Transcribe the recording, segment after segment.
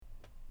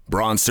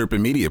Bronze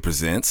Serpent Media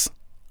presents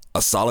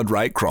A Solid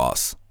Right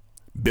Cross,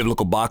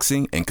 Biblical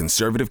Boxing and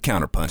Conservative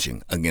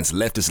Counterpunching Against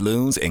Leftist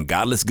Loons and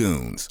Godless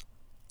Goons.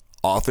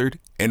 Authored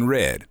and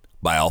read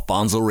by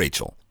Alfonso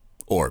Rachel,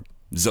 or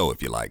Zoe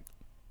if you like.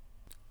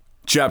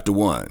 Chapter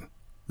 1,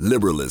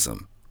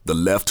 Liberalism, the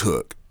Left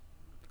Hook.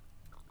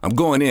 I'm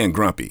going in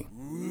grumpy.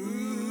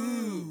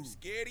 Ooh,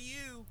 scared of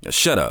you. Now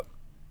shut up.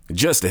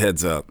 Just a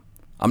heads up,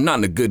 I'm not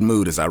in a good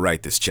mood as I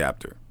write this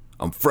chapter.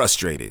 I'm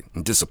frustrated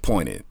and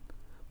disappointed.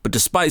 But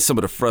despite some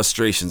of the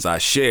frustrations I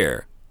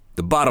share,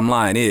 the bottom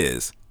line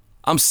is,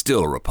 I'm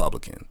still a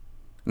Republican.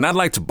 And I'd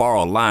like to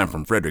borrow a line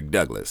from Frederick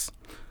Douglass.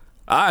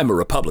 I'm a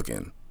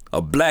Republican, a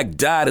black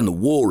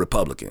dyed-in-the-wool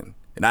Republican,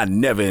 and I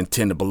never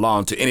intend to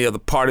belong to any other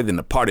party than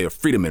the party of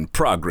freedom and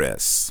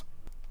progress.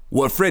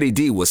 What Freddie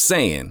D was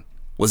saying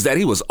was that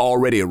he was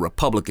already a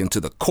Republican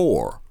to the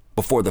core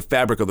before the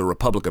fabric of the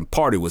Republican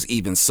Party was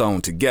even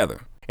sewn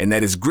together, and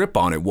that his grip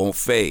on it won't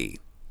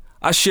fade.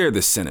 I share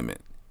this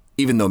sentiment,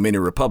 even though many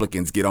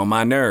Republicans get on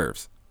my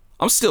nerves.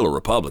 I'm still a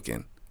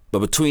Republican, but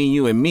between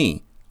you and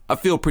me, I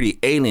feel pretty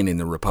alien in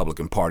the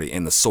Republican Party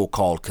and the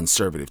so-called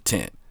conservative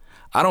tent.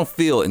 I don't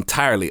feel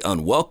entirely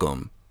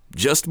unwelcome,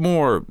 just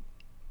more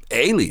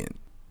alien.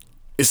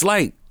 It's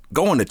like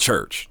going to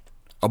church,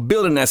 a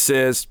building that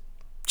says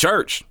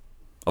church,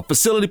 a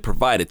facility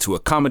provided to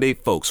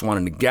accommodate folks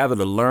wanting to gather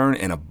to learn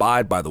and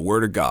abide by the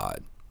word of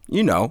God.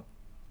 You know,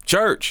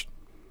 church.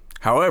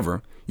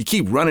 However, you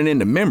keep running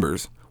into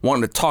members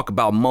wanting to talk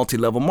about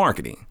multi-level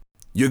marketing.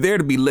 You're there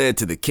to be led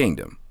to the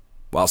kingdom,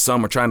 while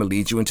some are trying to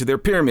lead you into their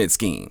pyramid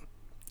scheme,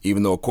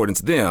 even though according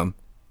to them,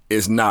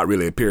 it's not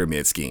really a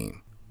pyramid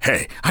scheme.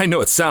 Hey, I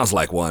know it sounds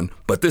like one,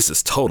 but this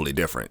is totally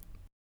different.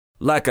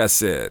 Like I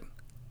said,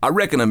 I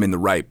reckon I'm in the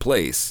right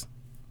place,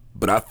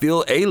 but I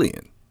feel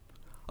alien.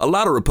 A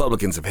lot of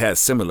Republicans have had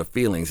similar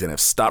feelings and have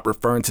stopped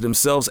referring to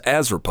themselves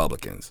as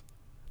Republicans.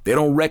 They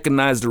don't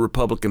recognize the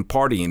Republican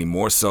Party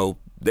anymore, so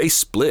they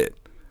split.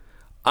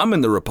 I'm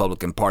in the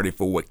Republican Party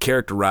for what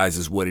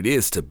characterizes what it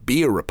is to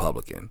be a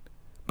Republican,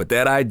 but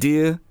that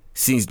idea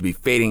seems to be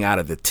fading out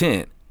of the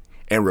tent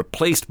and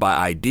replaced by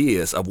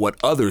ideas of what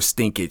others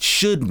think it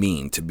should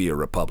mean to be a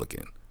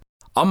Republican.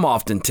 I'm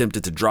often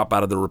tempted to drop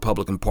out of the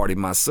Republican Party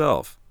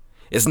myself.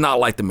 It's not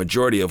like the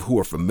majority of who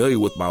are familiar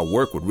with my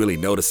work would really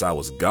notice I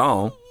was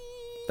gone.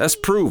 That's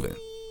proven.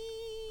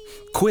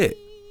 Quit.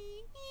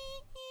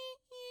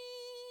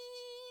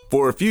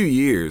 For a few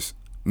years,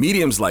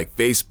 mediums like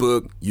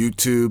Facebook,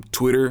 YouTube,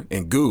 Twitter,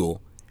 and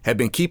Google have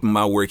been keeping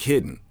my work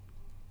hidden.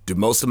 Do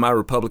most of my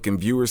Republican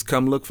viewers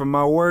come look for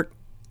my work?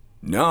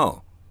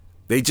 No.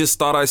 They just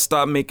thought I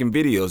stopped making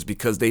videos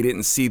because they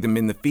didn't see them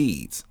in the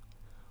feeds.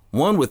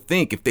 One would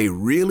think if they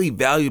really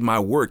valued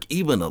my work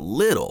even a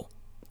little,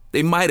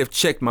 they might have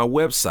checked my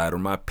website or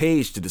my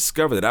page to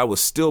discover that I was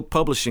still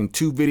publishing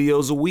 2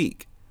 videos a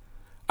week.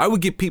 I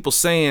would get people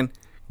saying,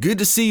 "Good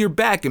to see you're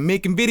back and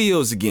making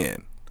videos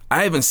again.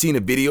 I haven't seen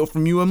a video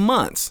from you in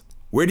months.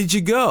 Where did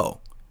you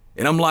go?"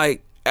 And I'm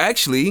like,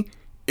 actually,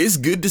 it's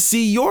good to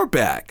see you're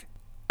back.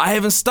 I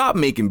haven't stopped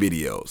making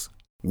videos.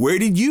 Where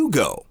did you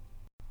go?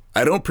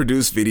 I don't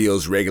produce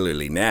videos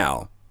regularly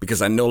now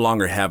because I no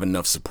longer have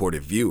enough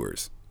supportive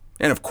viewers.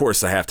 And of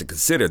course, I have to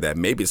consider that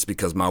maybe it's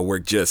because my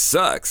work just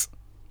sucks.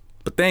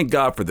 But thank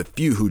God for the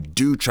few who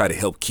do try to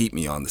help keep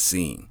me on the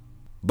scene.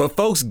 But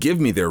folks give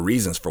me their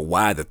reasons for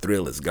why the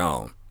thrill is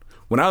gone.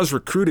 When I was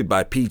recruited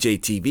by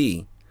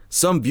PJTV,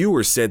 some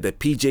viewers said that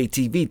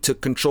PJTV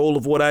took control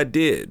of what I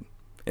did,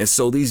 and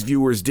so these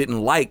viewers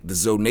didn't like the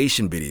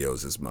Zonation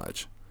videos as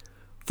much.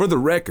 For the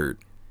record,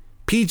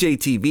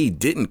 PJTV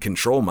didn't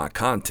control my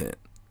content.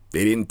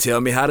 They didn't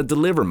tell me how to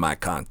deliver my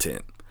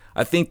content.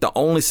 I think the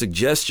only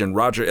suggestion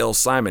Roger L.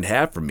 Simon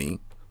had for me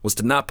was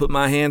to not put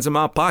my hands in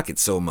my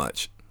pockets so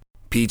much.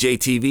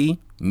 PJTV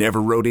never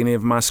wrote any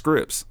of my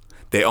scripts.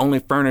 They only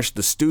furnished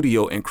the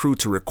studio and crew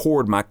to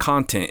record my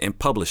content and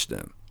publish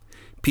them.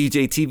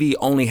 PJTV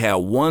only had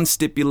one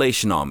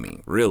stipulation on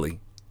me, really,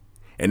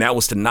 and that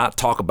was to not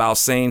talk about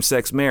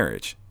same-sex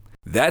marriage.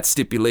 That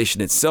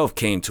stipulation itself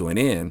came to an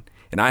end,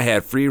 and I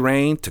had free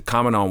reign to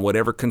comment on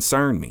whatever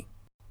concerned me.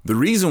 The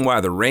reason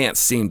why the rants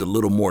seemed a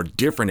little more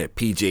different at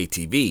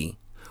PJTV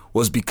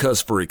was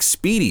because for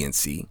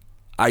expediency,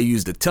 I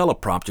used a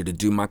teleprompter to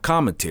do my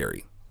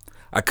commentary.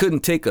 I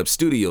couldn't take up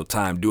studio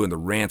time doing the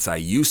rants I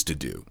used to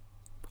do.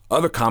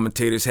 Other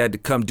commentators had to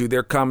come do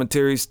their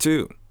commentaries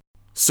too.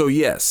 So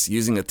yes,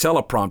 using a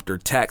teleprompter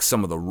taxed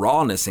some of the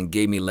rawness and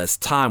gave me less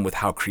time with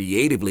how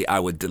creatively I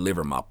would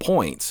deliver my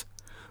points.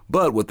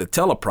 But with the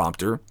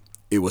teleprompter,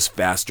 it was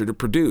faster to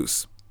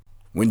produce.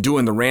 When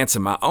doing the rants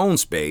in my own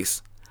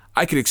space,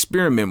 I could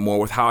experiment more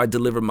with how I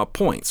delivered my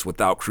points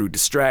without crew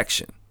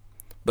distraction.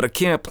 But I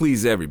can't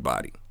please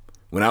everybody.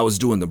 When I was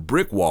doing the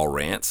brick wall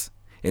rants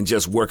and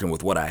just working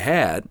with what I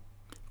had,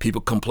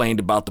 people complained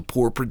about the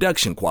poor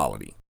production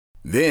quality.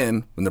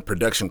 Then, when the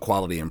production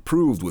quality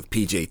improved with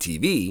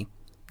PJTV,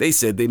 they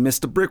said they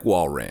missed the brick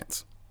wall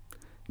rants.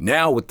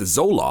 Now with the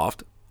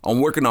Zoloft, I'm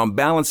working on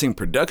balancing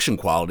production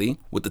quality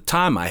with the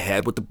time I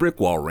had with the brick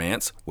wall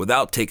rants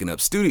without taking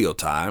up studio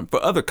time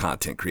for other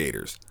content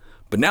creators,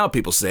 But now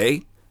people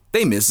say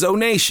they miss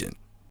Zonation.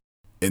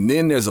 And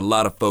then there's a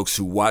lot of folks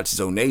who watch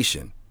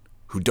Zonation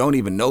who don't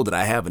even know that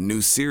I have a new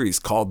series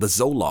called The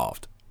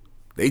Zoloft.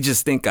 They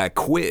just think I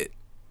quit.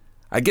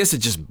 I guess it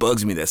just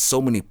bugs me that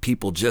so many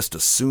people just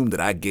assume that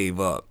I gave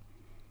up.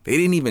 They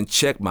didn't even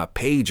check my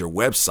page or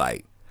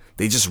website.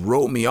 They just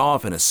wrote me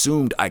off and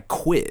assumed I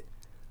quit.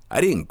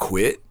 I didn't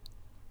quit.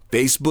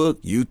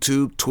 Facebook,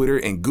 YouTube, Twitter,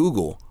 and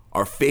Google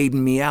are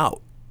fading me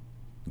out.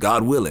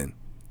 God willing,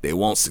 they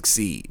won't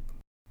succeed.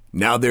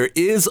 Now there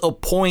is a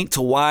point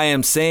to why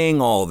I'm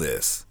saying all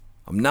this.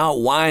 I'm not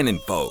whining,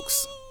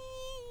 folks.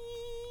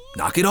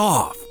 Knock it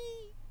off.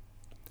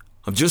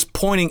 I'm just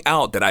pointing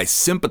out that I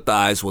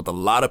sympathize with a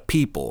lot of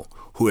people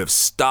who have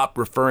stopped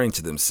referring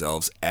to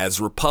themselves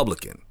as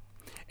Republican,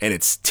 and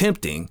it's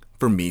tempting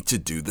for me to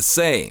do the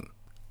same.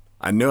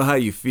 I know how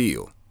you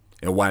feel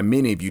and why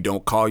many of you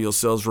don't call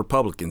yourselves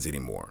Republicans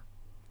anymore.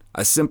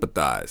 I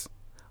sympathize.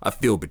 I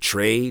feel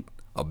betrayed,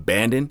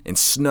 abandoned, and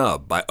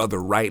snubbed by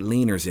other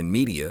right-leaners in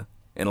media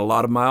and a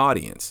lot of my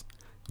audience,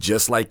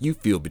 just like you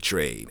feel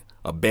betrayed,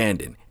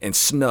 abandoned, and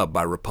snubbed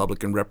by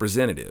Republican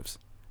representatives.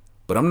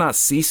 But I'm not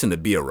ceasing to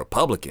be a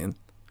Republican.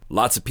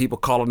 Lots of people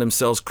calling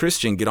themselves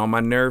Christian get on my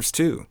nerves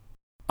too.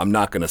 I'm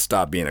not going to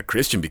stop being a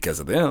Christian because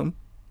of them.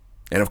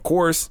 And of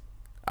course,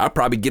 I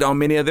probably get on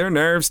many of their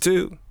nerves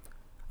too.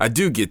 I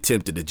do get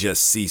tempted to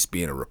just cease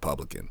being a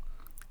Republican.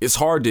 It's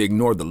hard to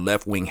ignore the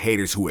left-wing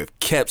haters who have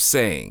kept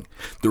saying,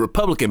 the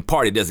Republican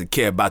Party doesn't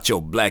care about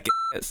your black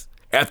ass.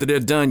 After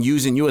they're done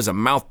using you as a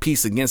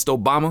mouthpiece against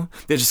Obama,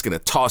 they're just going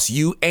to toss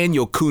you and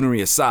your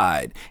coonery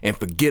aside and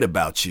forget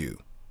about you.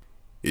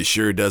 It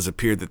sure does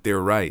appear that they're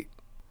right.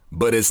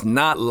 But it's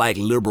not like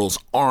liberals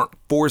aren't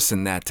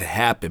forcing that to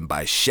happen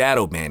by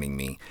shadow banning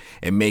me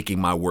and making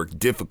my work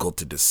difficult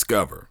to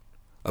discover.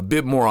 A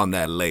bit more on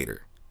that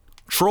later.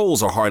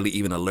 Trolls are hardly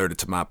even alerted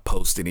to my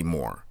post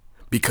anymore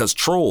because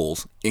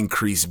trolls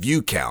increase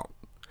view count.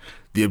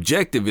 The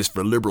objective is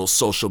for liberal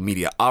social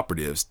media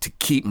operatives to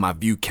keep my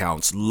view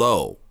counts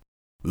low.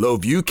 Low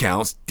view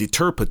counts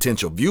deter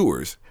potential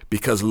viewers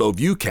because low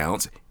view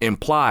counts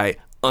imply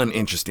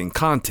uninteresting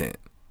content.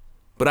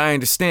 But I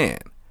understand.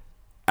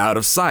 Out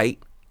of sight,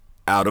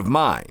 out of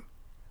mind.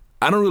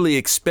 I don't really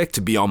expect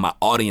to be on my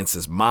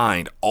audience's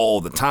mind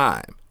all the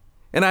time.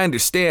 And I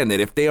understand that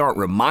if they aren't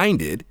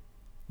reminded,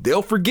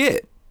 they'll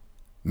forget.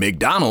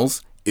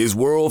 McDonald's is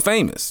world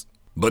famous,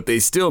 but they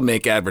still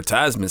make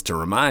advertisements to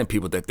remind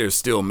people that they're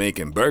still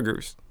making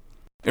burgers.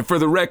 And for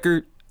the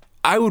record,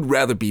 I would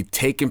rather be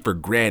taken for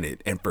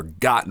granted and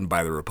forgotten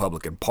by the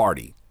Republican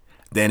Party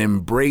than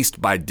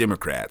embraced by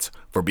Democrats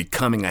for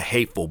becoming a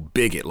hateful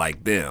bigot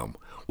like them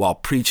while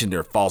preaching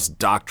their false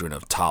doctrine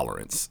of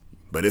tolerance.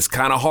 But it's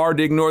kind of hard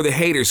to ignore the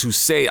haters who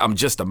say I'm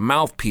just a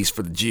mouthpiece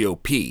for the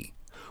GOP,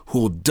 who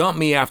will dump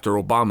me after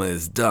Obama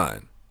is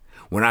done.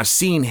 When I've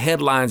seen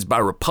headlines by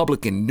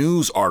Republican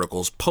news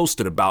articles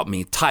posted about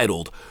me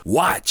titled,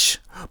 "Watch,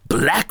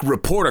 Black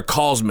Reporter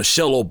Calls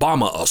Michelle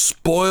Obama a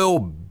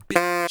Spoiled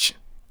Bitch."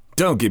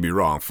 Don't get me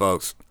wrong,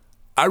 folks.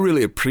 I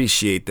really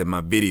appreciate that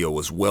my video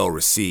was well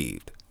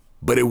received,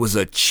 but it was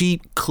a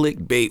cheap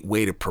clickbait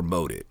way to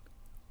promote it.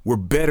 We're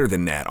better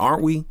than that,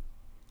 aren't we?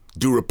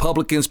 Do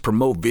Republicans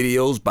promote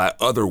videos by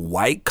other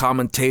white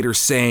commentators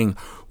saying,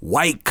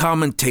 "White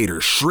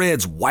commentator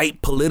shreds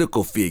white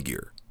political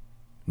figure"?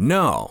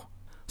 No.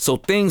 So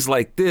things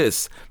like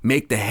this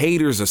make the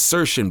haters'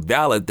 assertion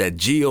valid that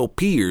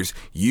GOPers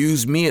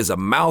use me as a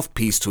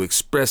mouthpiece to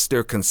express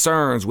their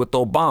concerns with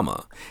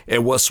Obama.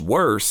 And what's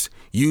worse,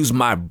 use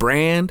my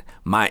brand,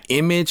 my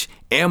image,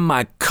 and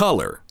my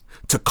color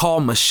to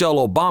call Michelle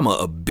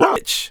Obama a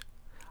bitch.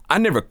 I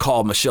never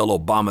called Michelle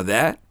Obama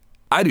that.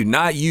 I do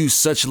not use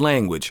such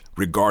language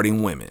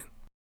regarding women.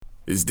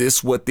 Is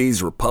this what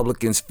these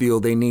Republicans feel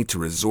they need to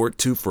resort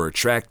to for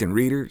attracting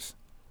readers?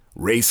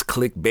 Race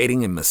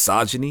clickbaiting and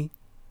misogyny?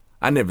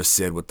 I never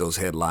said what those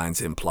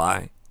headlines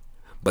imply,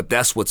 but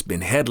that's what's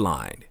been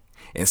headlined,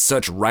 and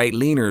such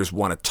right-leaners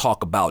want to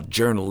talk about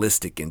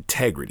journalistic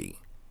integrity.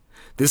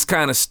 This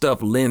kind of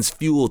stuff lends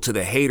fuel to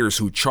the haters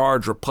who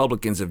charge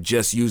Republicans of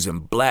just using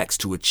blacks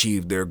to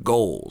achieve their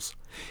goals.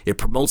 It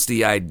promotes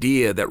the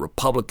idea that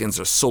Republicans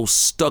are so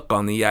stuck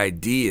on the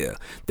idea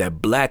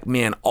that black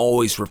men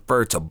always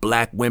refer to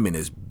black women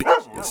as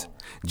bitches,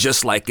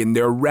 just like in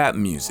their rap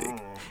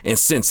music. And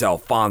since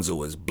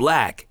Alfonso is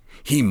black,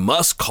 he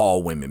must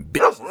call women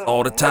bitches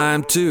all the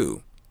time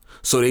too.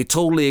 So they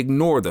totally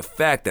ignore the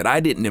fact that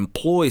I didn't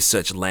employ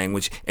such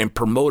language and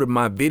promoted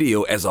my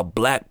video as a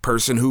black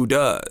person who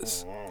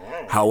does.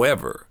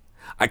 However,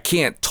 I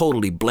can't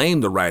totally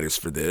blame the writers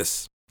for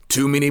this.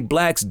 Too many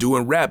blacks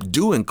doing rap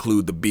do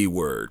include the B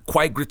word,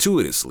 quite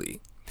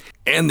gratuitously.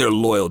 And they're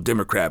loyal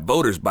Democrat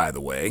voters, by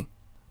the way.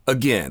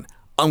 Again,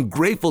 I'm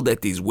grateful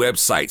that these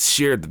websites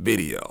shared the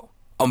video.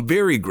 I'm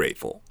very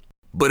grateful.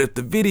 But if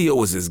the video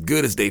was as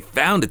good as they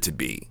found it to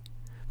be,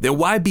 then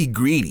why be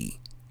greedy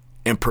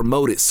and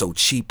promote it so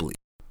cheaply?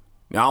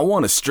 Now, I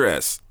want to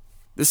stress,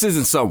 this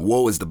isn't some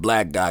woe is the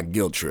black guy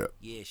guilt trip.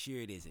 Yeah,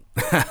 sure it isn't.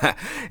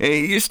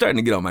 Hey, you're starting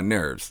to get on my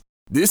nerves.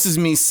 This is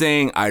me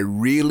saying I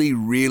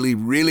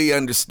really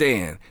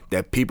understand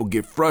that people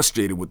get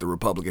frustrated with the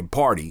Republican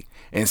Party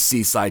and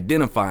cease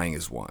identifying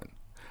as one.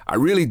 I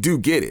really do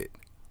get it.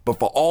 But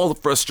for all the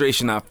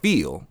frustration I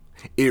feel,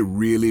 it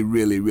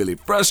really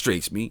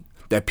frustrates me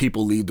that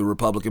people leave the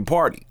Republican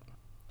Party.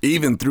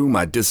 Even through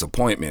my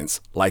disappointments,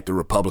 like the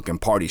Republican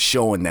Party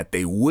showing that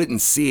they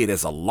wouldn't see it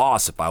as a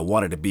loss if I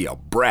wanted to be a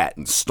brat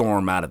and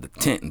storm out of the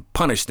tent and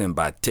punish them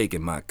by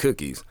taking my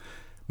cookies,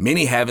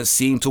 many haven't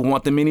seemed to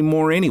want them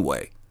anymore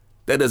anyway.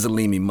 That doesn't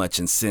leave me much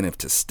incentive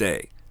to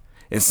stay.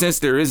 And since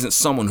there isn't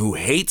someone who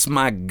hates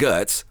my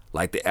guts,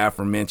 like the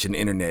aforementioned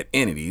internet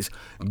entities,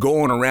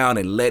 going around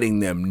and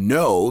letting them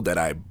know that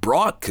I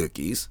brought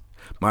cookies,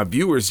 my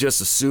viewers just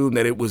assume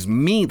that it was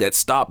me that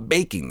stopped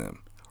baking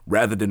them,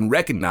 rather than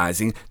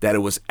recognizing that it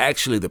was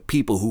actually the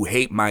people who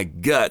hate my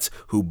guts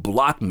who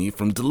blocked me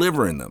from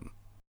delivering them.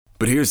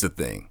 But here's the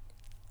thing.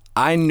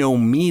 I know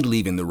me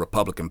leaving the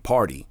Republican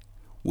Party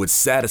would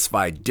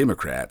satisfy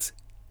Democrats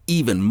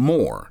even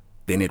more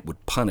than it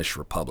would punish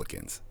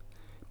Republicans.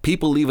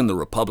 People leaving the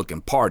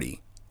Republican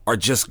Party are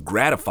just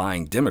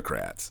gratifying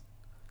Democrats.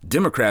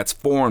 Democrats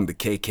formed the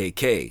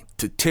KKK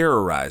to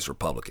terrorize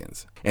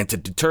Republicans and to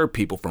deter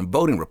people from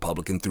voting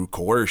Republican through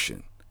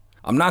coercion.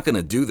 I'm not going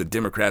to do the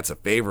Democrats a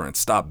favor and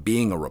stop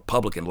being a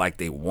Republican like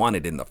they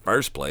wanted in the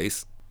first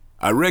place.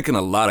 I reckon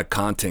a lot of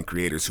content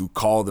creators who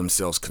call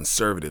themselves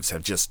conservatives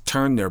have just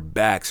turned their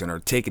backs and are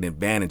taking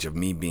advantage of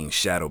me being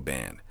shadow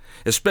banned,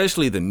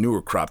 especially the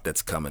newer crop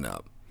that's coming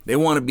up. They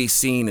want to be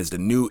seen as the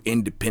new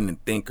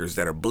independent thinkers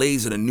that are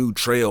blazing a new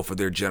trail for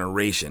their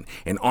generation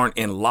and aren't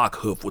in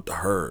lockhoof with the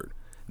herd.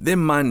 Then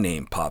my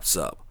name pops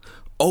up.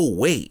 Oh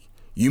wait,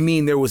 you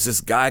mean there was this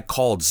guy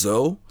called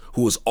Zoe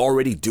who was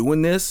already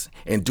doing this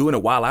and doing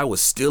it while I was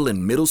still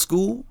in middle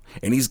school?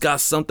 And he's got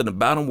something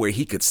about him where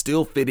he could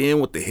still fit in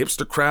with the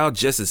hipster crowd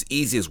just as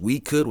easy as we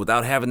could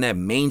without having that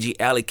mangy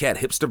alley cat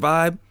hipster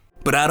vibe?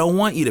 But I don't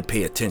want you to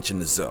pay attention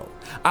to Zoe.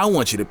 I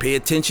want you to pay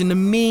attention to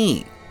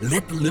me.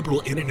 Let the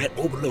liberal internet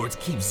overlords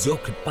keep Zoe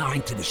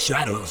confined to the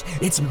shadows.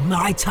 It's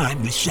my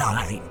time to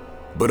shine.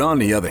 But on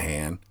the other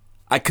hand,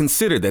 I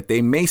consider that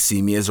they may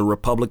see me as a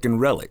Republican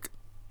relic.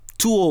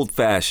 Too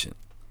old-fashioned.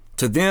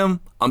 To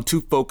them, I'm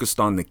too focused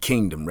on the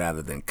kingdom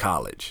rather than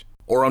college.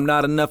 Or I'm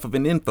not enough of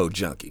an info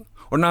junkie.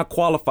 Or not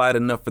qualified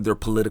enough for their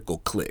political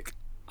clique.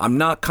 I'm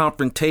not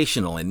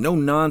confrontational and no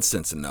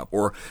nonsense enough,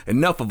 or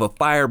enough of a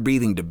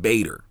fire-breathing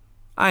debater.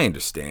 I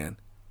understand.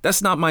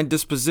 That's not my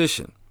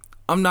disposition.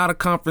 I'm not a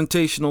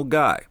confrontational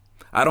guy.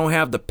 I don't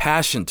have the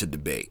passion to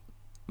debate.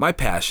 My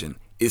passion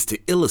is to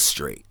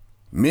illustrate.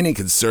 Many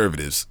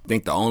conservatives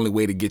think the only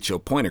way to get your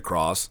point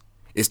across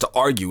is to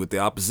argue with the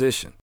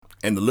opposition.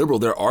 And the liberal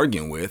they're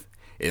arguing with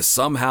is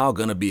somehow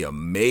going to be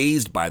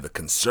amazed by the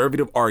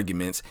conservative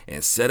arguments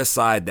and set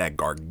aside that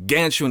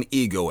gargantuan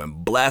ego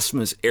and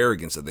blasphemous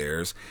arrogance of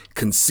theirs,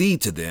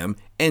 concede to them,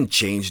 and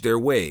change their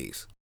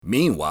ways.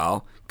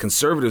 Meanwhile,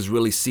 conservatives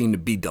really seem to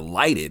be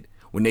delighted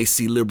when they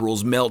see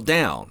liberals melt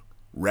down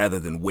rather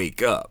than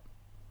wake up.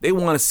 They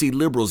want to see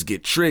liberals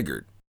get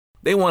triggered.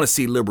 They want to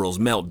see liberals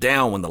melt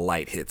down when the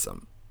light hits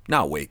them,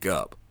 not wake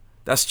up.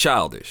 That's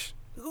childish.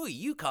 Who are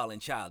you calling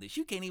childish?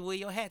 You can't even wear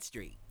your hat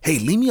straight. Hey,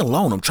 leave me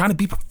alone. I'm trying to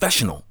be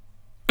professional.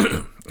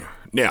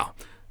 Now,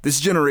 this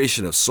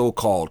generation of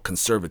so-called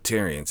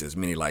conservatarians, as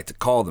many like to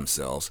call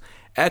themselves,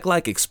 act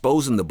like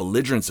exposing the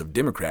belligerence of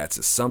Democrats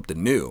is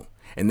something new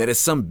and that it's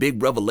some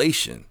big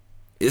revelation.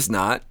 It's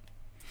not.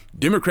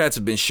 Democrats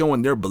have been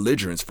showing their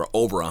belligerence for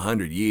over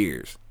 100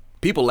 years.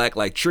 People act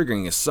like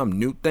triggering is some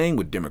new thing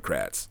with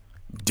Democrats.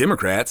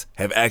 Democrats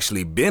have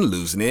actually been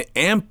losing it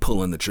and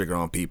pulling the trigger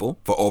on people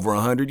for over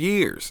 100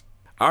 years.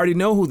 I already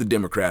know who the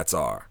Democrats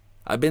are.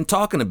 I've been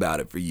talking about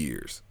it for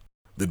years.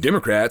 The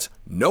Democrats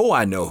know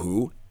I know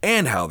who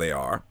and how they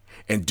are,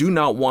 and do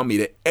not want me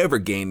to ever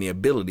gain the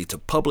ability to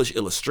publish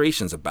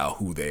illustrations about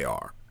who they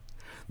are.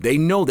 They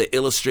know that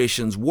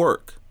illustrations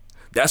work.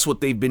 That's what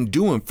they've been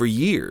doing for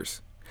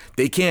years.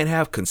 They can't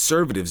have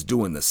conservatives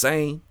doing the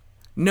same.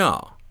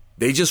 No,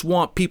 they just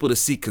want people to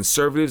see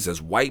conservatives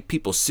as white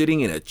people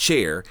sitting in a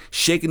chair,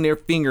 shaking their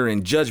finger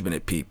in judgment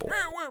at people.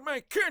 I want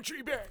my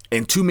country back.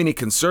 And too many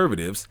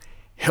conservatives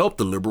help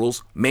the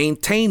liberals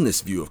maintain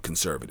this view of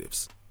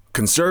conservatives.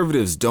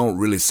 Conservatives don't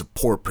really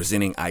support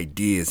presenting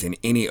ideas in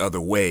any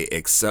other way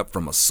except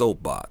from a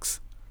soapbox.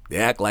 They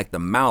act like the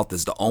mouth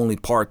is the only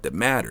part that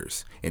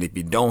matters, and if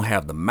you don't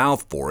have the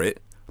mouth for it,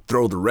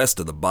 throw the rest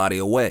of the body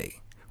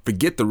away.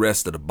 Forget the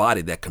rest of the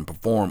body that can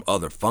perform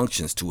other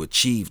functions to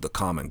achieve the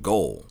common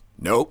goal.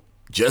 Nope,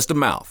 just a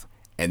mouth,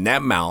 and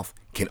that mouth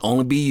can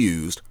only be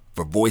used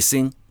for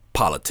voicing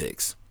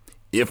politics.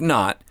 If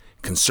not,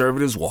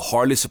 conservatives will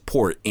hardly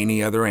support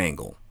any other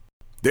angle.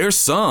 There's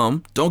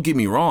some, don't get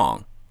me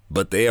wrong,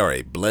 but they are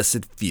a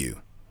blessed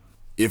few.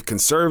 If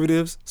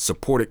conservatives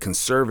supported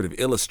conservative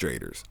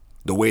illustrators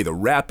the way the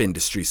rap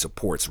industry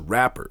supports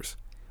rappers,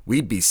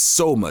 we'd be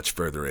so much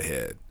further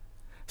ahead.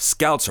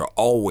 Scouts are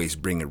always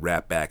bringing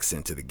rap acts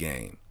into the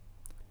game.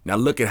 Now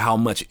look at how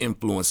much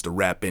influence the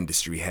rap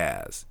industry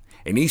has.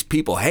 And these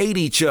people hate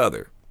each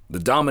other. The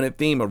dominant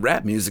theme of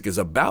rap music is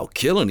about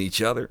killing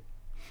each other.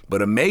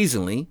 But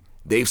amazingly,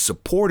 they've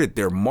supported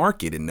their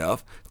market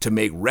enough to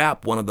make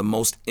rap one of the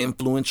most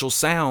influential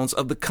sounds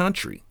of the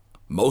country.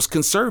 Most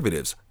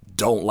conservatives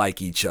don't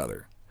like each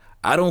other.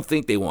 I don't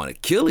think they want to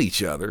kill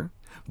each other,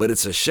 but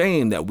it's a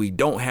shame that we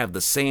don't have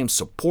the same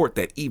support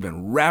that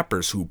even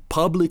rappers who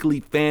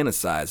publicly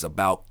fantasize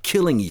about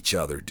killing each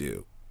other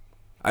do.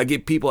 I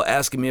get people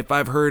asking me if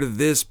I've heard of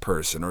this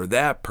person or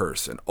that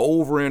person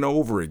over and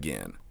over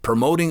again,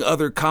 promoting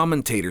other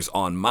commentators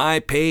on my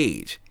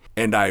page,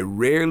 and I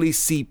rarely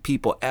see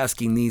people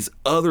asking these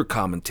other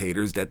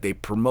commentators that they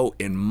promote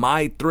in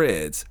my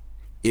threads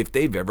if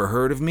they've ever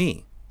heard of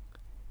me.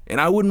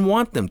 And I wouldn't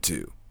want them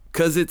to,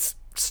 because it's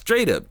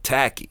straight up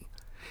tacky.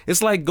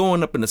 It's like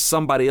going up into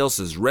somebody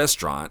else's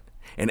restaurant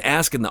and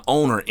asking the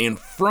owner in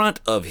front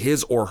of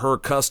his or her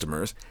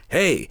customers,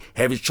 "Hey,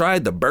 have you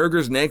tried the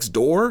burgers next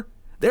door?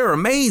 They're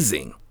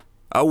amazing."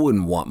 I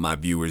wouldn't want my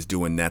viewers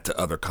doing that to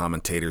other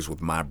commentators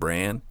with my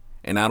brand,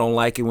 and I don't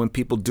like it when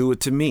people do it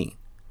to me.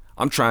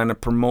 I'm trying to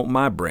promote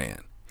my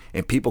brand,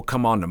 and people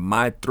come onto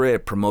my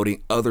thread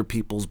promoting other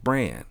people's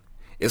brand.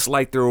 It's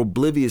like they're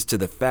oblivious to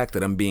the fact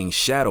that I'm being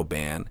shadow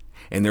banned,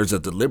 and there's a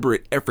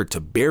deliberate effort to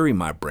bury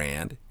my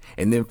brand,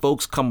 and then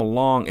folks come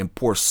along and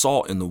pour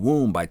salt in the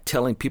wound by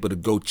telling people to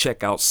go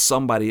check out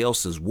somebody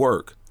else's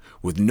work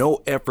with no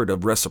effort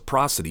of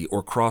reciprocity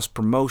or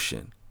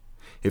cross-promotion.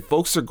 If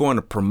folks are going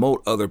to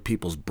promote other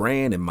people's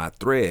brand in my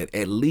thread,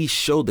 at least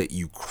show that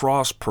you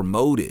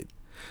cross-promoted.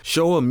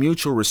 Show a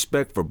mutual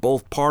respect for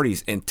both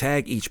parties and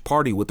tag each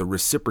party with a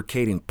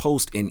reciprocating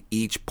post in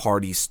each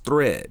party's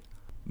thread.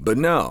 But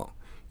no,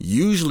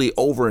 usually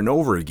over and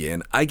over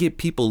again, I get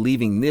people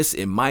leaving this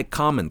in my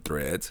common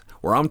threads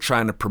where I'm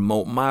trying to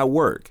promote my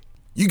work.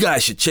 "You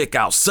guys should check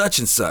out such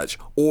and such,"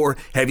 or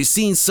 "Have you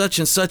seen such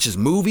and such's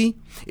movie?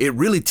 It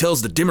really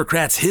tells the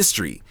Democrats'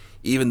 history,"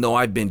 even though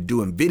I've been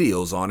doing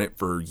videos on it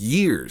for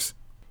years.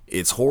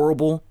 It's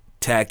horrible,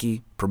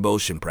 tacky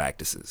promotion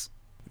practices.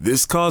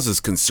 This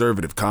causes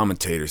conservative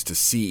commentators to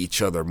see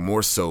each other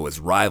more so as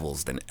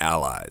rivals than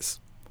allies.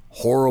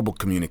 Horrible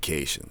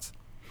communications.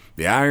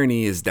 The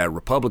irony is that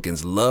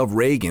Republicans love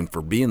Reagan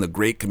for being the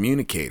great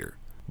communicator,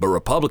 but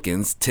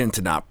Republicans tend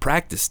to not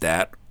practice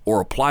that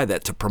or apply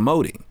that to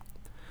promoting.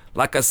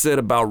 Like I said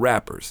about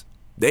rappers,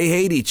 they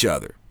hate each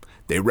other.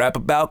 They rap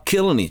about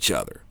killing each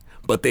other,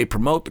 but they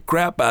promote the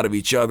crap out of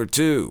each other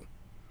too.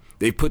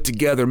 They put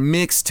together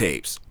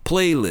mixtapes,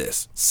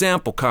 playlists,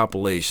 sample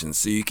compilations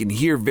so you can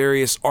hear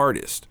various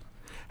artists.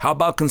 How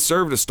about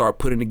conservatives start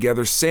putting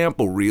together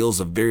sample reels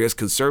of various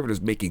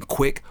conservatives making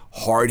quick,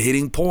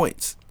 hard-hitting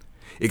points?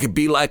 It could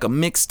be like a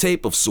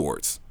mixtape of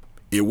sorts.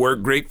 It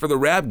worked great for the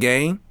rap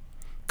game.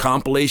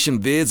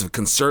 Compilation vids of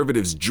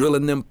conservatives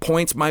drilling them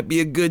points might be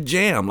a good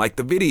jam, like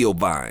the video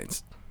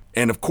vines.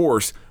 And of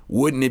course,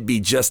 wouldn't it be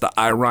just an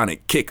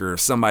ironic kicker if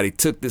somebody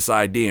took this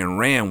idea and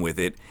ran with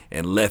it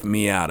and left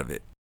me out of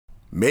it?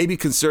 Maybe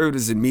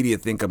conservatives in media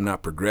think I'm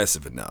not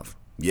progressive enough.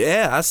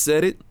 Yeah, I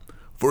said it.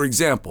 For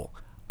example,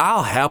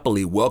 I'll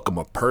happily welcome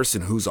a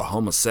person who's a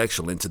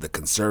homosexual into the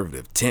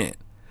conservative tent,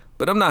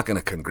 but I'm not going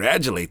to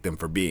congratulate them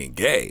for being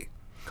gay.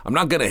 I'm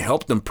not going to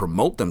help them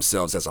promote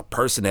themselves as a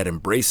person that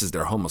embraces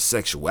their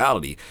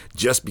homosexuality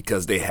just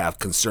because they have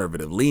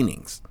conservative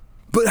leanings.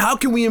 But how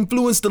can we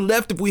influence the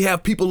left if we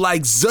have people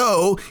like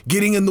Zoe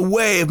getting in the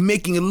way of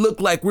making it look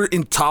like we're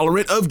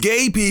intolerant of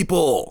gay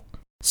people?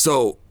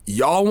 So,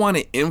 y'all want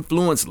to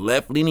influence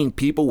left-leaning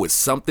people with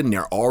something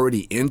they're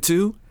already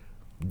into?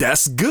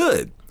 That's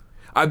good.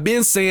 I've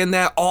been saying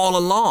that all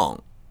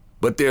along.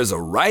 But there's a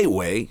right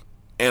way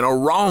and a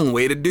wrong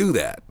way to do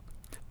that.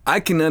 I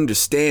can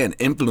understand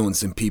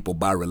influencing people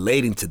by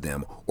relating to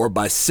them or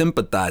by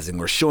sympathizing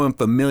or showing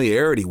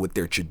familiarity with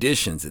their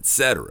traditions,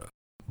 etc.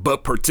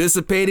 But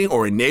participating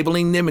or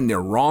enabling them in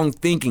their wrong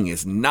thinking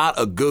is not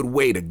a good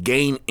way to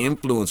gain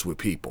influence with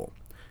people.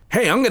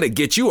 Hey, I'm going to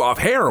get you off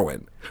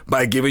heroin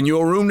by giving you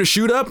a room to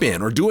shoot up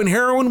in or doing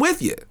heroin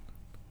with you.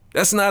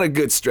 That's not a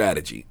good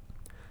strategy.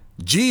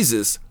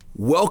 Jesus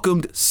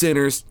welcomed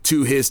sinners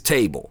to his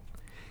table.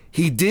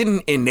 He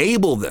didn't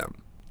enable them.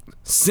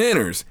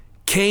 Sinners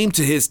came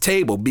to his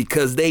table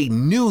because they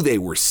knew they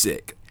were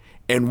sick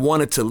and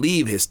wanted to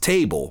leave his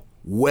table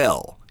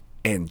well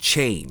and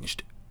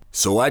changed.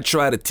 So I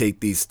try to take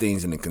these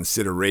things into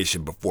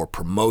consideration before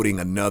promoting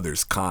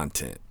another's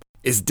content.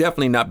 It's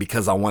definitely not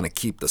because I want to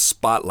keep the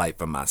spotlight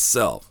for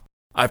myself.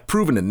 I've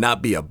proven to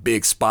not be a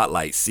big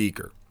spotlight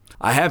seeker.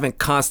 I haven't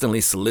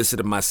constantly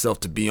solicited myself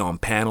to be on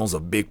panels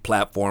of big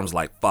platforms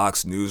like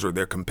Fox News or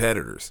their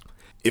competitors.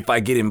 If I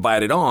get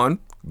invited on,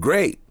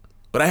 great,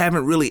 but I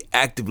haven't really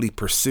actively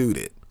pursued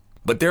it.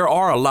 But there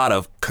are a lot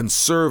of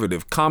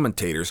conservative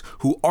commentators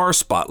who are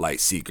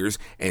spotlight seekers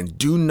and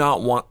do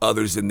not want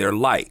others in their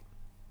light.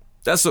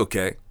 That's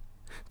okay.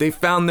 They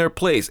found their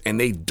place and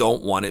they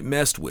don't want it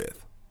messed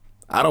with.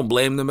 I don't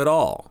blame them at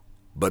all,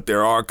 but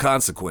there are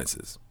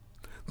consequences.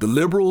 The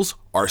liberals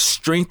are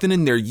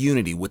strengthening their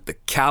unity with the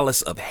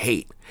callus of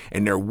hate,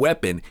 and their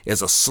weapon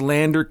is a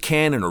slander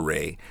cannon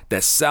array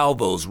that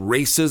salvos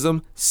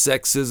racism,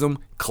 sexism,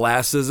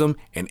 classism,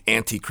 and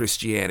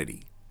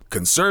anti-Christianity.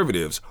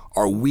 Conservatives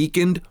are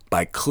weakened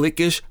by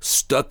cliquish,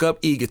 stuck-up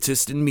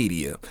egotists in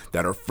media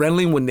that are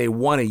friendly when they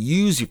want to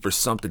use you for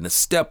something to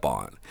step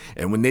on,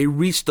 and when they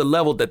reach the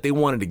level that they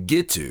wanted to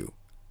get to,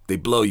 they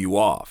blow you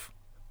off.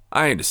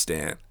 I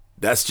understand.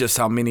 That's just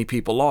how many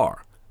people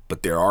are,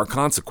 but there are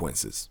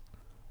consequences.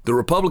 The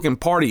Republican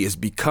Party is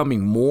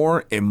becoming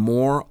more and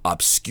more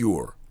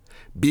obscure.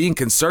 Being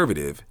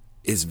conservative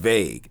is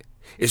vague.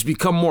 It's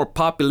become more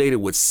populated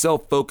with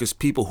self-focused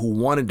people who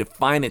want to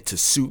define it to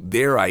suit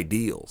their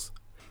ideals.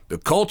 The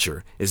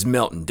culture is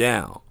melting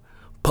down.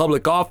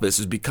 Public office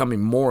is becoming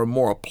more and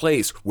more a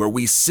place where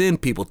we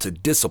send people to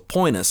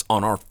disappoint us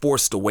on our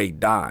forced-away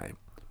dime.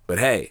 But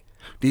hey,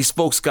 these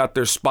folks got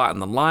their spot in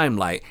the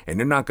limelight, and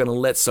they're not going to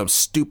let some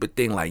stupid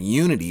thing like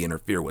unity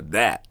interfere with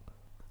that.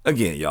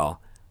 Again, y'all,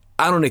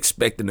 I don't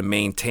expect them to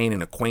maintain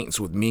an acquaintance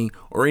with me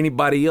or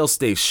anybody else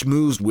they've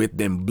schmoozed with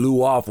then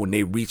blew off when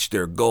they reached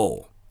their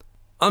goal.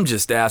 I'm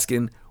just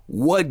asking,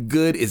 what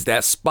good is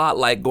that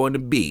spotlight going to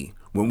be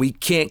when we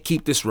can't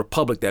keep this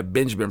republic that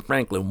Benjamin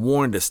Franklin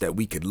warned us that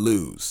we could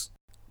lose?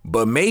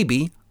 But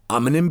maybe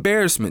I'm an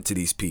embarrassment to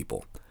these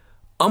people.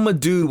 I'm a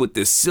dude with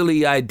this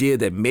silly idea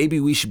that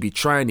maybe we should be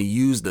trying to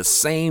use the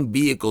same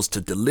vehicles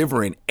to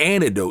deliver an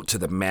antidote to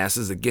the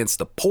masses against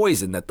the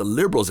poison that the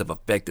liberals have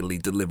effectively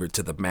delivered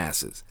to the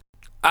masses.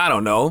 I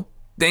don't know,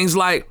 things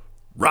like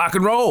rock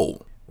and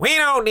roll. We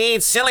don't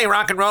need silly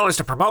rock and rollers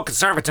to promote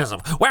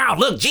conservatism. Wow,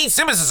 look, Gene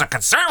Simmons is a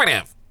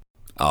conservative.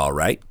 All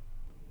right.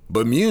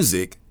 But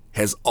music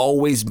has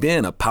always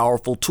been a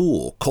powerful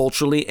tool,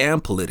 culturally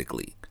and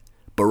politically.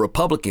 But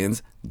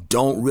Republicans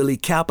don't really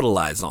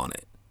capitalize on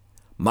it.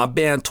 My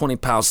band 20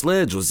 Pound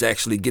Sledge was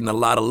actually getting a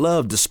lot of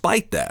love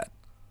despite that.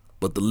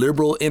 But the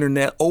liberal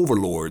internet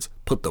overlords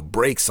put the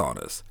brakes on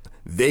us.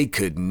 They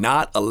could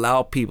not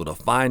allow people to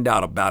find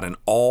out about an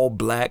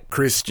all-black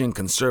Christian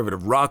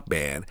conservative rock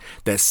band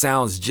that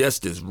sounds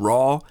just as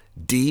raw,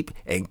 deep,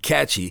 and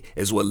catchy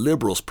as what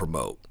liberals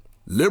promote.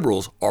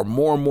 Liberals are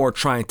more and more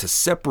trying to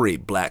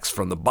separate blacks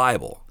from the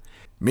Bible.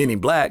 Many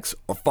blacks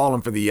are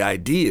falling for the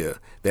idea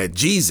that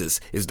Jesus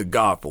is the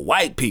God for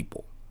white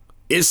people.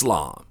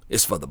 Islam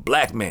is for the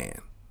black man.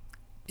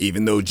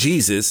 Even though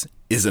Jesus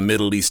is a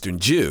Middle Eastern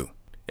Jew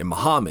and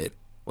Muhammad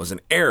was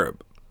an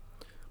Arab.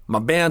 My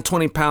band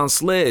 20 Pound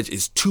Sledge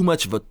is too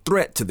much of a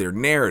threat to their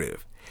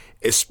narrative,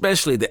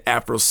 especially the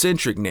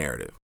Afrocentric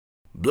narrative.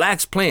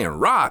 Blacks playing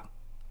rock?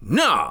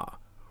 Nah,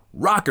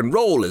 rock and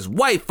roll is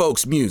white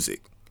folks'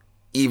 music,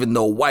 even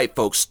though white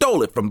folks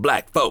stole it from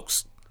black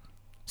folks.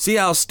 See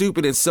how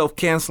stupid and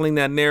self-canceling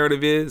that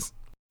narrative is?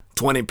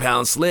 20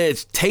 Pound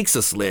Sledge takes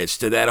a sledge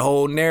to that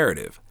whole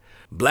narrative.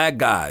 Black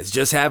guys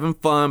just having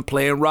fun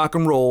playing rock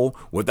and roll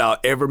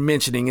without ever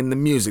mentioning in the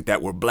music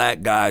that we're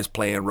black guys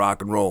playing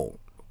rock and roll.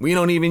 We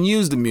don't even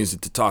use the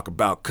music to talk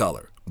about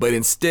color, but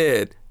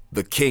instead,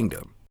 the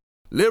kingdom.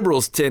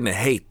 Liberals tend to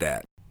hate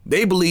that.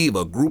 They believe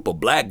a group of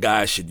black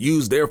guys should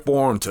use their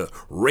forum to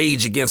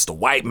rage against a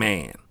white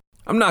man.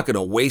 I'm not going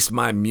to waste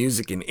my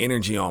music and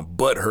energy on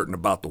butt hurting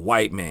about the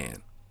white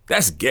man.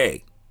 That's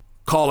gay.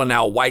 Calling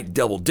out white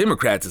devil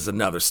Democrats is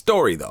another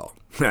story, though.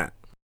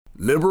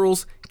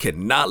 Liberals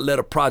cannot let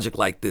a project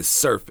like this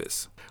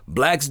surface.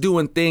 Blacks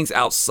doing things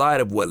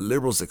outside of what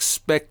liberals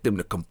expect them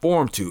to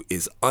conform to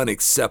is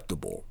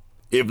unacceptable.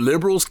 If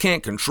liberals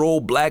can't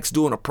control blacks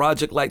doing a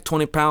project like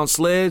 20 Pound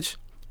Sledge,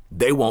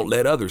 they won't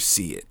let others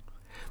see it.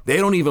 They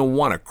don't even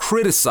want to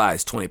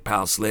criticize 20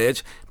 Pound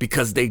Sledge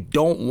because they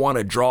don't want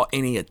to draw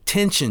any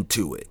attention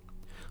to it.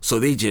 So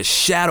they just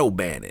shadow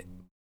ban it.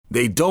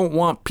 They don't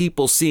want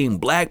people seeing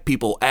black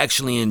people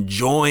actually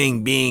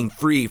enjoying being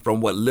free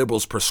from what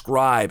liberals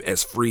prescribe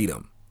as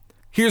freedom.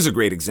 Here's a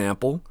great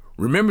example.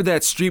 Remember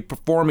that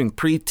street-performing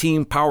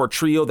preteen power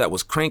trio that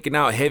was cranking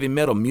out heavy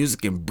metal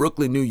music in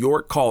Brooklyn, New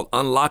York called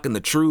Unlocking the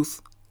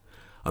Truth?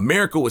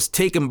 America was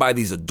taken by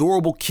these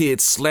adorable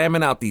kids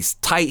slamming out these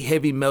tight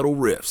heavy metal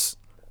riffs.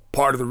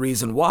 Part of the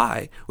reason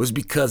why was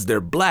because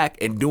they're black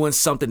and doing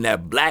something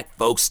that black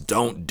folks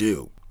don't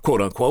do.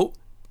 Quote unquote,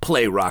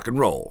 play rock and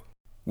roll.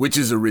 Which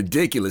is a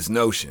ridiculous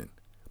notion,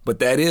 but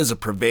that is a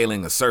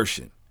prevailing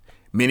assertion.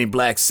 Many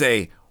blacks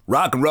say,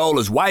 rock and roll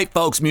is white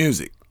folks'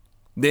 music.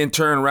 Then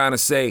turn around and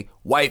say,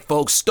 white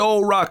folks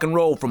stole rock and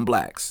roll from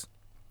blacks.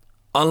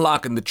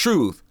 Unlocking the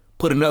Truth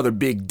put another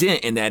big dent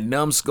in that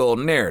numbskull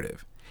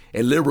narrative,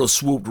 and liberals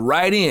swooped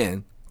right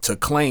in to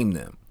claim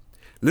them.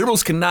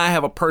 Liberals cannot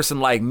have a person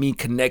like me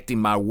connecting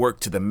my work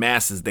to the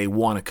masses they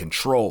want to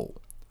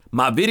control.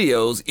 My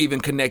videos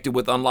even connected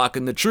with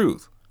Unlocking the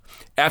Truth.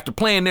 After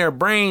playing their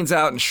brains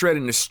out and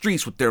shredding the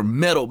streets with their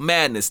metal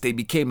madness, they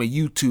became a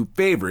YouTube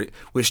favorite,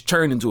 which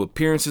turned into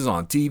appearances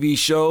on TV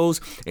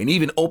shows and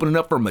even opening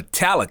up for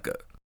Metallica.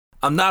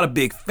 I'm not a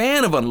big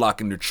fan of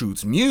Unlocking the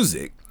Truth's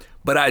music,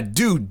 but I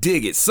do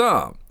dig it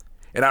some,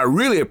 and I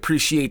really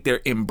appreciate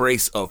their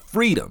embrace of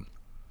freedom.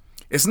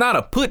 It's not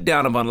a put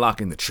down of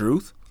Unlocking the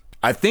Truth.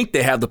 I think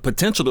they have the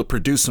potential to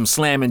produce some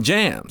slamming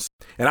jams,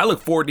 and I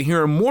look forward to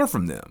hearing more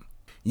from them.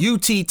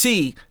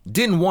 UTT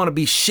didn't want to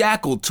be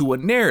shackled to a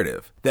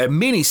narrative that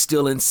many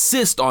still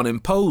insist on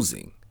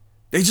imposing.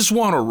 They just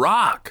want to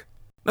rock.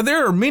 Now,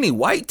 there are many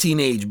white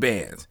teenage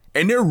bands,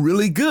 and they're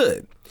really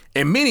good,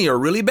 and many are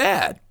really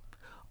bad.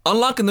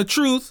 Unlocking the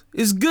Truth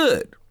is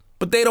good,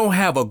 but they don't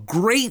have a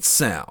great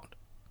sound.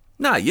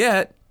 Not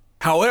yet.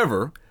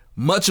 However,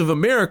 much of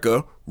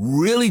America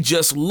really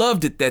just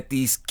loved it that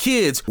these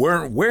kids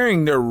weren't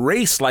wearing their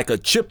race like a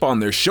chip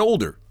on their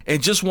shoulder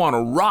and just want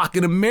to rock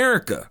in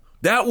America.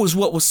 That was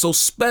what was so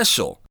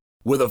special.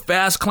 With a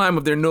fast climb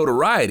of their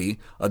notoriety,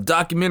 a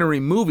documentary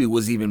movie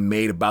was even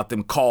made about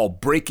them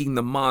called Breaking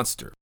the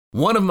Monster.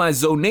 One of my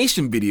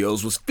Zonation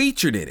videos was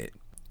featured in it.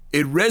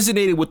 It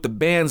resonated with the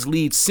band's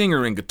lead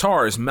singer and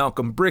guitarist,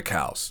 Malcolm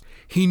Brickhouse.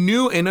 He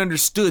knew and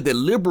understood that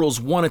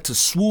liberals wanted to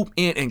swoop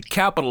in and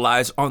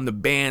capitalize on the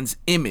band's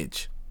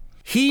image.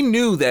 He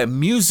knew that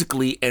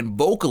musically and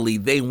vocally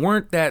they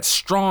weren't that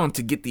strong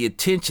to get the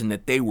attention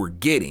that they were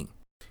getting.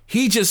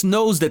 He just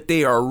knows that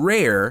they are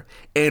rare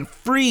and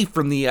free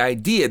from the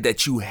idea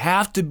that you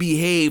have to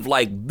behave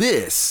like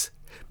this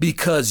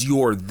because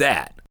you're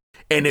that.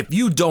 And if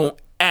you don't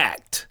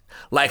act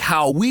like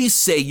how we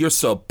say you're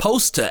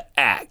supposed to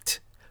act,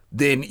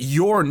 then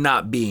you're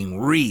not being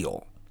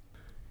real.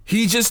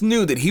 He just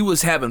knew that he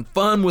was having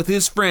fun with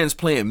his friends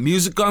playing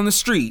music on the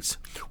streets,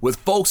 with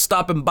folks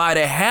stopping by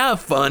to have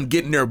fun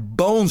getting their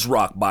bones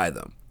rocked by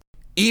them.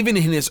 Even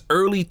in his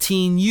early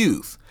teen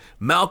youth,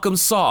 Malcolm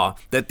saw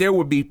that there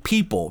would be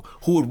people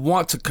who would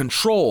want to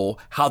control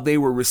how they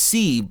were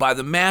received by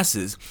the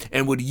masses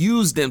and would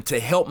use them to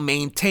help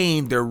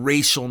maintain their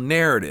racial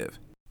narrative.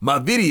 My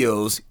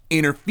videos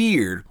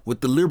interfered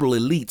with the liberal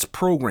elite's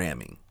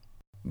programming.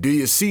 Do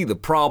you see the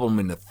problem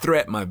and the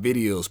threat my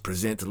videos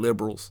present to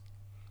liberals?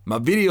 My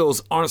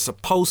videos aren't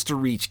supposed to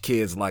reach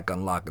kids like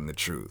Unlocking the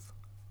Truth,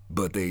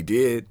 but they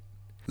did.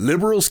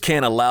 Liberals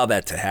can't allow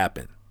that to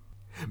happen,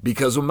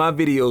 because when my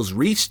videos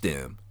reach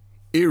them,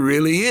 it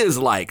really is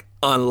like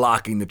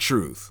unlocking the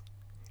truth.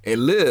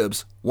 And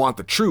libs want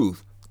the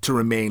truth to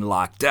remain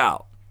locked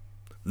out.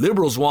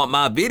 Liberals want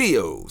my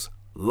videos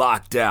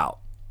locked out.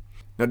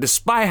 Now,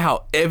 despite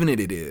how evident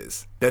it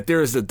is that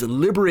there is a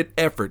deliberate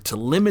effort to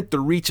limit the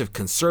reach of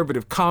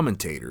conservative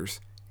commentators,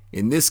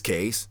 in this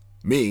case,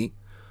 me,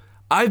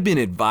 I've been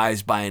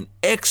advised by an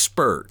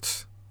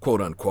expert,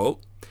 quote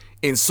unquote,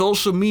 in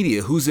social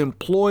media who's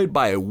employed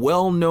by a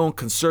well-known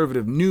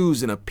conservative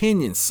news and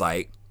opinion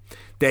site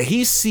that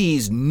he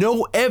sees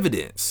no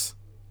evidence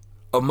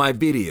of my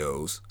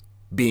videos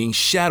being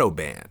shadow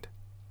banned.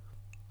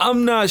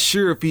 I'm not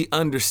sure if he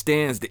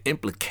understands the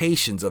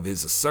implications of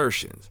his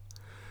assertions.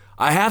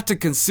 I have to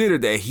consider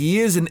that he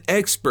is an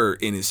expert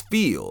in his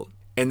field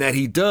and that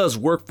he does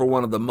work for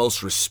one of the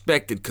most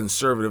respected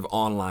conservative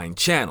online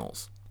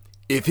channels.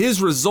 If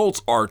his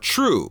results are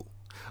true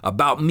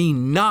about me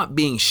not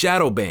being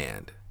shadow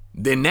banned,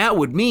 then that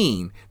would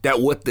mean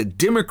that what the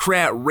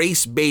Democrat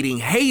race-baiting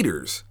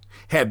haters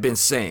have been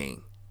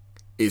saying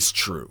is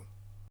true.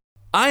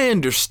 I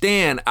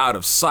understand out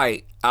of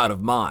sight, out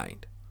of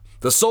mind.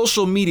 The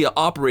social media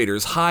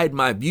operators hide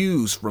my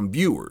views from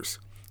viewers.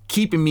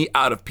 Keeping me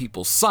out of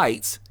people's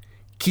sights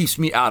keeps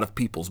me out of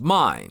people's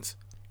minds,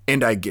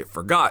 and I get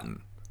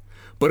forgotten.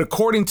 But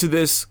according to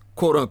this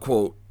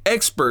quote-unquote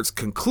expert's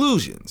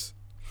conclusions,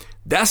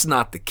 that's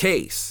not the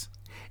case,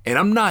 and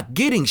I'm not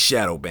getting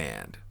shadow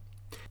banned.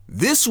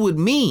 This would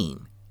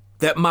mean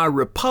that my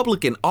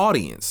Republican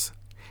audience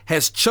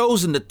has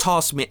chosen to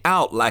toss me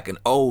out like an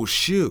old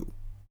shoe.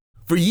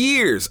 For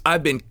years,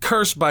 I've been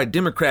cursed by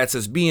Democrats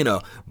as being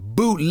a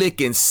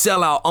bootlicking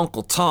sellout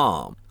Uncle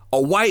Tom,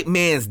 a white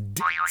man's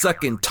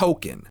dick-sucking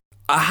token,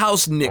 a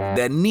house nigger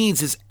that needs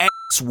his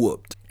ass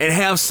whooped and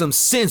have some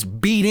sense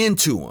beat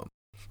into him.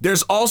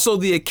 There's also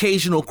the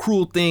occasional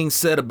cruel thing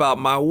said about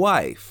my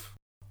wife.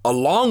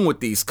 Along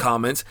with these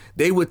comments,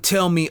 they would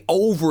tell me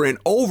over and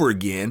over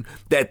again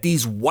that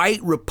these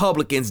white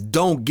Republicans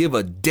don't give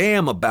a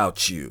damn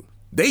about you.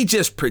 They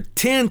just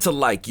pretend to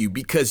like you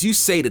because you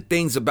say the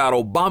things about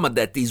Obama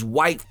that these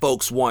white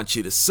folks want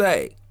you to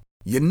say.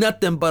 You're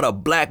nothing but a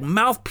black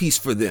mouthpiece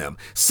for them,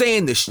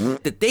 saying the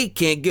shit that they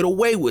can't get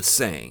away with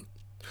saying.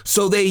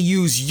 So they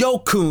use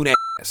your coon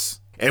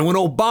ass. And when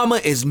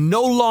Obama is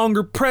no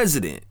longer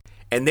president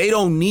and they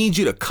don't need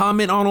you to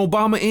comment on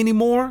Obama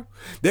anymore,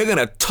 they're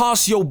gonna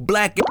toss your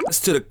black ass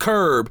to the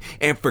curb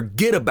and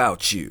forget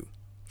about you.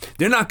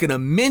 They're not gonna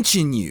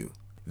mention you.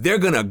 They're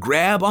gonna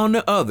grab on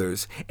the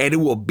others and it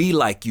will be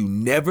like you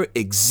never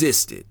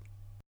existed.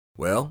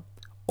 Well,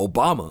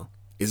 Obama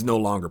is no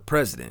longer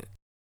president.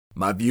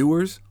 My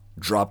viewers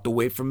dropped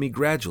away from me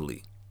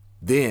gradually,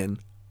 then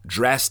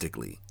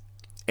drastically.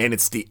 And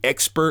it's the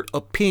expert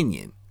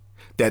opinion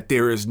that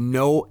there is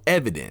no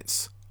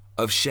evidence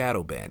of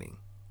shadow banning.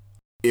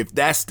 If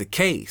that's the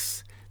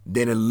case,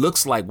 then it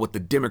looks like what the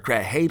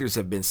Democrat haters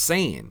have been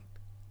saying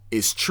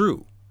is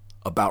true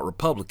about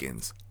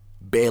Republicans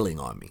bailing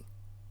on me.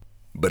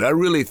 But I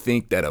really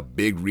think that a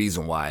big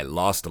reason why I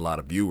lost a lot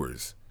of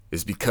viewers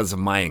is because of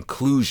my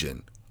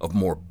inclusion of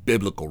more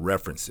biblical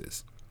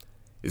references.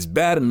 It's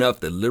bad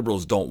enough that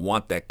liberals don't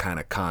want that kind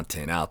of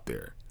content out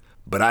there,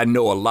 but I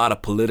know a lot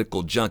of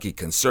political junkie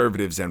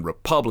conservatives and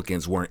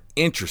Republicans weren't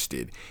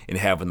interested in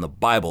having the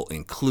Bible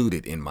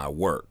included in my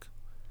work.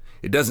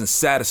 It doesn't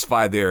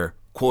satisfy their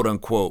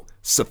quote-unquote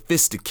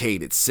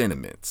sophisticated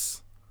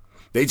sentiments.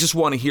 They just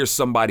want to hear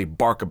somebody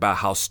bark about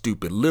how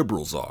stupid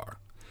liberals are.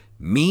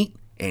 Meat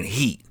and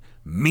heat,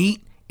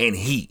 meat and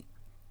heat,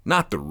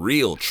 not the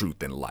real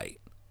truth and light.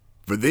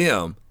 For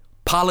them,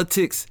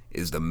 politics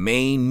is the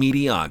main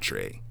meaty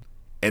entree,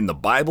 and the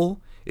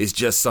Bible is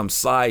just some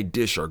side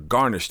dish or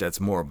garnish that's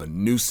more of a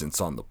nuisance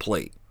on the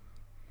plate.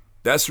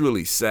 That's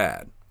really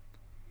sad.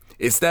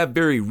 It's that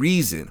very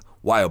reason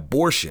why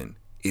abortion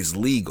is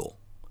legal.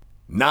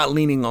 Not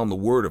leaning on the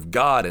word of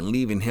God and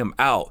leaving him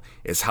out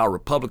is how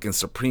Republican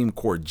Supreme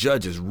Court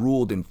judges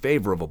ruled in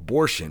favor of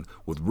abortion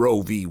with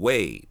Roe v.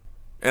 Wade.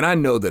 And I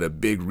know that a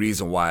big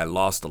reason why I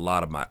lost a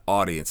lot of my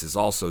audience is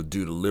also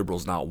due to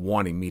liberals not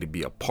wanting me to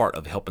be a part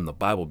of helping the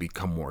Bible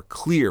become more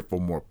clear for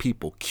more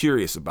people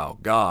curious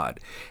about God,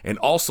 and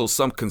also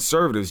some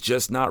conservatives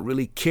just not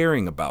really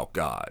caring about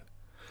God.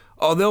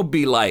 Oh, they'll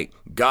be like,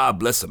 God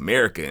bless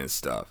America and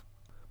stuff,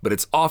 but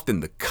it's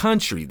often the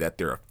country that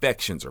their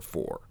affections are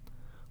for.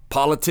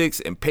 Politics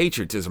and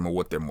patriotism are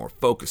what they're more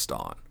focused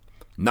on,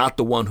 not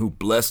the one who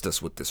blessed us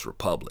with this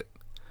republic.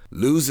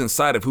 Losing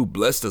sight of who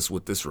blessed us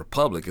with this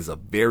republic is a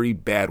very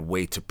bad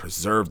way to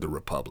preserve the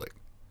republic.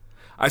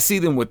 I see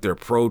them with their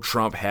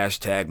pro-Trump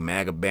hashtag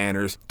MAGA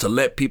banners to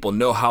let people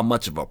know how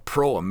much of a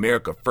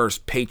pro-America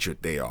first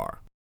patriot they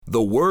are.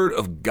 The word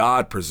of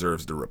God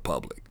preserves the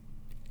republic,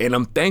 and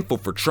I'm thankful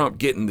for Trump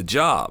getting the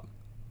job,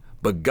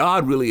 but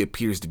God really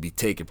appears to be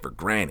taken for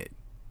granted.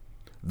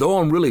 Though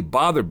I'm really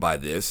bothered by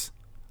this,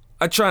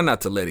 I try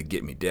not to let it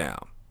get me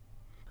down.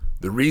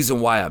 The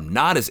reason why I'm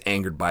not as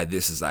angered by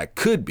this as I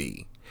could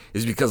be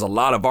is because a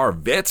lot of our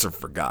vets are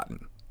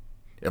forgotten.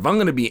 If I'm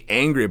going to be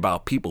angry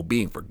about people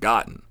being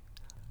forgotten,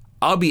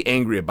 I'll be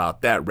angry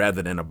about that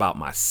rather than about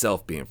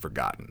myself being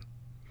forgotten.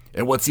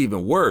 And what's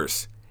even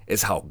worse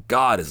is how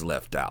God is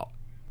left out.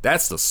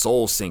 That's the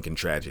soul-sinking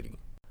tragedy.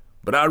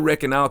 But I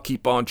reckon I'll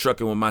keep on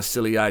trucking with my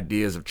silly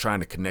ideas of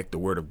trying to connect the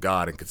word of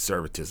God and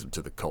conservatism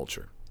to the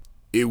culture.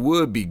 It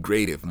would be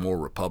great if more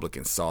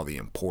Republicans saw the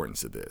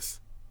importance of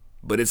this.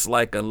 But it's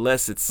like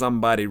unless it's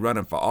somebody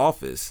running for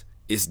office,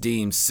 it's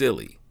deemed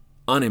silly,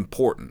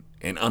 unimportant,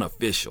 and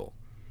unofficial.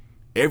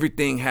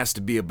 Everything has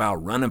to be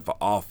about running for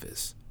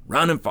office,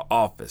 running for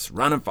office,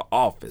 running for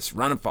office,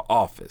 running for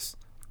office,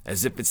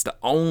 as if it's the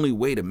only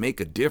way to make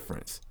a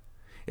difference.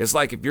 It's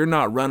like if you're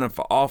not running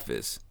for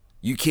office,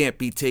 you can't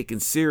be taken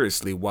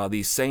seriously while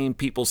these same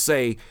people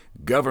say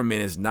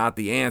government is not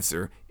the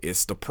answer,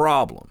 it's the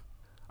problem.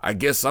 I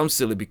guess I'm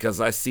silly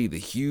because I see the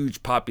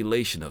huge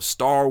population of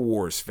Star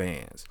Wars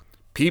fans.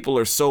 People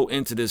are so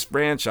into this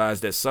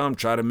franchise that some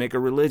try to make a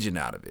religion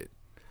out of it.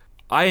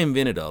 I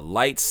invented a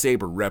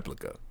lightsaber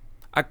replica.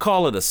 I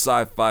call it a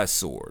sci-fi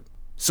sword,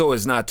 so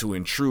as not to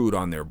intrude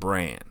on their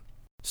brand.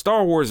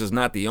 Star Wars is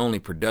not the only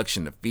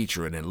production to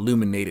feature an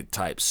illuminated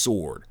type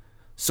sword,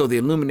 so the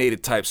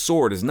illuminated type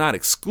sword is not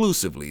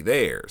exclusively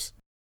theirs.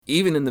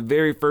 Even in the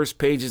very first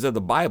pages of the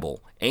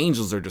Bible,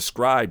 angels are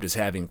described as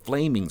having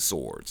flaming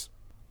swords.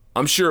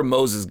 I'm sure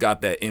Moses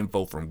got that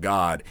info from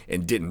God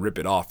and didn't rip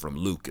it off from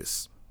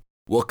Lucas.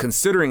 Well,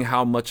 considering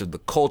how much of the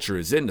culture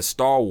is into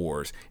Star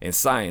Wars and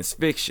science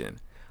fiction,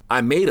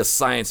 I made a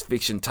science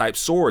fiction type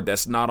sword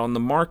that's not on the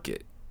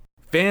market.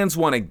 Fans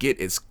want to get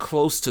as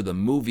close to the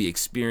movie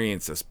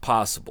experience as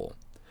possible.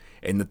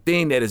 And the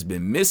thing that has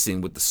been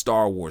missing with the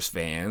Star Wars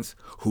fans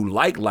who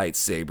like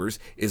lightsabers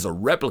is a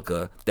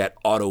replica that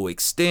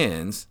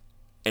auto-extends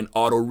and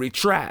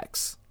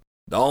auto-retracts.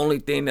 The only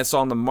thing that's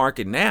on the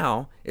market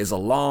now is a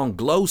long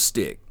glow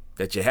stick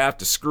that you have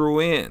to screw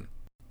in.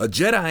 A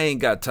Jedi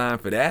ain't got time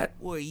for that.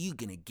 Where are you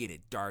gonna get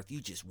it, Darth? You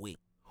just wait.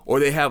 Or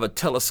they have a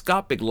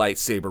telescopic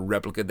lightsaber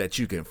replica that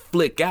you can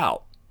flick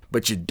out,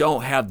 but you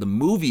don't have the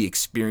movie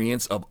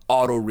experience of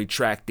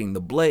auto-retracting the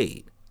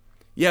blade.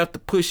 You have to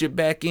push it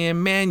back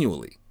in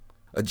manually.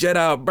 A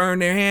Jedi will burn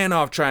their hand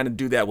off trying to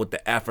do that with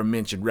the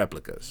aforementioned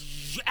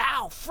replicas.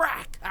 Ow,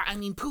 frack! I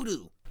mean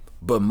poodoo.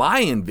 But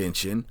my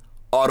invention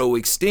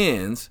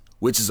auto-extends,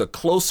 which is a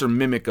closer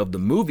mimic of the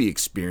movie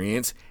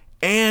experience,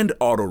 and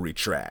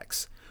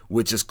auto-retracts,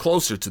 which is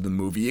closer to the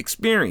movie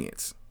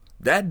experience.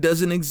 That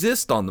doesn't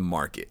exist on the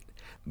market.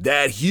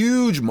 That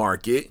huge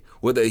market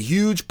with a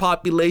huge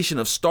population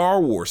of Star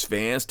Wars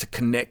fans to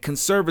connect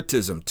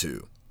conservatism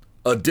to.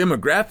 A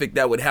demographic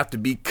that would have to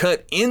be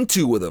cut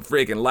into with a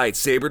freaking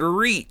lightsaber to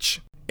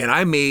reach. And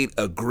I made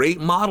a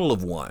great model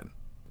of one,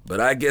 but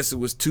I guess it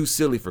was too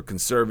silly for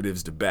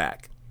conservatives to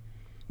back.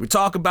 We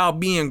talk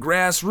about being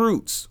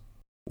grassroots.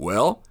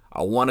 Well,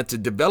 I wanted to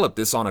develop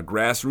this on a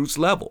grassroots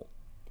level.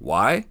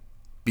 Why?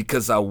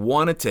 Because I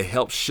wanted to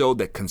help show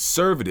that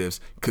conservatives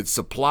could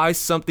supply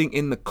something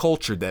in the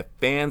culture that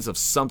fans of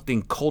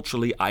something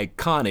culturally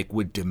iconic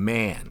would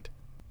demand.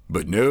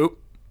 But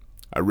nope,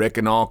 I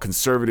reckon all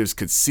conservatives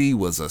could see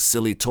was a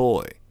silly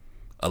toy.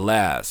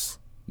 Alas,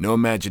 no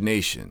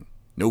imagination,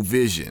 no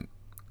vision.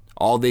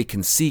 All they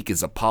can seek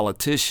is a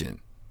politician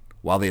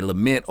while they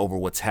lament over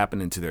what's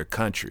happening to their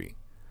country.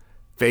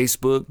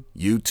 Facebook,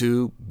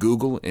 YouTube,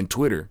 Google, and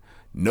Twitter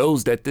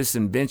knows that this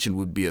invention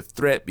would be a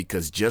threat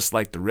because just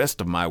like the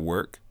rest of my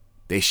work,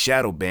 they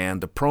shadow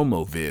banned the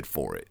promo vid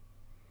for it.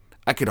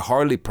 I could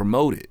hardly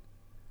promote it.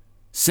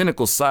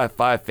 Cynical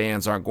sci-fi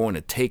fans aren't going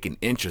to take an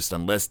interest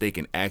unless they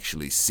can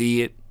actually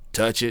see it,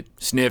 touch it,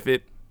 sniff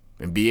it,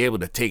 and be able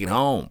to take it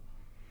home.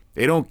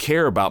 They don't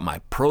care about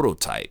my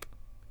prototype,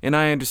 and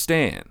I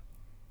understand.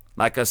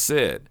 Like I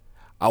said,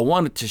 I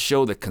wanted to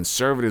show that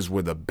conservatives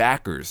were the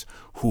backers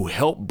who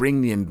helped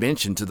bring the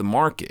invention to the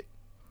market,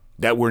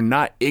 that we're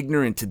not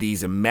ignorant to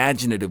these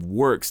imaginative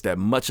works that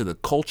much of the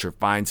culture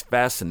finds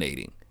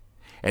fascinating,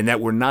 and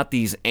that we're not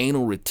these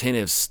anal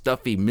retentive,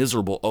 stuffy,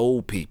 miserable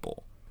old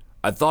people.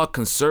 I thought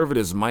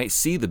conservatives might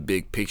see the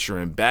big picture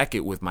and back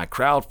it with my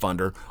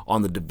crowdfunder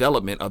on the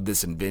development of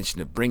this invention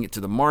to bring it to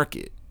the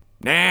market.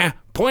 Nah,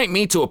 point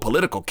me to a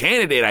political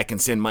candidate I can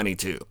send money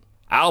to.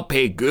 I'll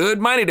pay good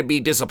money to be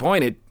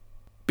disappointed.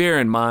 Bear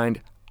in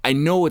mind, I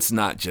know it's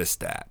not just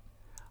that.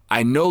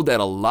 I know that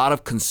a lot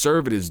of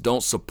conservatives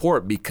don't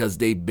support because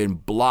they've been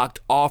blocked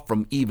off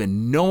from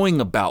even knowing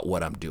about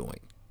what I'm doing.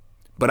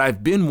 But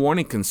I've been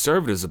warning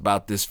conservatives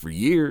about this for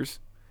years.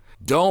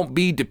 Don't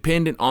be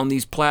dependent on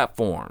these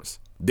platforms.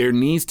 There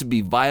needs to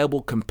be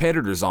viable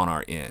competitors on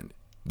our end.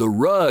 The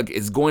rug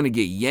is going to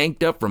get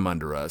yanked up from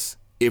under us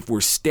if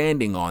we're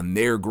standing on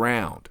their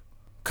ground.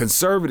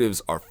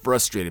 Conservatives are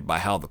frustrated by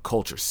how the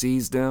culture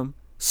sees them,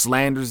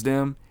 slanders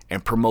them,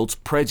 and promotes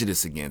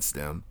prejudice against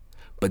them,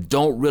 but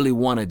don't really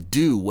want to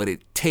do what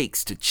it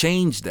takes to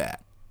change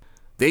that.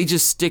 They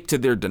just stick to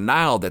their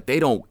denial that they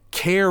don't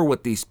care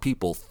what these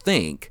people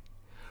think,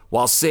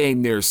 while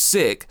saying they're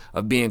sick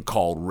of being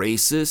called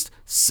racist,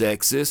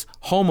 sexist,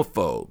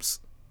 homophobes.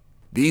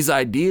 These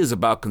ideas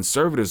about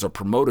conservatives are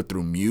promoted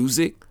through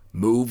music,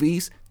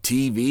 movies,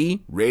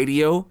 TV,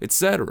 radio,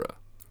 etc.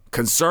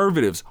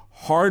 Conservatives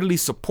hardly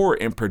support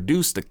and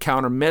produce the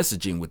counter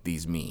messaging with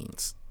these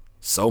means.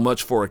 So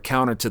much for a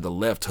counter to the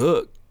left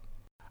hook.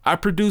 I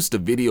produced a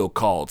video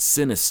called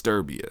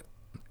Sinisterbia.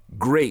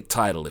 Great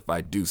title if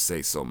I do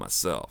say so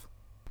myself.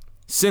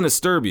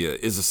 Sinisterbia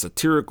is a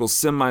satirical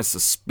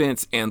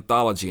semi-suspense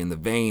anthology in the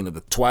vein of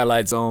The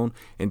Twilight Zone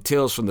and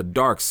Tales from the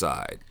Dark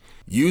Side,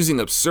 using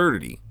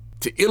absurdity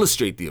to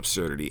illustrate the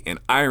absurdity and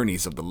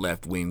ironies of the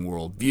left-wing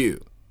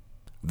worldview.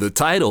 The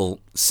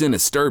title,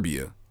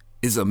 Sinisterbia,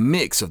 is a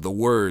mix of the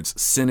words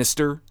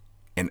sinister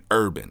and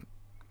urban.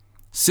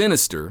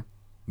 Sinister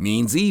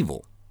means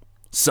evil,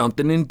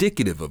 something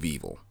indicative of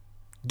evil,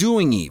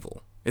 doing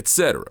evil,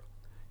 etc.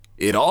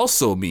 It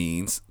also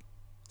means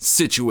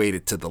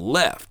situated to the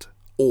left,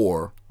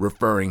 or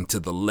referring to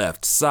the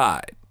left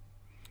side.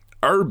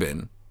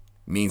 Urban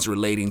means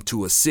relating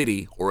to a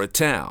city or a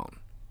town.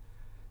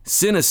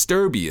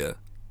 Sinisterbia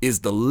is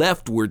the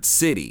leftward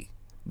city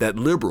that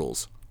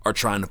liberals are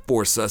trying to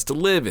force us to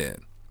live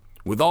in.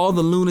 With all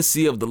the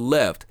lunacy of the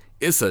left,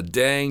 it's a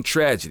dang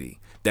tragedy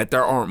that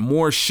there aren't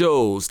more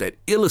shows that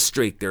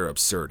illustrate their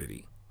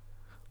absurdity.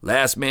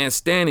 Last Man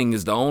Standing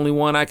is the only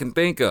one I can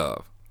think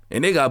of,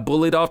 and they got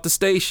bullied off the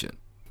station.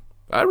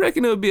 I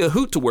reckon it would be a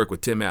hoot to work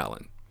with Tim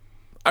Allen.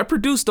 I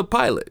produced a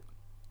pilot.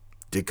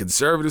 Did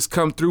conservatives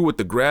come through with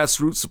the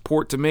grassroots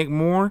support to make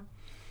more?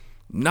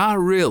 Not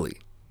really.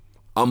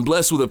 I'm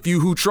blessed with a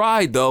few who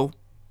tried, though.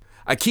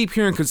 I keep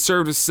hearing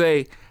conservatives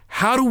say,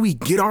 how do we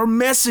get our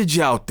message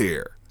out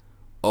there?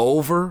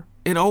 Over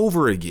and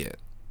over again.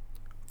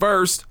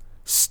 First,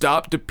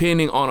 stop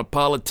depending on a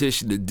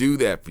politician to do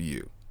that for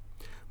you.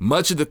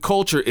 Much of the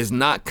culture is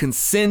not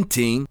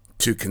consenting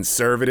to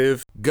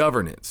conservative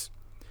governance.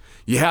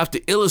 You have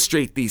to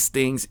illustrate these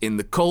things in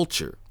the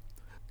culture.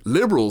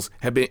 Liberals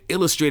have been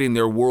illustrating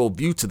their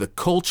worldview to the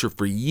culture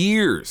for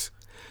years.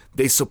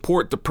 They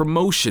support the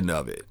promotion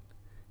of it.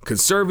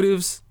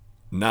 Conservatives,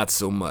 not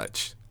so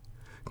much.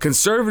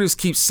 Conservatives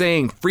keep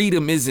saying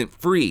freedom isn't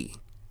free,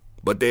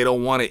 but they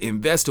don't want to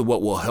invest in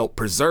what will help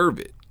preserve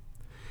it.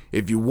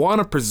 If you want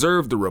to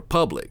preserve the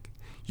republic,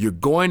 you're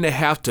going to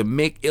have to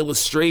make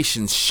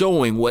illustrations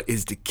showing what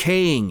is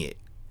decaying it.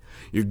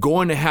 You're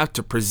going to have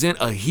to present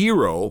a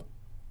hero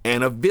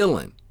and a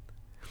villain.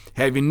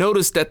 Have you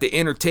noticed that the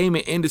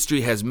entertainment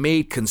industry has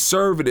made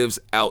conservatives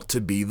out to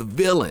be the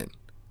villain?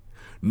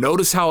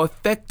 Notice how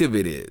effective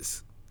it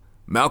is.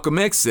 Malcolm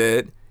X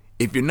said,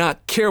 if you're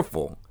not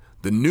careful,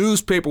 the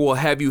newspaper will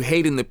have you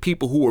hating the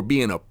people who are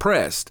being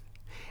oppressed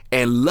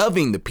and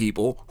loving the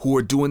people who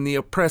are doing the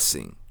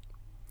oppressing.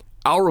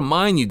 I'll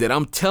remind you that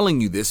I'm telling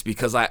you this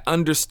because I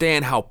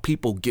understand how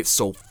people get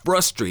so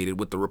frustrated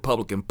with the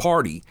Republican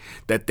Party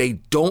that they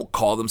don't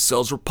call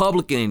themselves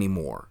Republican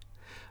anymore.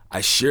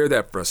 I share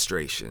that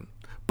frustration,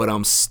 but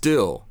I'm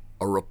still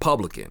a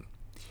Republican.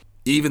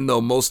 Even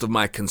though most of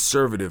my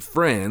conservative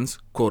friends,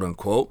 quote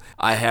unquote,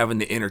 I have in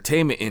the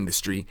entertainment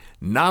industry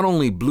not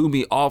only blew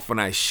me off when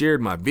I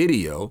shared my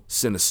video,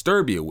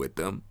 Sinisterbia, with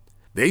them,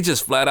 they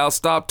just flat out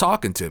stopped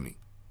talking to me.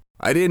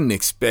 I didn't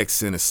expect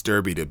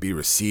Sinisterbia to be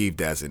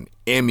received as an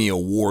Emmy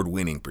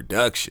Award-winning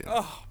production.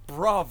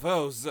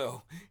 Bravo,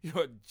 Zoe.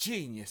 You're a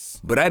genius.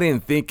 But I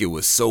didn't think it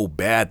was so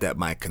bad that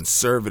my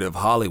conservative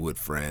Hollywood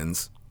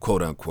friends,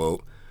 quote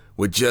unquote,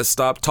 would just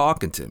stop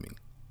talking to me.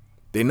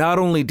 They not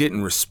only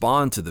didn't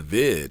respond to the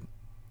vid,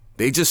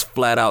 they just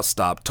flat out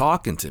stopped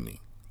talking to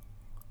me.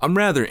 I'm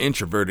rather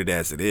introverted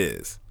as it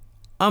is.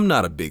 I'm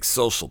not a big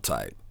social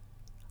type.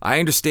 I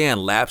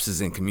understand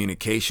lapses in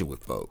communication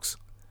with folks,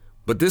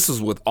 but this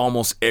is with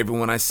almost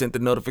everyone I sent the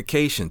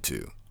notification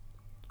to.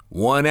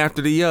 One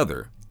after the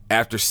other,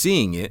 after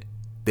seeing it,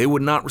 they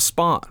would not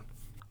respond.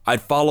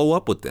 I'd follow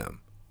up with them,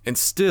 and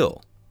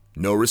still,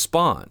 no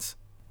response.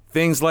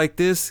 Things like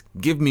this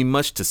give me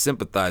much to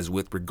sympathize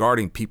with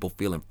regarding people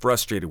feeling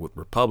frustrated with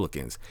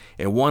Republicans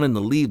and wanting to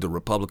leave the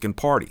Republican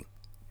Party.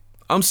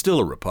 I'm still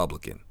a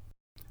Republican.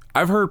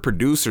 I've heard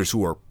producers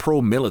who are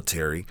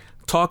pro-military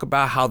talk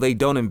about how they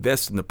don't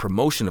invest in the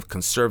promotion of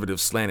conservative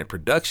slanted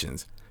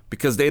productions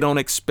because they don't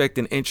expect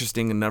an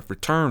interesting enough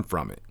return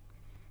from it.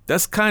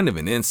 That's kind of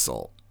an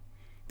insult.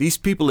 These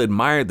people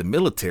admire the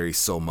military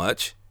so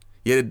much,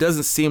 yet it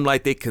doesn't seem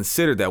like they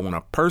consider that when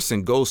a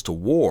person goes to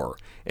war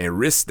and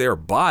risks their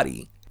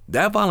body,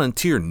 that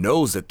volunteer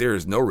knows that there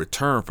is no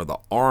return for the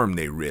arm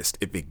they risked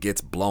if it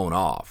gets blown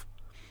off.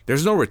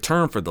 There's no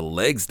return for the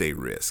legs they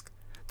risk.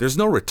 There's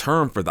no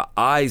return for the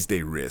eyes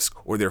they risk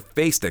or their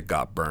face that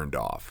got burned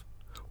off.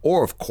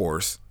 Or, of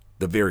course,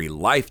 the very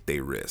life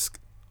they risk.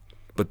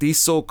 But these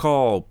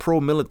so-called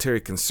pro-military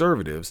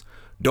conservatives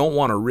don't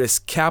want to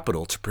risk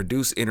capital to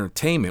produce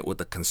entertainment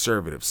with a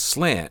conservative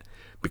slant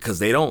because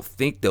they don't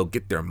think they'll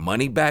get their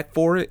money back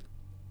for it.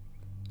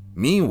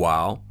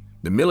 Meanwhile,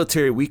 the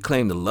military we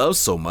claim to love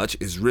so much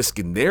is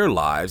risking their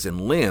lives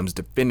and limbs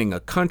defending a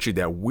country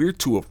that we're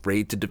too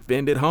afraid to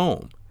defend at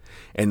home.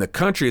 And the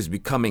country is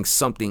becoming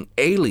something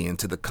alien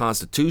to the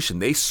Constitution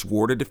they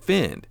swore to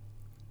defend.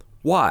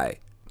 Why?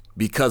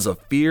 Because of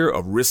fear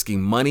of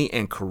risking money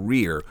and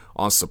career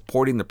on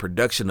supporting the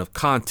production of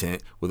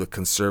content with a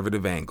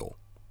conservative angle.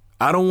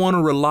 I don't want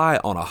to rely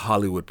on a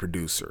Hollywood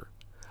producer.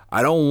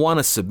 I don't want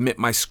to submit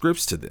my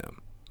scripts to them.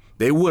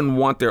 They wouldn't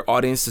want their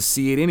audience to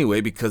see it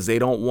anyway because they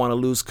don't want to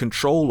lose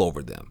control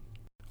over them.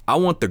 I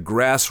want the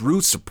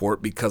grassroots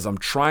support because I'm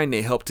trying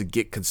to help to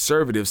get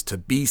conservatives to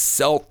be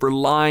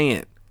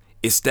self-reliant,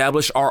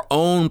 establish our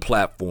own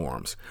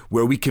platforms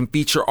where we can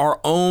feature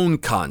our own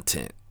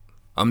content.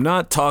 I'm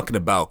not talking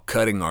about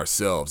cutting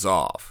ourselves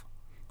off.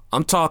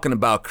 I'm talking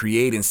about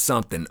creating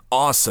something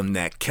awesome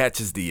that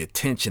catches the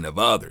attention of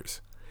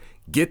others.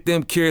 Get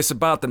them curious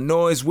about the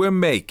noise we're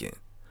making.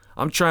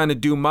 I'm trying to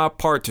do my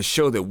part to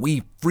show that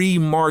we free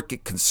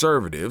market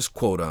conservatives,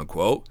 quote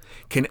unquote,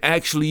 can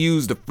actually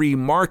use the free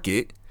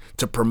market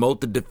to promote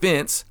the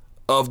defense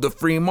of the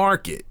free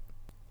market.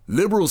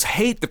 Liberals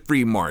hate the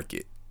free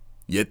market,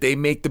 yet they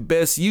make the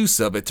best use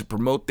of it to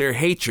promote their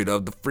hatred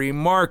of the free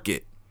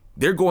market.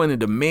 They're going to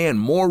demand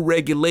more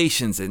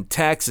regulations and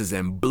taxes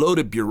and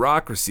bloated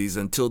bureaucracies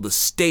until the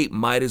state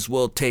might as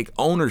well take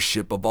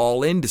ownership of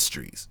all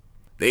industries.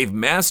 They've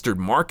mastered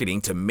marketing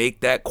to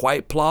make that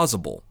quite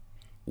plausible.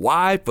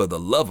 Why, for the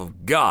love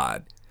of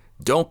God,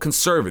 don't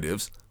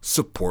conservatives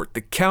support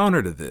the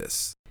counter to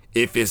this?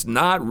 If it's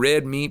not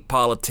red meat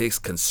politics,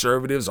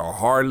 conservatives are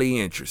hardly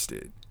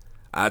interested.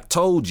 I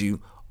told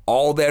you,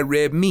 all that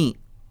red meat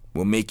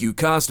will make you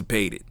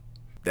constipated.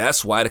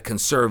 That's why the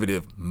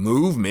conservative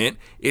movement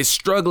is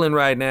struggling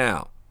right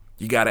now.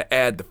 You gotta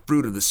add the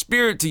fruit of the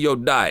spirit to your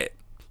diet.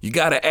 You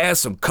gotta add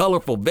some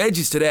colorful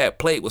veggies to that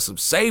plate with some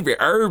savory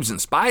herbs and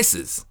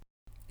spices.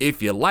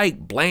 If you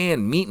like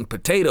bland meat and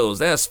potatoes,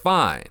 that's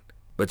fine.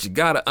 But you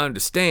gotta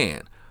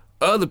understand,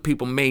 other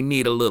people may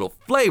need a little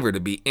flavor to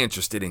be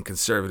interested in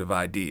conservative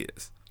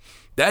ideas.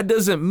 That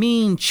doesn't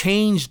mean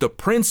change the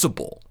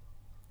principle.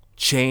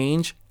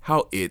 Change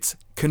how it's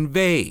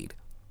conveyed.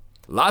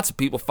 Lots of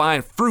people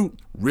find fruit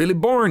really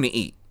boring to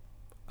eat.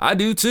 I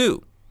do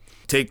too.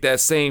 Take that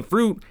same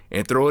fruit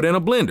and throw it in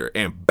a blender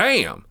and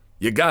bam,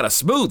 you got a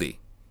smoothie.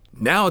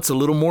 Now it's a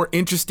little more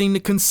interesting to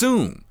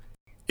consume.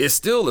 It's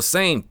still the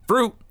same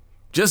fruit,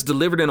 just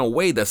delivered in a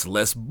way that's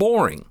less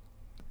boring.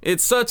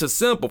 It's such a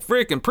simple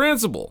freaking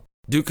principle.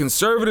 Do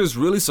conservatives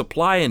really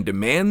supply and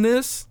demand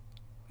this?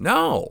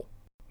 No.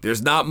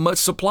 There's not much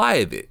supply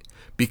of it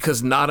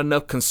because not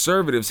enough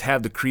conservatives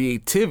have the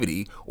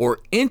creativity or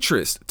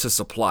interest to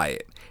supply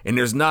it, and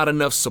there's not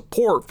enough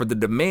support for the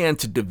demand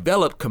to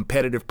develop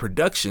competitive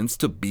productions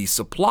to be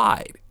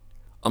supplied.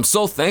 I'm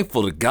so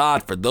thankful to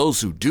God for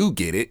those who do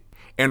get it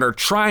and are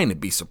trying to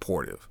be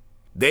supportive.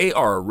 They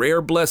are a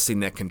rare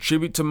blessing that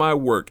contribute to my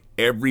work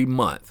every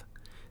month.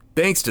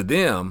 Thanks to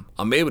them,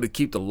 I'm able to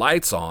keep the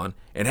lights on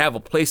and have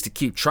a place to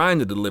keep trying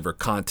to deliver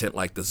content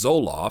like the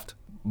Zoloft,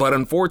 but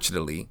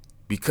unfortunately,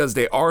 because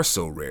they are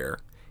so rare,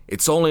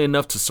 it's only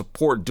enough to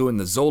support doing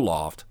the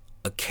Zoloft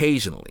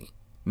occasionally,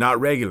 not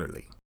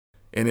regularly.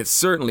 And it's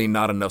certainly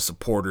not enough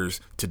supporters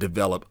to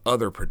develop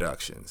other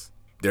productions.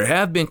 There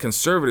have been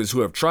conservatives who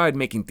have tried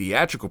making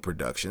theatrical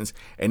productions,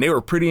 and they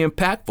were pretty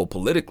impactful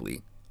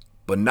politically,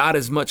 but not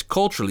as much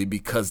culturally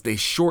because they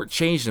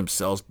shortchanged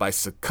themselves by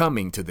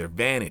succumbing to their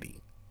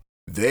vanity.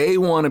 They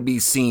want to be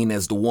seen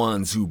as the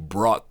ones who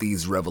brought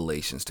these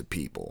revelations to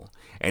people,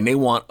 and they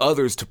want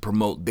others to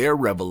promote their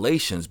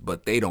revelations,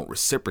 but they don't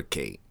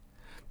reciprocate.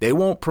 They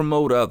won't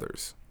promote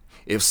others.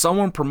 If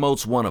someone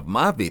promotes one of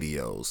my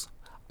videos,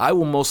 I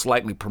will most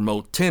likely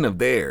promote 10 of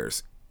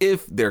theirs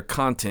if their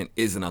content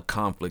isn't a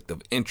conflict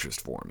of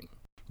interest for me.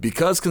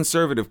 Because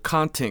conservative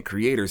content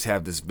creators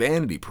have this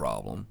vanity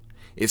problem,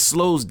 it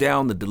slows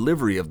down the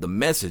delivery of the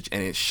message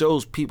and it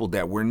shows people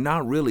that we're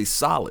not really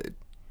solid.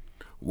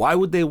 Why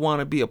would they want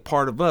to be a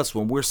part of us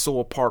when we're so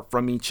apart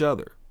from each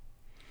other?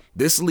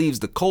 This leaves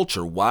the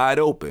culture wide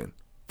open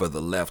for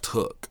the left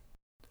hook.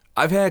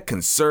 I've had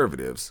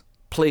conservatives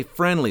play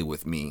friendly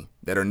with me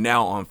that are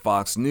now on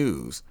Fox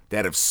News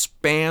that have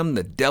spammed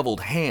the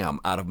deviled ham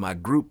out of my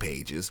group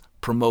pages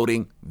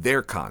promoting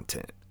their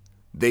content.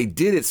 They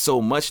did it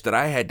so much that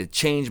I had to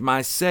change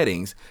my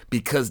settings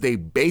because they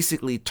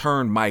basically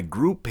turned my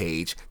group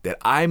page that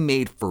I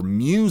made for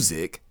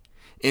music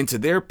into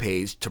their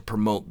page to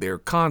promote their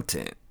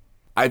content.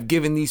 I've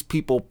given these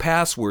people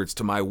passwords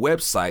to my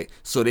website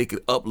so they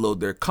could upload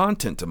their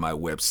content to my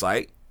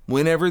website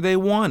whenever they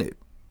wanted.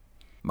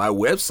 My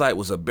website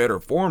was a better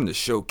forum to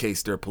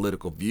showcase their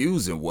political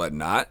views and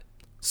whatnot,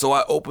 so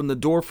I opened the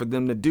door for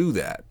them to do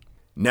that.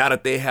 Now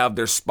that they have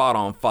their spot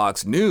on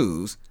Fox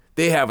News,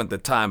 they haven't the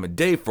time of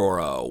day for,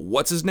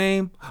 what's his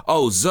name?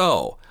 Oh,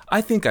 Zoe.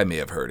 I think I may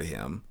have heard of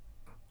him.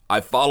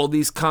 I follow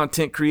these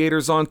content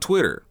creators on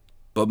Twitter,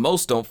 but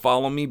most don't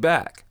follow me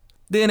back.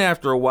 Then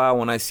after a while,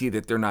 when I see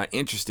that they're not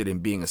interested in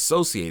being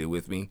associated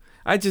with me,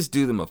 I just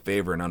do them a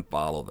favor and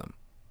unfollow them.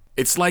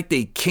 It's like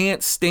they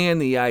can't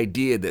stand the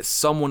idea that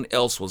someone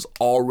else was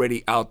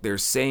already out there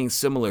saying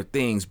similar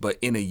things, but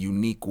in a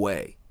unique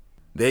way.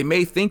 They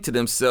may think to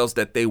themselves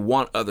that they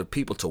want other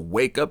people to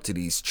wake up to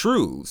these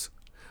truths,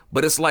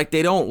 but it's like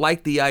they don't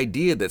like the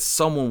idea that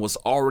someone was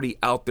already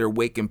out there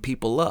waking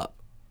people up.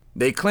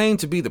 They claim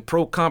to be the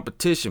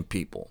pro-competition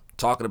people,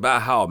 talking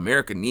about how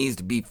America needs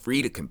to be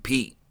free to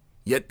compete,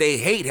 yet they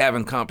hate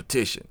having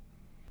competition.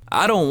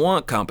 I don't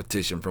want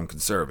competition from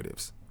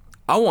conservatives.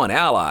 I want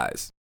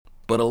allies.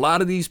 But a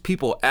lot of these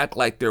people act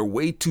like they're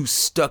way too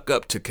stuck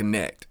up to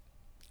connect.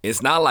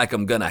 It's not like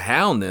I'm gonna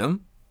hound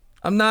them.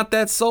 I'm not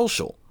that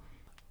social.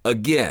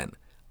 Again,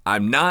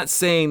 I'm not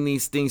saying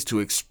these things to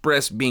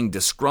express being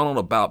disgruntled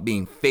about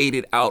being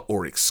faded out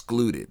or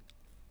excluded.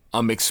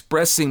 I'm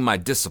expressing my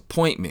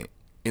disappointment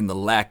in the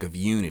lack of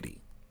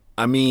unity.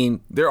 I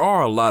mean, there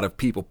are a lot of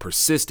people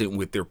persistent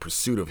with their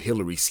pursuit of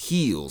Hillary's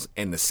heels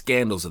and the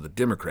scandals of the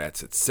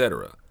Democrats,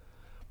 etc.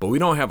 But we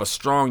don't have a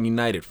strong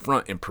united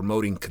front in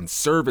promoting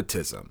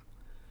conservatism.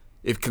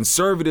 If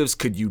conservatives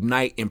could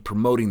unite in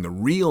promoting the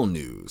real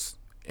news,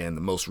 and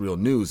the most real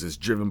news is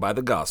driven by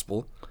the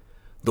gospel,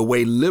 the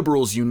way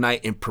liberals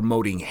unite in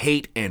promoting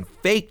hate and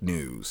fake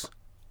news,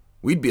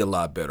 we'd be a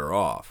lot better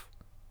off.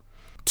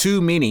 Too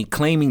many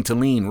claiming to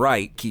lean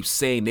right keep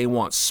saying they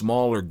want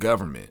smaller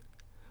government,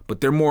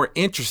 but they're more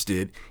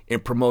interested in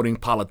promoting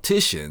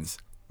politicians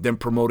than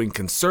promoting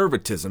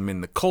conservatism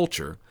in the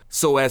culture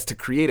so as to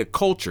create a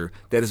culture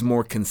that is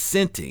more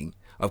consenting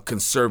of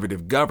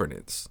conservative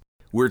governance.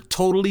 We're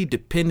totally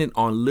dependent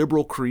on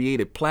liberal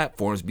created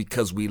platforms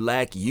because we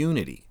lack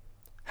unity.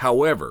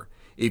 However,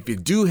 if you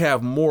do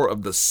have more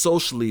of the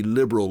socially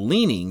liberal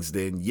leanings,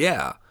 then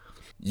yeah,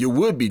 you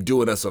would be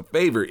doing us a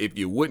favor if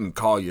you wouldn't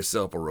call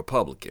yourself a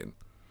Republican.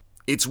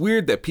 It's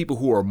weird that people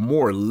who are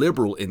more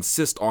liberal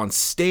insist on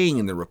staying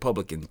in the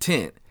Republican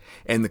tent,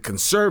 and the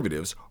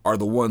conservatives are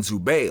the ones who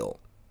bail.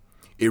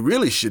 It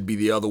really should be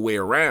the other way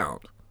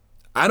around.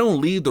 I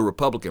don't leave the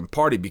Republican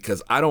Party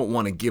because I don't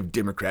want to give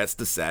Democrats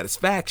the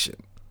satisfaction.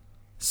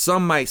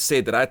 Some might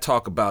say that I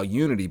talk about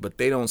unity, but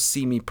they don't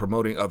see me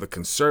promoting other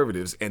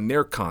conservatives and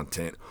their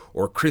content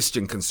or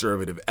Christian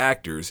conservative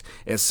actors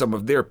and some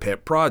of their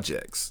pet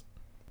projects.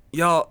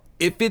 Y'all,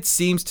 if it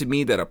seems to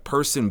me that a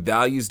person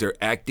values their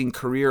acting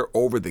career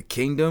over the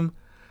kingdom,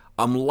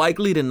 I'm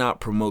likely to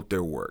not promote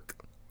their work.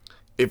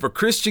 If a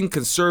Christian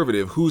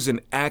conservative who's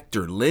an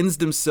actor lends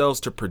themselves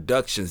to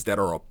productions that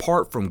are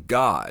apart from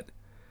God,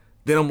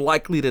 then I'm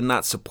likely to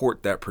not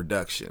support that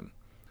production.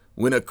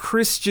 When a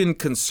Christian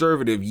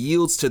conservative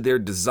yields to their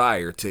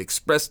desire to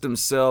express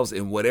themselves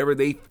in whatever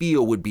they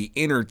feel would be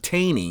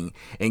entertaining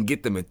and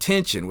get them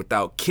attention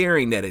without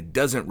caring that it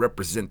doesn't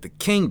represent the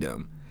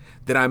kingdom,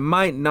 then I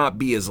might not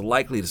be as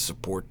likely to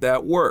support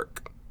that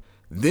work.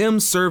 Them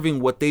serving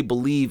what they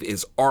believe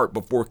is art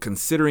before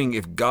considering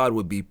if God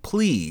would be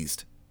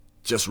pleased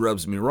just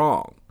rubs me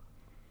wrong.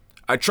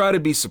 I try to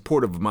be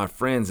supportive of my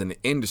friends in the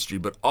industry,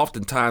 but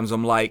oftentimes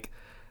I'm like,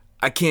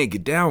 I can't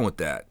get down with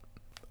that.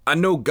 I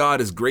know God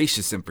is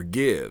gracious and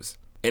forgives,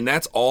 and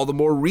that's all the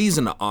more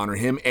reason to honor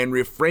him and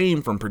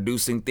refrain from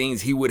producing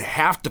things he would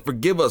have to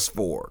forgive us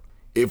for.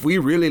 If we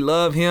really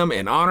love him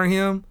and honor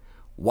him,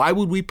 why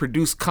would we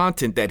produce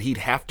content that he'd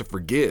have to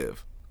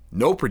forgive?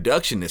 No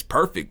production is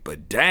perfect,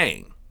 but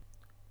dang,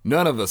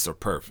 none of us are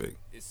perfect.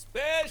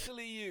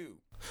 Especially you.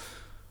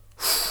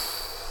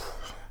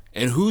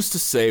 And who's to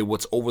say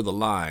what's over the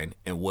line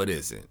and what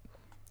isn't?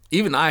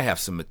 Even I have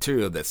some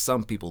material that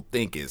some people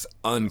think is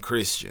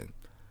unchristian.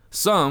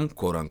 Some,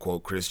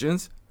 quote-unquote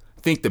Christians,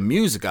 think the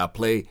music I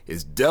play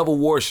is devil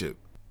worship.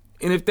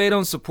 And if they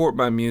don't support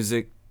my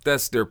music,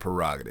 that's their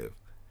prerogative.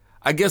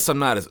 I guess I'm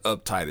not as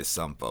uptight as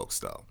some folks,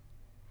 though.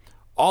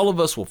 All of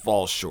us will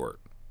fall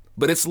short,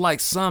 but it's like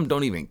some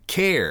don't even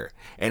care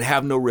and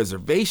have no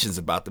reservations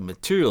about the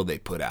material they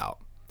put out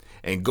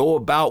and go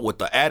about with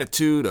the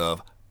attitude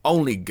of,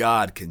 only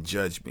God can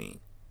judge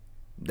me.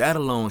 That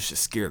alone should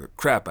scare the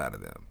crap out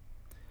of them.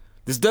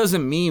 This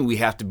doesn't mean we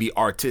have to be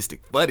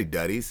artistic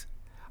fuddy-duddies.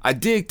 I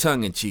dig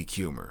tongue-in-cheek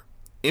humor.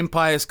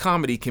 Impious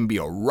comedy can be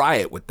a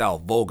riot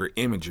without vulgar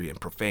imagery and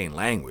profane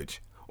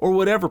language, or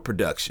whatever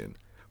production,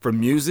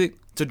 from music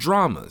to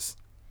dramas.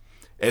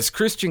 As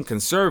Christian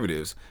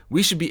conservatives,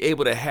 we should be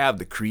able to have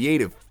the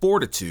creative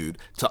fortitude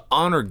to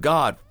honor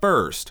God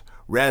first,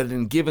 rather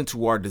than given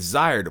to our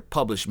desire to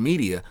publish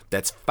media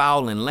that's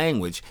foul in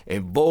language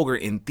and vulgar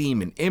in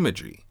theme and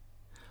imagery.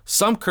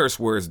 Some curse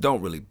words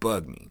don't really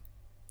bug me.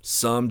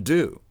 Some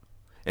do.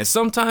 And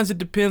sometimes it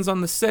depends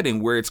on the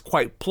setting where it's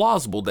quite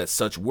plausible that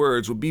such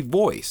words would be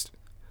voiced.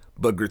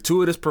 But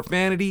gratuitous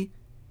profanity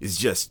is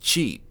just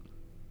cheap.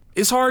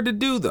 It's hard to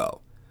do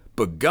though,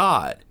 but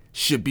God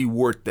should be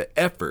worth the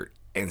effort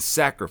and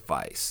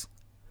sacrifice.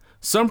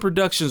 Some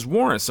productions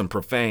warrant some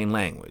profane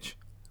language.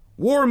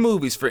 War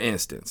movies, for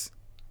instance.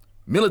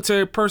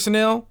 Military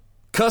personnel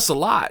cuss a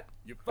lot.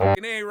 You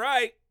fucking ain't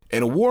right.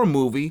 And a war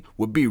movie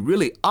would be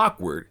really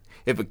awkward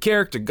if a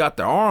character got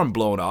their arm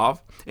blown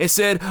off and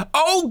said,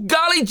 "Oh,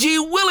 golly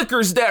gee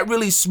willikers, that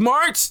really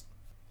smarts."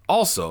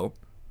 Also,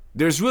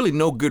 there's really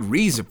no good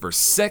reason for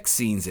sex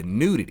scenes and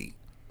nudity.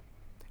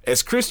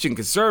 As Christian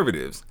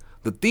conservatives,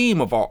 the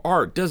theme of our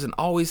art doesn't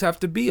always have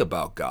to be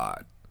about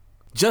God.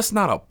 Just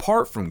not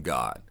apart from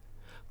God.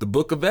 The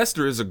book of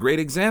Esther is a great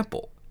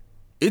example.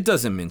 It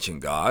doesn't mention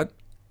God,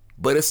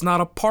 but it's not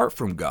apart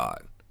from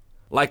God.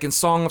 Like in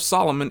Song of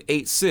Solomon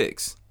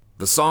 8:6,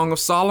 the Song of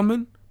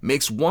Solomon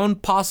makes one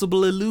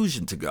possible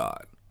allusion to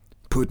God.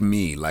 Put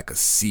me like a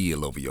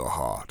seal over your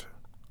heart,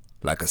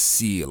 like a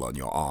seal on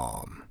your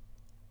arm,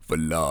 for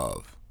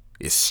love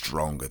is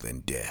stronger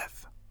than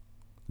death.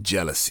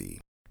 Jealousy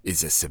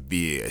is as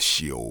severe as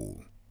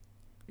Sheol.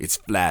 Its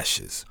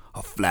flashes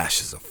are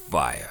flashes of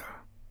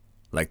fire,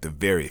 like the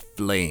very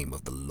flame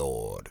of the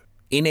Lord.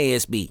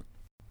 NASB.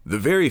 The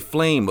very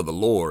flame of the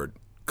Lord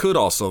could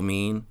also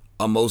mean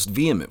a most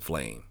vehement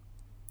flame.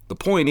 The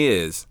point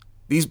is,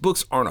 these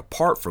books aren't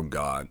apart from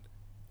God,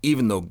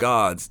 even though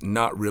God's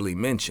not really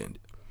mentioned.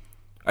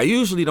 I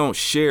usually don't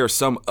share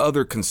some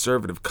other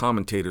conservative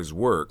commentator's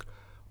work,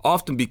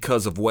 often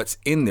because of what's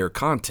in their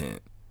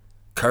content.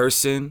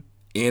 Cursing,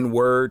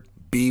 N-word,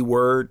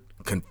 B-word,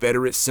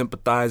 Confederate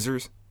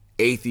sympathizers,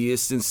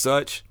 atheists and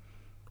such.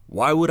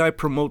 Why would I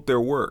promote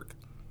their work?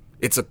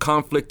 It's a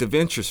conflict of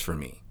interest for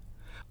me.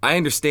 I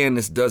understand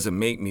this doesn't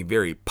make me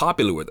very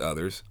popular with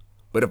others,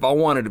 but if I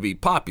wanted to be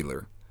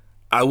popular,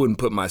 I wouldn't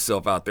put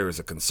myself out there as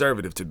a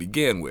conservative to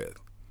begin with.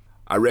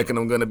 I reckon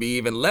I'm going to be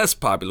even less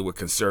popular with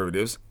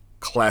conservatives,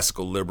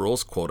 classical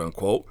liberals, quote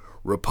unquote,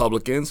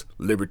 Republicans,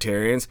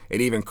 libertarians,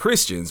 and even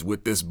Christians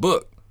with this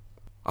book.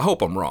 I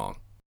hope I'm wrong.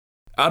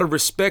 Out of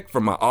respect for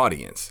my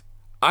audience,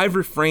 I've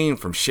refrained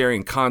from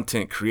sharing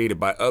content created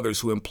by others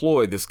who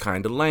employ this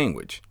kind of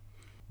language.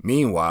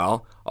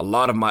 Meanwhile, a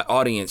lot of my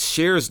audience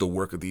shares the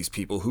work of these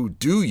people who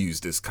do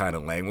use this kind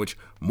of language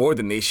more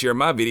than they share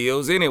my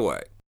videos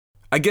anyway.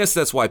 I guess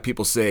that's why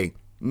people say,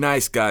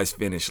 nice guys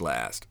finish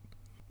last.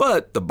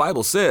 But the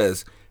Bible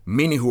says,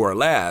 many who are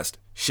last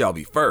shall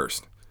be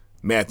first.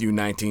 Matthew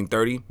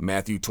 19:30,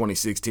 Matthew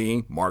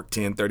 20:16, Mark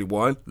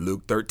 10:31,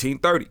 Luke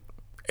 13:30.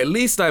 At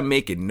least I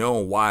make it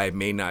known why I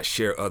may not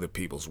share other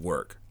people's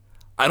work.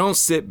 I don't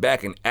sit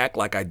back and act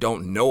like I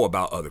don't know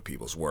about other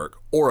people's work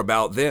or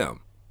about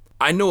them.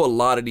 I know a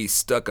lot of these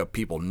stuck-up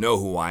people know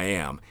who I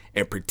am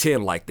and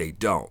pretend like they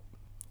don't.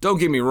 Don't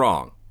get me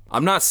wrong.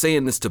 I'm not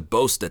saying this to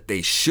boast that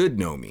they should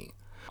know me.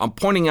 I'm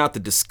pointing out the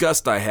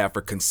disgust I have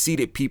for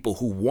conceited people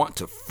who want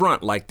to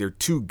front like they're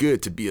too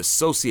good to be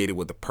associated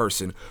with a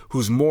person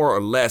who's more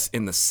or less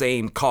in the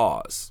same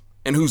cause,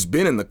 and who's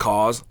been in the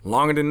cause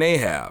longer than they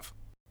have.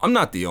 I'm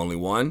not the only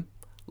one.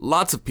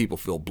 Lots of people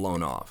feel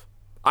blown off.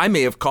 I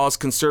may have caused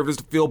conservatives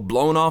to feel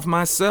blown off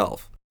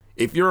myself.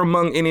 If you're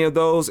among any of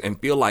those and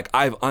feel like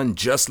I've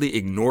unjustly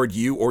ignored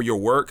you or your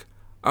work,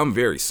 I'm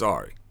very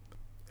sorry.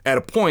 At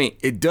a point,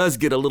 it does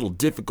get a little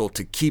difficult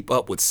to keep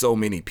up with so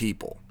many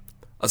people.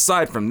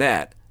 Aside from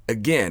that,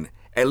 again,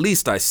 at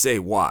least I say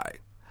why.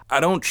 I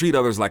don't treat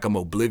others like I'm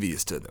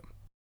oblivious to them.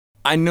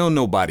 I know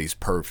nobody's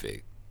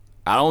perfect.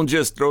 I don't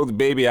just throw the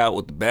baby out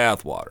with the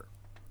bathwater.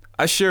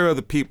 I share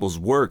other people's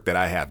work that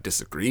I have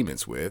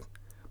disagreements with,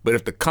 but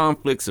if the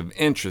conflicts of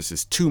interest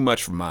is too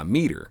much for my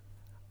meter,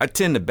 I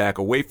tend to back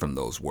away from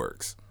those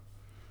works.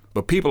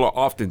 But people are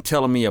often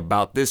telling me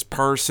about this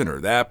person or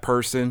that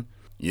person.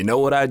 You know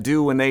what I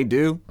do when they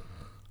do?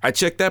 I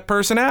check that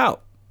person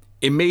out.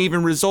 It may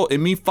even result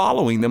in me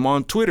following them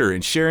on Twitter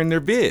and sharing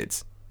their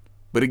vids.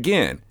 But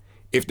again,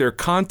 if their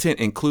content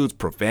includes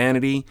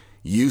profanity,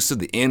 use of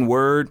the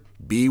N-word,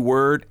 B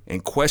word,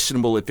 and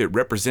questionable if it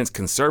represents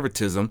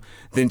conservatism,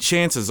 then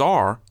chances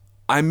are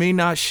I may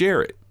not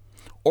share it.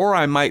 Or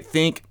I might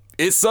think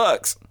it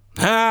sucks.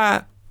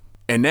 Ha!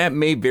 And that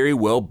may very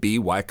well be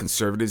why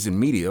conservatives in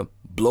media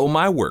blow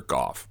my work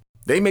off.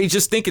 They may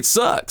just think it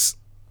sucks.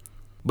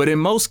 But in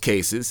most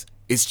cases,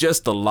 it's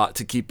just a lot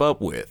to keep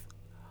up with.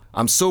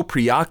 I'm so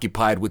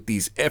preoccupied with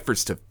these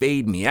efforts to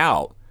fade me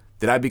out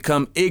that I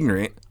become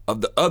ignorant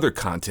of the other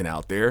content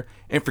out there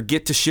and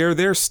forget to share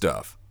their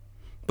stuff.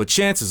 But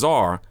chances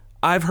are,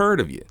 I've heard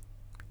of you.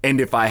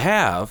 And if I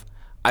have,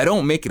 I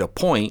don't make it a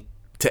point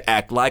to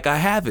act like I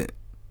haven't.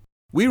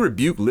 We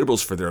rebuke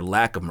liberals for their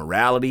lack of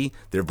morality,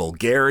 their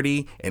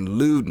vulgarity, and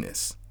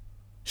lewdness.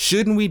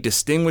 Shouldn't we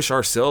distinguish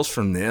ourselves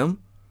from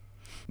them?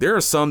 There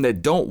are some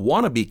that don't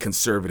want to be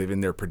conservative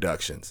in their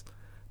productions.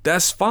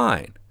 That's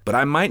fine, but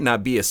I might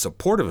not be as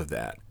supportive of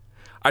that.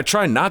 I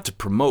try not to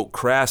promote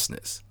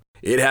crassness.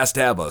 It has to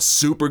have a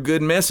super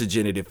good message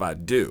in it if I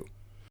do.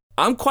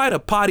 I'm quite a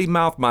potty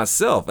mouth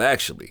myself,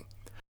 actually,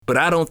 but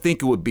I don't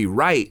think it would be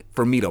right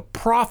for me to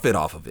profit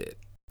off of it.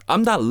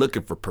 I'm not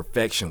looking for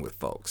perfection with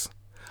folks.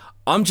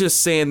 I'm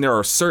just saying there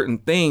are certain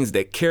things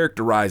that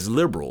characterize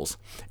liberals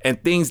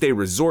and things they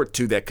resort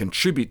to that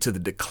contribute to the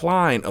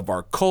decline of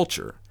our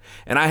culture,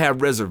 and I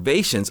have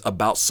reservations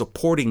about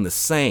supporting the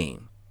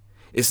same.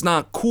 It's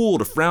not cool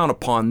to frown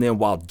upon them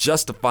while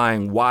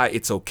justifying why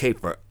it's okay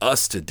for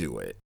us to do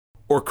it.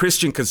 Or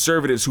Christian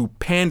conservatives who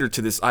pander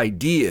to this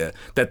idea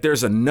that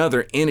there's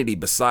another entity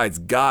besides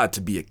God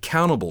to be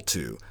accountable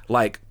to,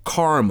 like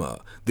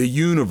karma, the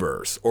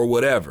universe, or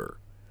whatever.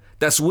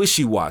 That's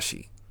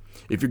wishy-washy.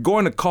 If you're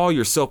going to call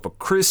yourself a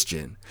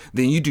Christian,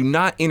 then you do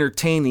not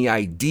entertain the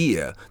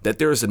idea that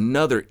there is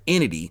another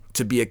entity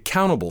to be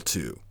accountable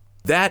to.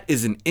 That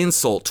is an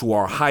insult to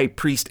our high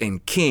priest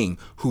and king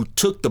who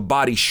took the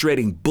body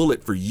shredding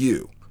bullet for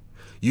you.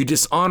 You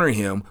dishonor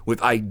him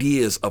with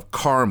ideas of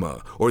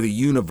karma or the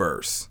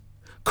universe.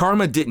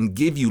 Karma didn't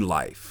give you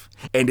life,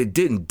 and it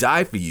didn't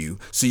die for you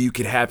so you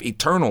could have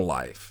eternal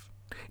life.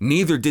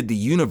 Neither did the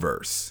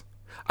universe.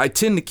 I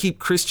tend to keep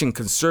Christian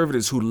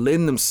conservatives who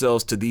lend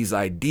themselves to these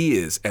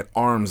ideas at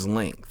arm's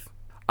length.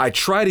 I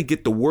try to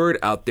get the word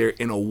out there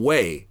in a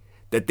way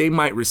that they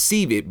might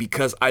receive it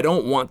because I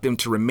don't want them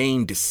to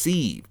remain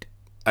deceived.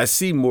 I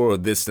see more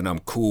of this than I'm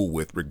cool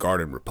with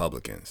regarding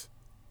Republicans.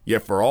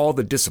 Yet for all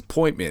the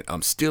disappointment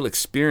I'm still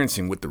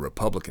experiencing with the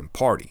Republican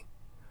Party,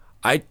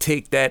 I'd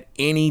take that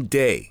any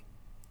day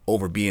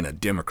over being a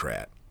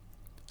Democrat.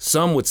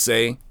 Some would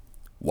say,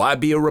 why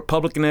be a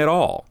Republican at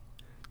all?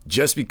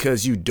 Just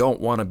because you don't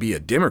want to be a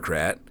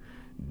Democrat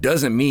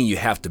doesn't mean you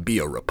have to be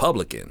a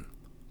Republican.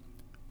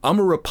 I'm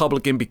a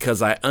Republican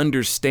because I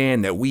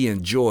understand that we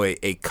enjoy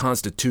a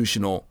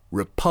constitutional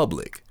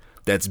republic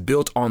that's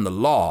built on the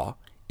law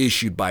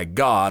issued by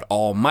God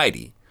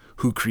Almighty,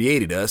 who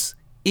created us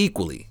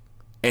equally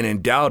and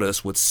endowed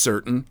us with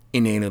certain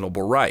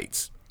inalienable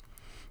rights.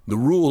 The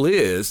rule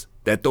is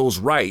that those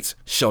rights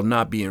shall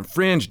not be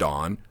infringed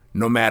on,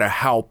 no matter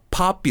how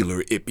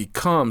popular it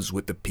becomes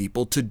with the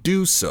people to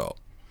do so.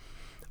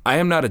 I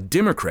am not a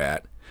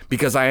Democrat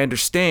because I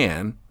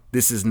understand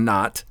this is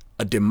not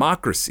a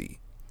democracy.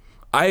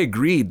 I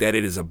agree that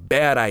it is a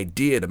bad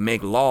idea to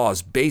make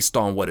laws based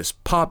on what is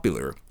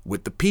popular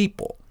with the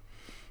people.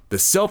 The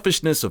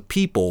selfishness of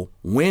people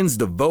wins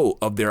the vote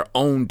of their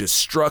own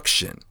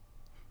destruction.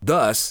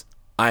 Thus,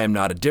 I am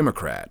not a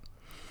Democrat.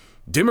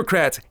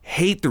 Democrats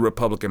hate the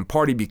Republican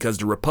Party because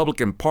the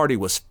Republican Party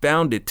was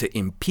founded to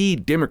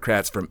impede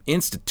Democrats from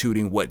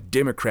instituting what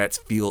Democrats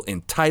feel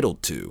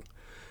entitled to,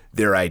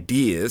 their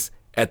ideas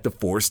at the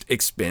forced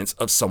expense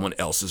of someone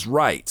else's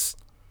rights.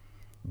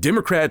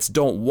 Democrats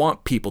don't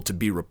want people to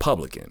be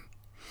Republican.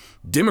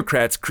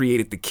 Democrats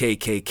created the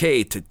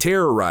KKK to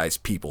terrorize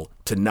people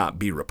to not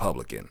be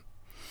Republican.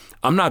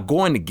 I'm not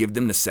going to give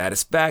them the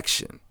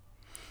satisfaction.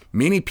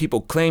 Many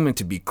people claiming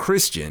to be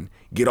Christian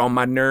get on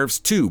my nerves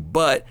too,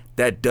 but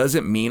that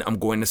doesn't mean I'm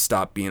going to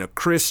stop being a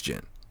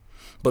Christian.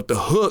 But the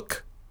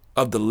hook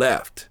of the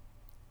left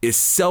is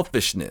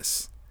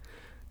selfishness.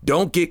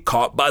 Don't get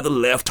caught by the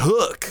left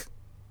hook.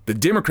 The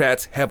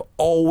Democrats have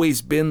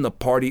always been the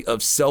party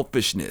of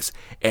selfishness,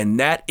 and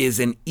that is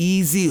an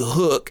easy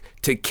hook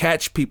to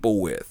catch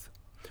people with,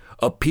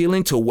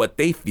 appealing to what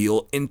they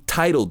feel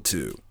entitled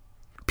to.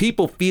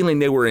 People feeling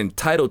they were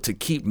entitled to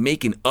keep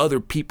making other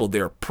people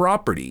their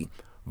property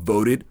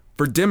voted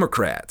for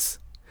Democrats.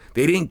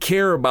 They didn't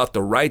care about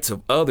the rights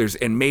of others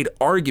and made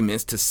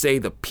arguments to say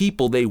the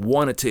people they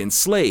wanted to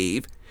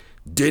enslave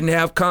didn't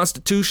have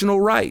constitutional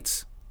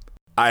rights.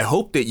 I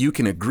hope that you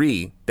can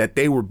agree that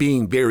they were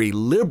being very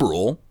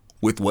liberal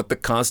with what the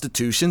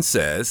Constitution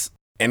says,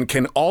 and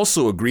can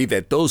also agree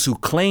that those who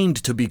claimed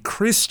to be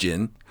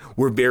Christian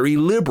were very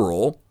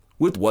liberal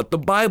with what the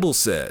Bible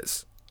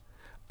says.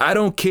 I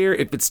don't care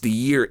if it's the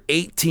year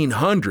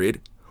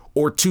 1800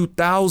 or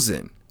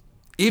 2000.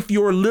 If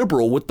you're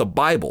liberal with the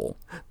Bible,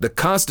 the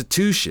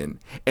Constitution,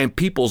 and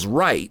people's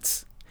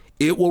rights,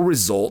 it will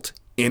result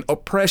in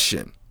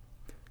oppression.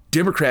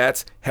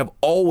 Democrats have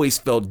always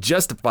felt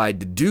justified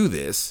to do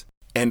this,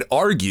 and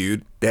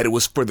argued that it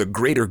was for the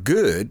greater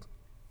good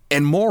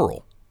and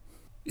moral.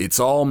 It's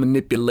all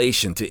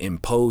manipulation to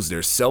impose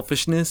their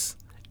selfishness,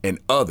 and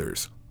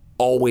others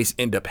always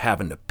end up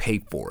having to pay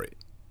for it.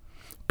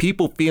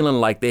 People feeling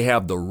like they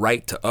have the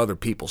right to other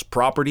people's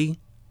property,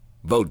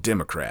 vote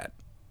Democrat.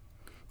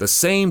 The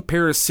same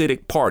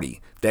parasitic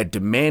party that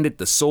demanded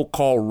the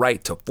so-called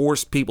right to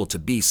force people to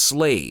be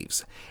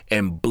slaves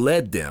and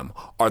bled them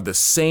are the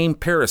same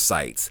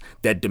parasites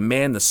that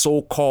demand the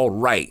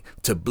so-called right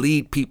to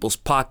bleed people's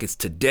pockets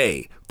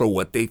today for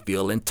what they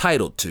feel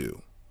entitled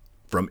to,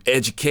 from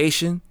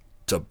education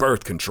to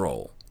birth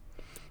control.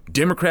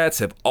 Democrats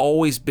have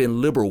always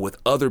been liberal with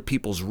other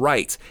people's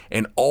rights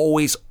and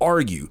always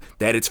argue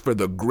that it's for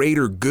the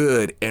greater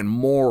good and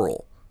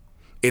moral.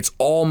 It's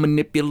all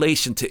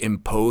manipulation to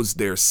impose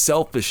their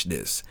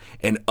selfishness,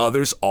 and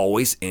others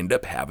always end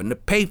up having to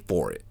pay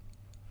for it.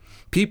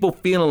 People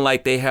feeling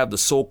like they have the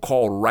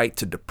so-called right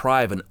to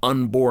deprive an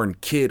unborn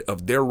kid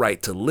of their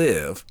right to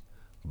live,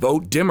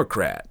 vote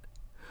Democrat.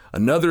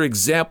 Another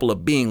example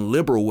of being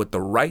liberal with the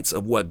rights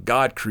of what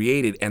God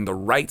created and the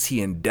rights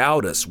He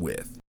endowed us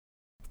with.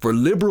 For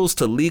liberals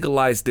to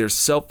legalize their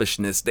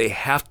selfishness, they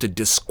have to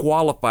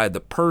disqualify the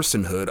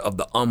personhood of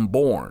the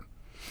unborn.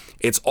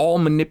 It's all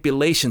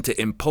manipulation to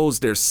impose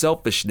their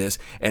selfishness,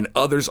 and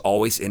others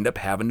always end up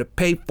having to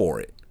pay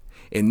for it.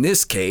 In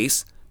this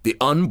case, the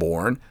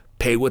unborn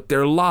pay with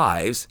their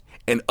lives,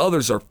 and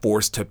others are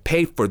forced to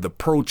pay for the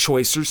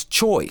pro-choicer's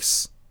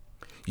choice.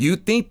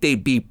 You'd think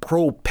they'd be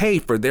pro-pay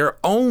for their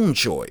own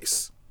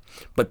choice,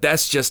 but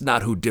that's just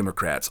not who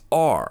Democrats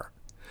are.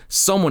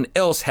 Someone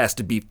else has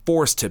to be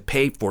forced to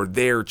pay for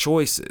their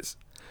choices.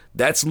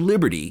 That's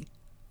liberty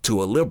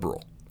to a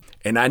liberal.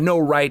 And I know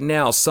right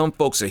now some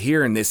folks are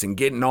hearing this and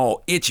getting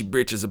all itchy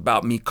britches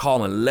about me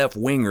calling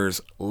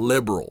left-wingers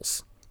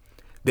liberals.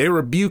 They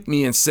rebuke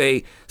me and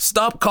say,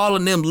 "Stop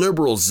calling them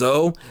liberals,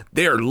 Zoe.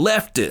 They're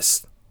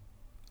leftists."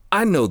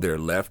 I know they're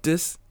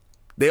leftists.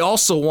 They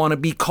also want to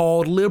be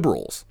called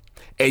liberals.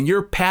 And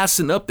you're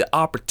passing up the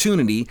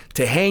opportunity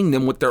to hang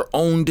them with their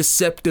own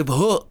deceptive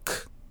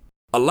hook.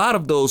 A lot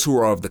of those who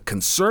are of the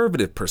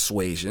conservative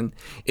persuasion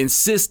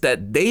insist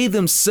that they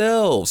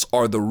themselves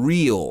are the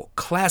real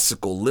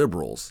classical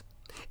liberals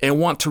and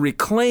want to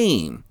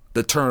reclaim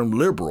the term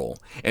liberal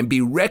and be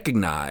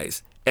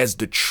recognized as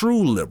the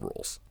true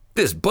liberals.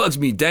 This bugs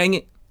me, dang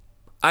it.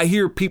 I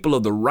hear people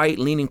of the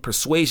right-leaning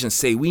persuasion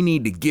say we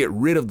need to get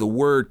rid of the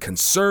word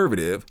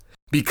conservative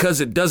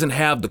because it doesn't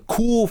have the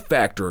cool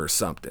factor or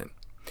something,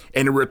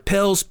 and it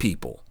repels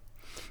people.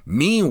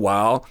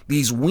 Meanwhile,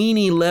 these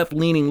weenie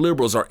left-leaning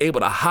liberals are able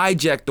to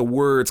hijack the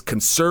words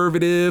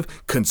conservative,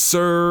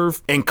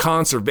 conserve, and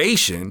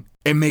conservation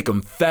and make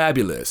them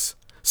fabulous.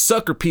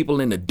 Sucker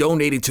people into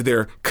donating to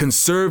their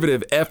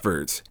conservative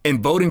efforts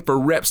and voting for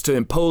reps to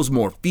impose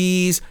more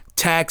fees,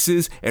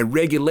 taxes, and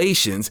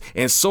regulations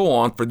and so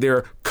on for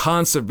their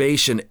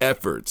conservation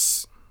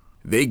efforts.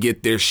 They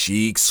get their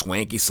chic,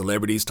 swanky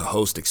celebrities to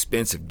host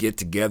expensive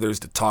get-togethers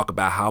to talk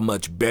about how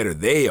much better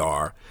they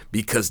are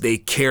because they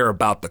care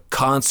about the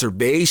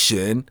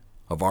conservation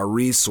of our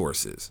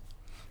resources.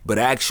 But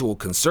actual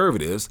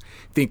conservatives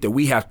think that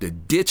we have to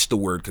ditch the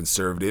word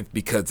conservative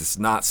because it's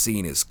not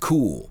seen as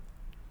cool.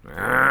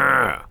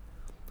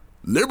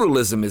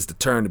 Liberalism is the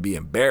term to be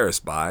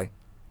embarrassed by,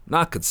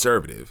 not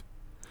conservative.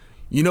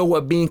 You know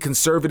what being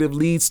conservative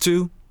leads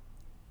to?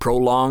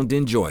 Prolonged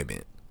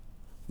enjoyment.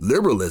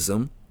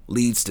 Liberalism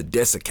leads to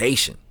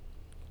desiccation.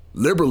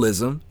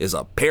 Liberalism is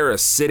a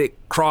parasitic,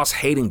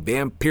 cross-hating,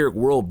 vampiric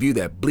worldview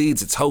that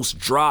bleeds its host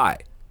dry.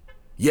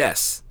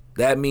 Yes,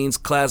 that means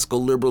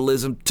classical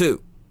liberalism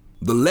too.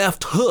 The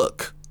left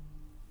hook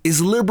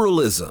is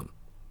liberalism.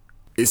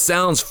 It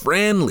sounds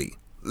friendly,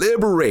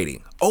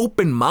 liberating,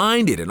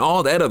 open-minded, and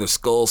all that other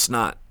skull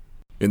snot.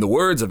 In the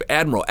words of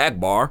Admiral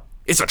Akbar,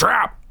 it's a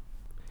trap.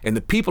 And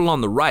the people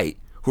on the right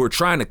who are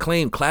trying to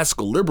claim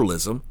classical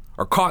liberalism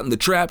are caught in the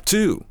trap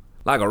too.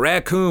 Like a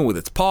raccoon with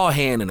its paw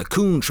hand in a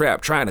coon trap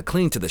trying to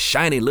cling to the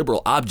shiny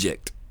liberal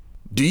object.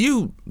 Do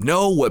you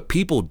know what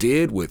people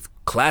did with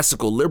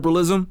classical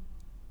liberalism?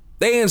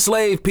 They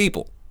enslaved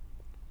people.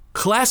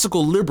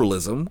 Classical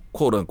liberalism,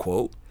 quote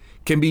unquote,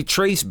 can be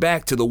traced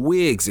back to the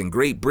Whigs in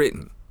Great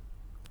Britain.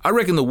 I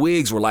reckon the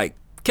Whigs were like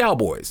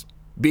cowboys,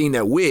 being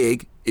that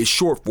Whig is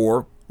short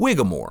for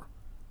Whigamore,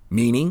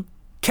 meaning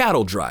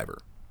cattle driver.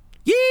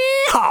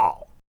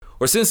 Yeehaw!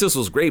 Or since this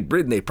was Great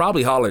Britain, they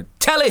probably hollered,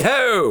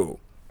 "Tally-ho!"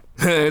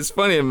 It's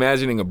funny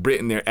imagining a Brit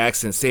in their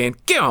accent saying,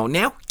 "Get on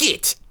now,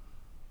 get."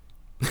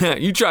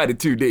 You tried it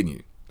too, didn't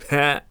you?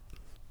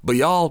 But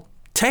y'all,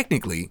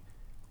 technically,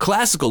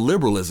 classical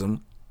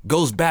liberalism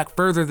goes back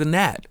further than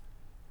that.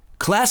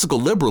 Classical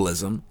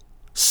liberalism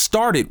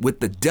started with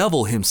the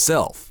devil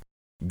himself.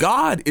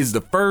 God is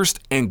the first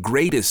and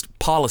greatest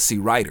policy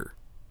writer.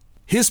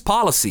 His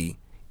policy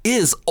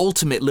is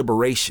ultimate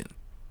liberation.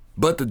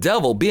 But the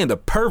devil, being the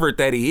pervert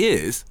that he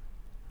is,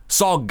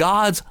 saw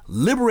God's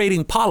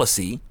liberating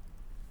policy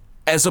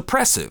as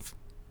oppressive.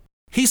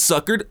 He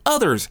suckered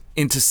others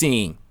into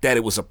seeing that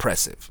it was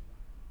oppressive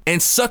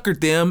and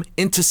suckered them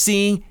into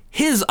seeing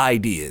his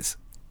ideas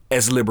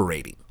as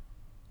liberating.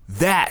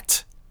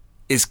 That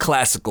is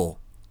classical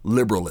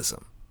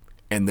liberalism,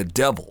 and the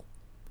devil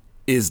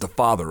is the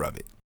father of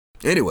it.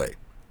 Anyway,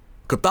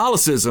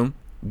 Catholicism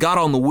got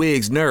on the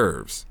Whigs'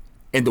 nerves,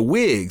 and the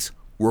Whigs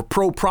were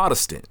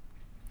pro-Protestant.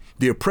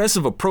 The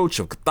oppressive approach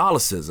of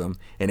Catholicism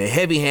and a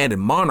heavy-handed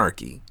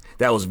monarchy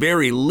that was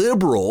very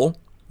liberal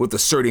with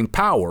asserting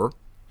power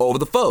over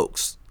the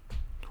folks.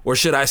 Or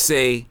should I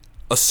say,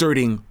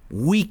 asserting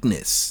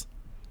weakness?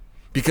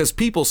 Because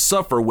people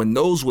suffer when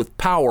those with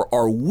power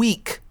are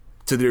weak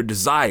to their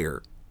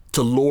desire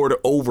to lord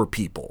over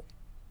people.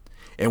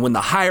 And when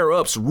the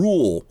higher-ups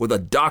rule with a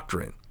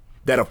doctrine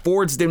that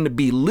affords them to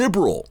be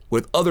liberal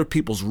with other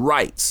people's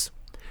rights,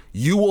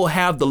 you will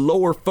have the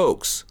lower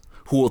folks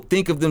who will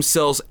think of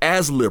themselves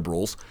as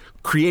liberals,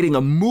 creating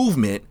a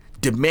movement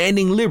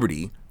demanding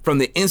liberty from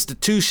the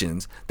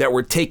institutions that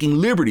were taking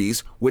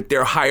liberties with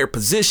their higher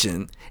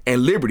position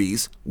and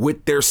liberties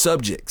with their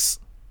subjects.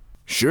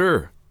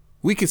 Sure,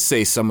 we could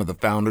say some of the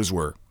founders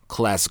were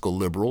classical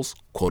liberals,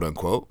 quote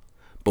unquote,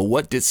 but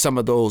what did some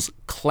of those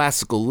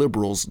classical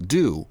liberals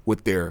do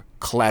with their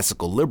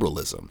classical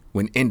liberalism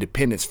when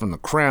independence from the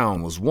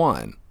crown was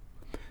won?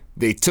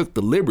 They took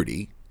the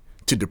liberty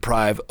to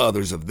deprive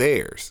others of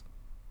theirs.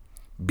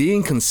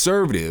 Being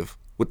conservative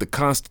with the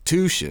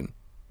Constitution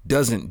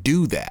doesn't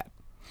do that.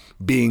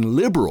 Being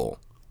liberal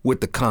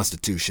with the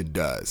Constitution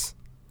does.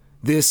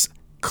 This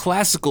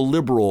classical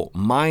liberal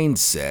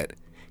mindset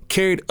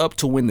carried up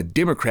to when the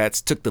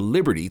Democrats took the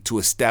liberty to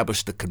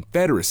establish the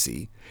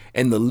Confederacy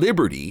and the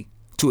liberty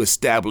to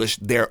establish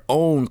their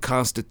own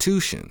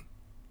Constitution.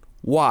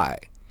 Why?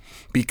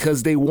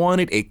 Because they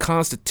wanted a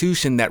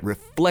Constitution that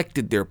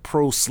reflected their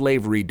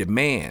pro-slavery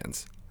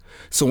demands.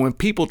 So when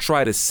people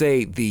try to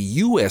say the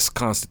U.S.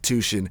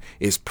 Constitution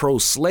is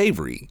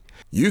pro-slavery,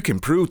 you can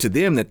prove to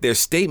them that their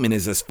statement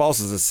is as false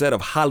as a set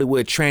of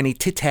Hollywood tranny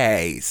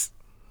titties.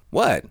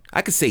 What?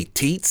 I could say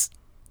teats.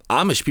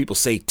 Amish people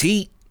say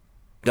teat,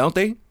 don't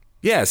they?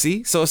 Yeah,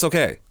 see? So it's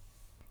okay.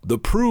 The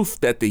proof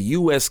that the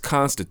U.S.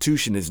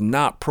 Constitution is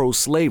not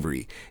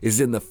pro-slavery is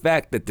in the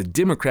fact that the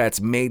Democrats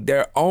made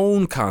their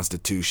own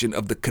Constitution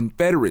of the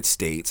Confederate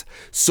States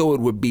so it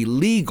would be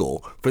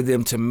legal for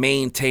them to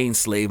maintain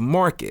slave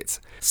markets,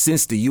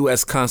 since the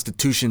U.S.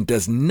 Constitution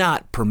does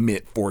not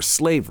permit forced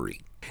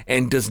slavery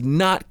and does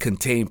not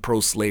contain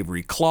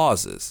pro-slavery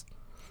clauses.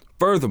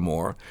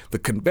 Furthermore, the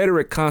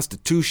Confederate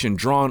Constitution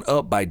drawn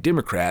up by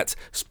Democrats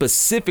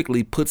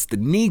specifically puts the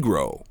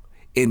Negro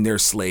in their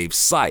slave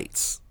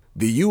sights.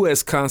 The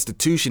U.S.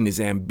 Constitution is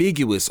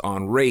ambiguous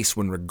on race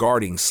when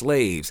regarding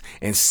slaves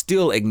and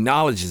still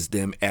acknowledges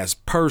them as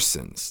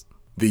persons.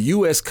 The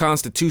U.S.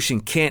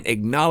 Constitution can't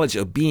acknowledge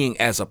a being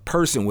as a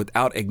person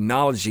without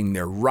acknowledging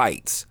their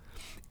rights.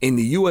 In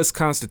the U.S.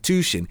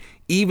 Constitution,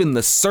 even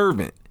the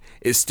servant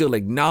is still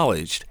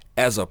acknowledged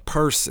as a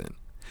person,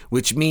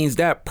 which means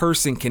that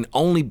person can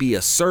only be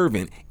a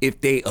servant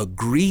if they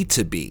agree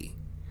to be.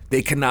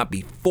 They cannot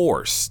be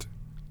forced.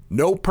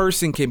 No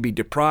person can be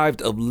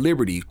deprived of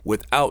liberty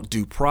without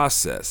due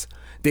process.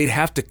 They'd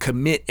have to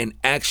commit an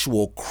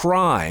actual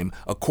crime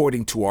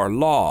according to our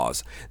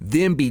laws,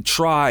 then be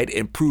tried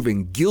and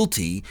proven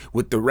guilty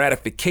with the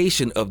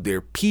ratification of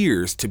their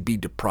peers to be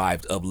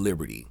deprived of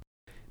liberty.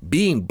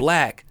 Being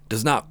black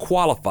does not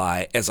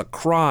qualify as a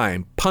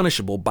crime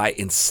punishable by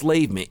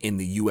enslavement in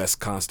the U.S.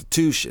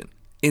 Constitution.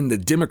 In the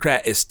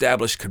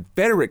Democrat-established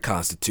Confederate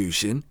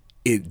Constitution,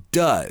 it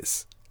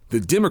does. The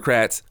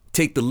Democrats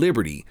take the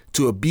liberty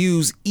to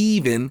abuse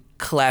even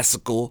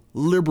classical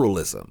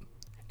liberalism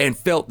and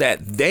felt that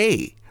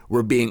they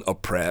were being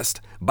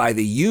oppressed by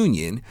the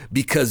Union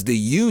because the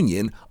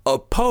Union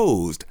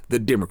opposed the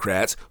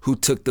Democrats who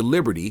took the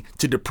liberty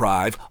to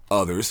deprive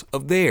others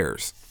of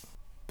theirs.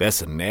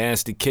 That's a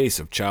nasty case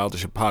of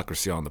childish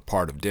hypocrisy on the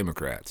part of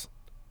Democrats.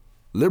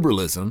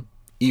 Liberalism,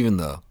 even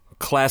the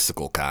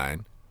classical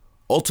kind,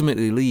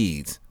 ultimately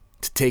leads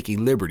to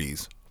taking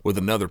liberties with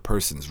another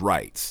person's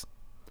rights.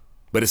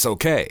 But it's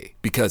okay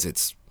because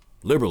it's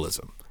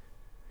liberalism.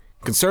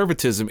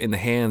 Conservatism in the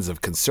hands of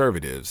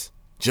conservatives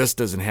just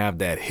doesn't have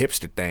that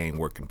hipster thing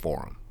working for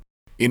them.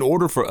 In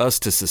order for us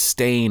to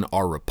sustain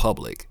our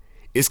republic,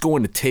 it's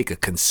going to take a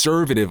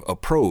conservative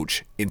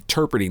approach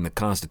interpreting the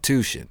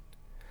Constitution.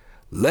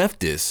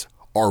 Leftists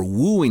are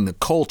wooing the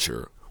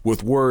culture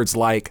with words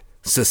like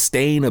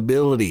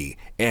sustainability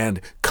and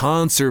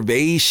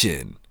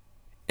conservation,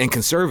 and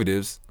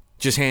conservatives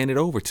just hand it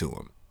over to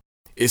them.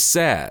 It's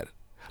sad.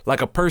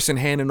 Like a person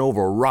handing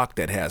over a rock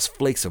that has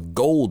flakes of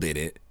gold in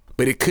it,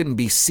 but it couldn't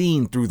be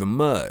seen through the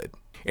mud.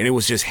 And it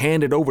was just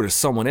handed over to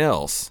someone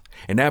else,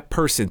 and that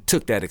person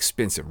took that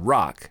expensive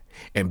rock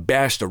and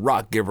bashed the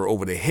rock giver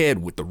over the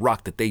head with the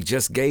rock that they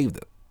just gave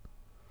them.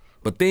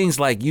 But things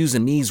like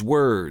using these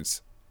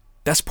words,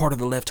 that's part of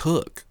the left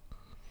hook.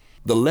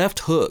 The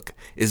left hook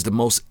is the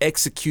most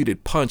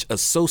executed punch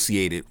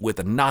associated with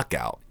a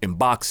knockout in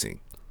boxing,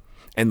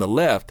 and the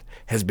left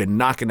has been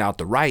knocking out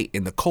the right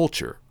in the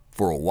culture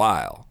for a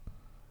while.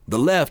 The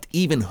left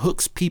even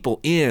hooks people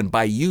in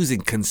by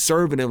using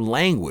conservative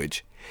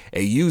language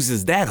and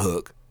uses that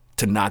hook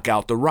to knock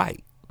out the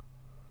right.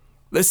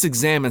 Let's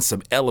examine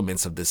some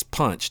elements of this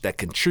punch that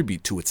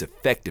contribute to its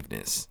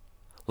effectiveness,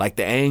 like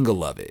the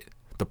angle of it,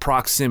 the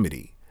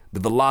proximity, the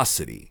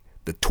velocity,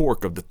 the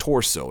torque of the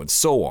torso, and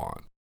so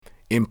on.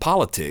 In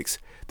politics,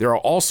 there are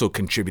also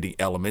contributing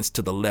elements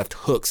to the left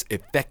hook's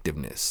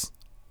effectiveness.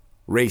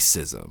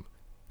 Racism,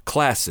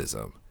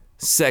 classism,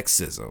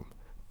 sexism,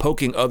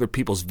 poking other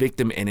people's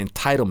victim and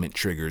entitlement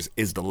triggers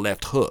is the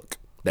left hook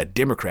that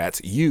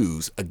Democrats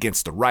use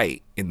against the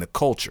right in the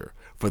culture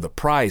for the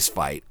prize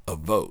fight of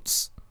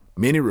votes.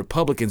 Many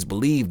Republicans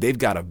believe they've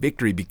got a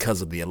victory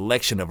because of the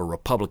election of a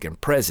Republican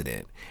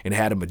president and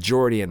had a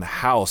majority in the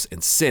House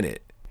and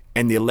Senate,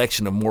 and the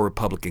election of more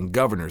Republican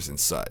governors and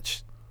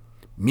such.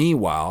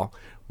 Meanwhile,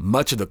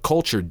 much of the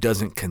culture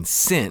doesn't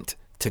consent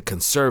to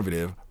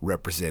conservative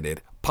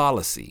represented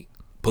policy.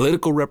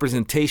 Political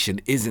representation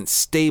isn't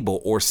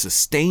stable or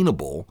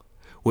sustainable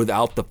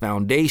without the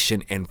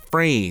foundation and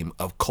frame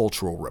of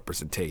cultural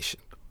representation.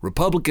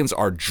 Republicans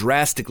are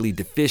drastically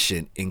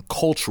deficient in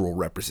cultural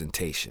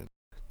representation.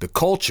 The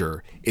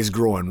culture is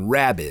growing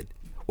rabid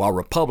while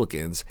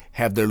Republicans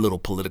have their little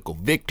political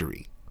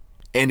victory.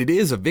 And it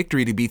is a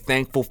victory to be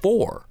thankful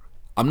for.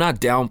 I'm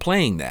not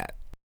downplaying that.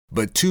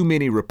 But too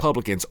many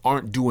Republicans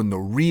aren't doing the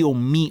real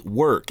meat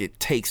work it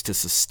takes to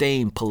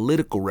sustain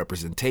political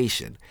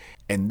representation,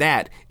 and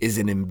that is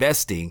in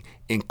investing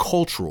in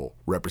cultural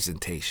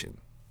representation.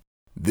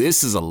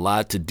 This is a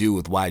lot to do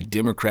with why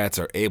Democrats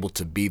are able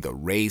to be the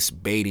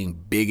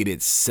race-baiting, bigoted,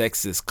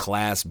 sexist,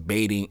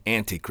 class-baiting,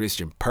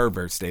 anti-Christian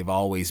perverts they've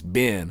always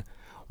been,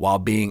 while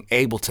being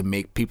able to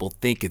make people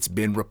think it's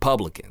been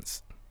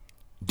Republicans.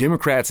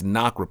 Democrats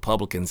knock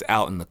Republicans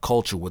out in the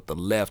culture with the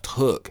left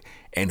hook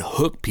and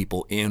hook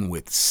people in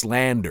with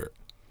slander.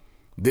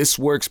 This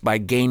works by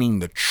gaining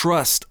the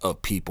trust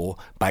of people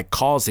by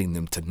causing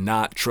them to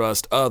not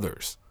trust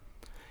others.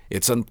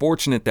 It's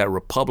unfortunate that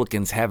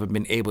Republicans haven't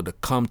been able to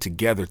come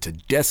together to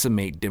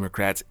decimate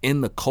Democrats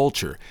in the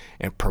culture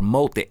and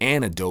promote the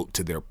antidote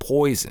to their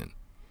poison.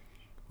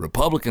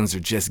 Republicans are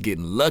just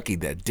getting lucky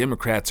that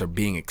Democrats are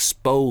being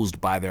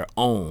exposed by their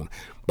own,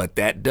 but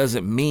that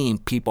doesn't mean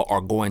people are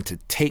going to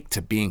take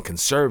to being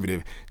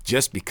conservative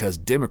just because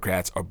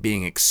Democrats are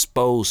being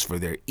exposed for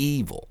their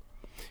evil.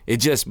 It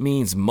just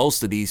means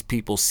most of these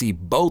people see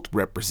both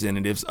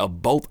representatives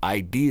of both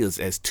ideas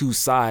as two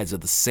sides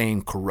of the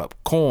same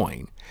corrupt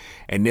coin,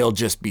 and they'll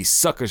just be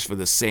suckers for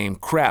the same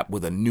crap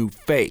with a new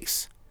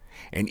face,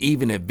 and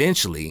even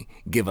eventually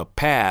give a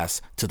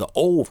pass to the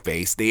old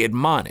face they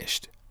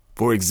admonished.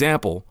 For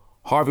example,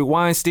 Harvey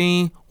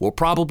Weinstein will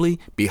probably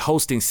be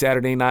hosting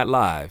Saturday Night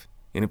Live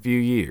in a few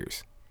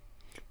years.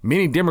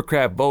 Many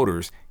Democrat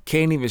voters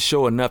can't even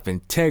show enough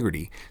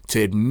integrity to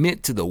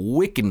admit to the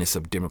wickedness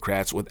of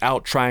Democrats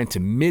without trying to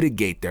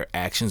mitigate their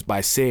actions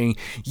by saying,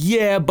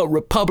 yeah, but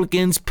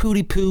Republicans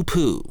pooty poo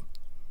poo.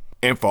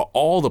 And for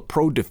all the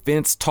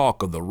pro-defense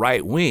talk of the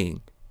right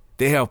wing,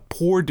 they have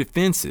poor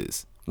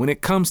defenses when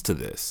it comes to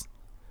this.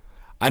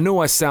 I know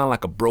I sound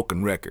like a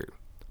broken record,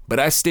 but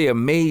I stay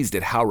amazed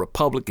at how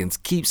Republicans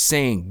keep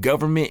saying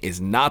government is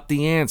not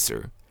the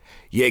answer,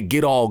 yet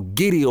get all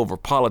giddy over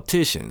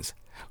politicians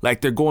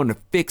like they're going to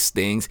fix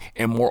things,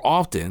 and more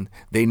often,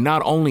 they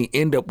not only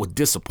end up with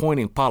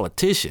disappointing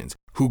politicians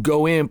who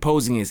go in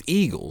posing as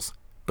eagles,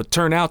 but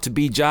turn out to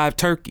be jive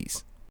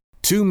turkeys.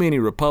 Too many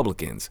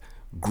Republicans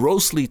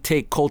grossly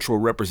take cultural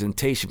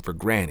representation for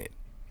granted.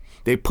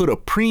 They put a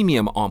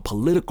premium on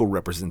political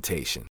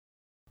representation.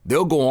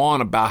 They'll go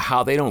on about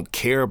how they don't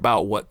care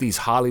about what these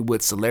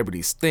Hollywood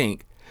celebrities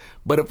think,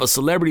 but if a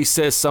celebrity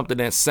says something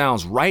that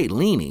sounds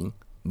right-leaning,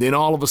 then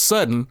all of a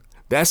sudden,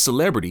 that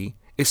celebrity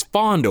is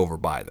fawned over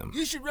by them.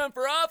 You should run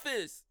for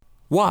office.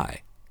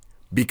 Why?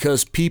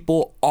 Because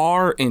people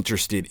are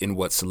interested in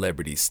what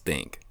celebrities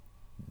think.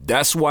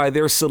 That's why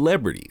they're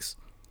celebrities.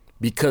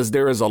 Because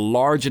there is a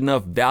large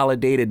enough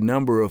validated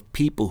number of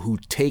people who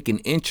take an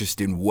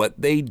interest in what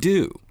they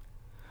do.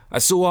 I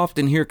so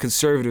often hear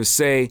conservatives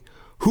say,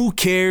 who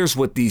cares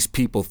what these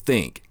people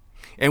think?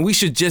 And we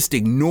should just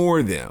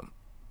ignore them.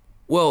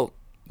 Well,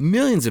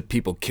 millions of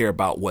people care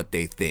about what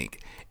they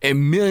think,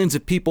 and millions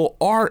of people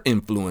are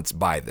influenced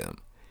by them.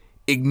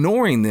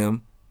 Ignoring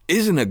them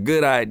isn't a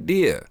good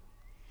idea.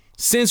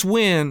 Since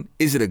when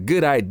is it a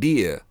good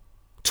idea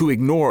to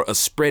ignore a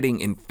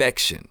spreading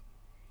infection?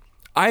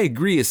 I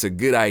agree it's a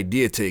good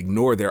idea to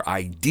ignore their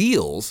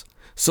ideals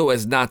so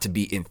as not to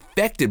be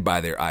infected by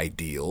their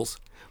ideals,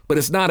 but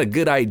it's not a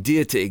good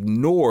idea to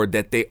ignore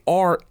that they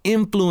are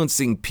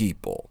influencing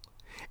people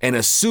and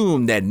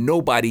assume that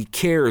nobody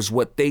cares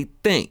what they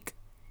think.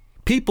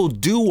 People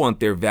do want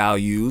their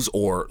values,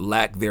 or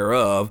lack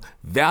thereof,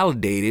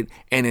 validated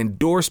and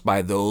endorsed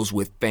by those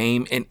with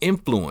fame and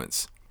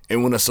influence.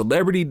 And when a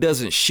celebrity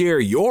doesn't share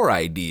your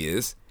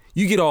ideas,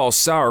 you get all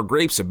sour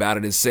grapes about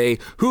it and say,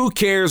 who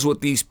cares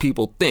what these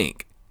people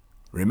think?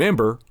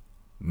 Remember,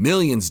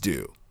 millions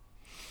do.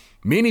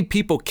 Many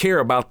people care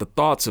about the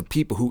thoughts of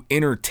people who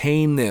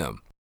entertain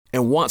them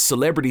and want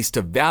celebrities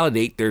to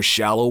validate their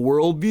shallow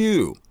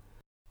worldview.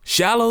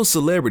 Shallow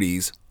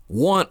celebrities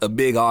want a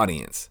big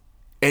audience,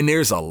 and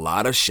there's a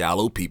lot of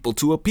shallow people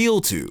to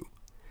appeal to.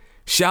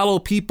 Shallow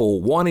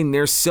people wanting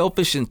their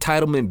selfish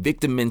entitlement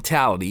victim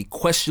mentality,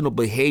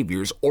 questionable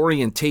behaviors,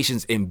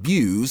 orientations, and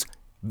views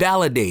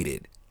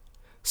validated.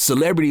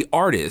 Celebrity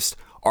artists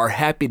are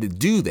happy to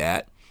do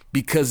that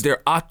because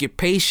their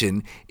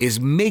occupation is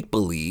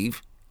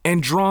make-believe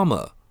and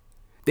drama.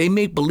 They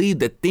make believe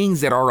that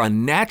things that are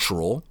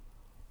unnatural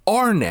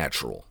are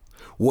natural.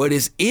 What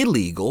is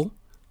illegal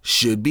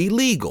should be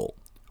legal.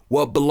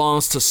 What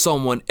belongs to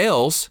someone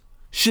else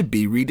should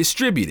be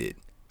redistributed.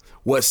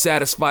 What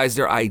satisfies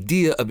their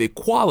idea of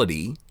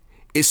equality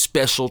is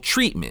special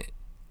treatment,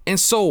 and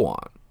so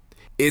on.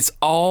 It's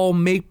all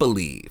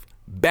make-believe,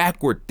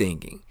 backward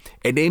thinking,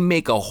 and they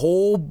make a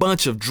whole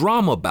bunch of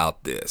drama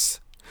about this.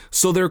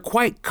 So they're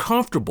quite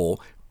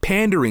comfortable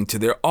pandering to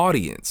their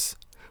audience.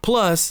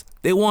 Plus,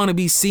 they want to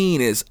be seen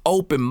as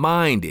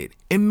open-minded,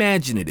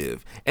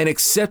 imaginative, and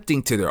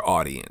accepting to their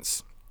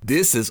audience.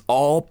 This is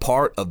all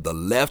part of the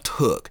left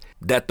hook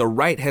that the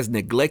right has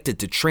neglected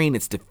to train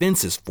its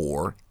defenses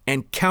for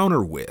and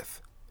counter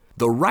with.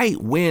 The right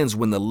wins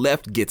when the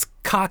left gets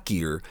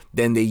cockier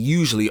than they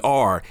usually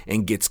are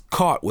and gets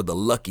caught with a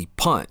lucky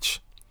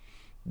punch.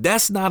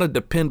 That's not a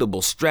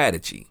dependable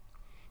strategy.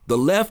 The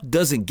left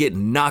doesn't get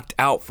knocked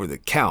out for the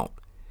count.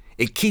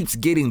 It keeps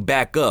getting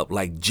back up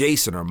like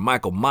Jason or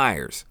Michael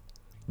Myers.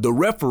 The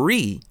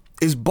referee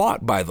is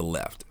bought by the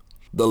left.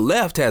 The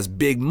left has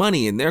big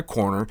money in their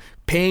corner,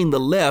 paying the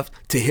left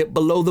to hit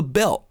below the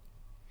belt.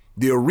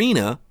 The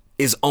arena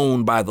is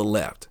owned by the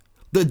left.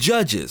 The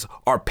judges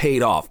are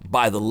paid off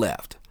by the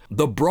left.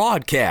 The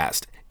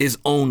broadcast is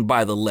owned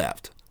by the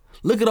left.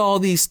 Look at all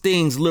these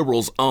things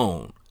liberals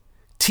own.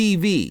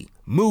 TV,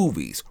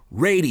 movies,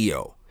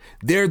 radio.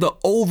 They're the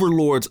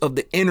overlords of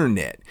the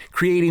internet,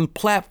 creating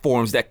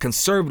platforms that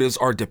conservatives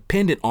are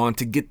dependent on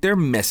to get their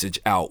message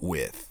out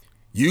with.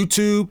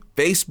 YouTube,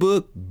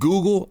 Facebook,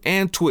 Google,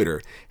 and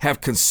Twitter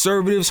have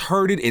conservatives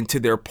herded into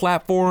their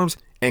platforms,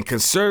 and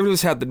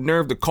conservatives have the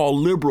nerve to call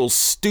liberals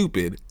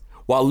stupid,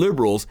 while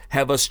liberals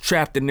have us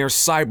trapped in their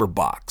cyber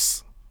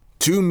box.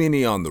 Too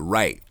many on the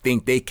right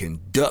think they can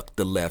duck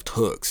the left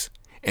hooks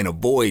and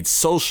avoid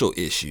social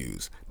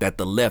issues that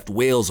the left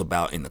wails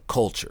about in the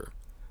culture.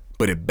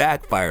 But it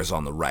backfires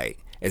on the right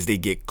as they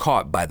get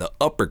caught by the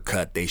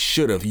uppercut they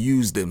should have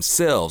used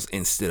themselves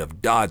instead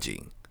of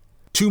dodging.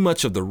 Too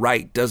much of the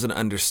right doesn't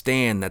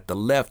understand that the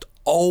left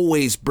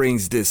always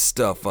brings this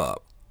stuff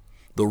up.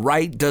 The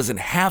right doesn't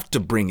have to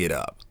bring it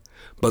up,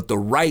 but the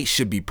right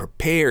should be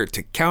prepared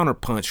to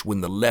counterpunch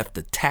when the left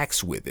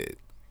attacks with it.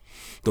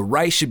 The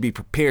right should be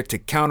prepared to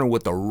counter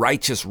with a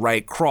righteous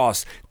right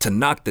cross to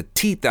knock the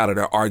teeth out of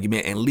their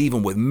argument and leave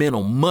them with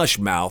mental mush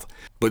mouth,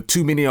 but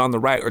too many on the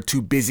right are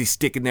too busy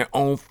sticking their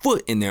own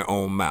foot in their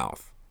own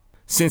mouth.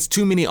 Since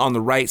too many on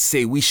the right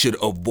say we should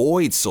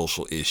avoid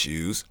social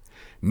issues,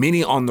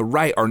 many on the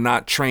right are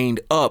not trained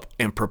up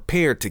and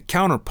prepared to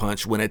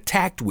counterpunch when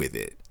attacked with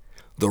it.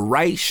 The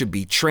right should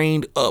be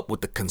trained up with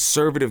the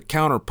conservative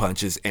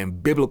counterpunches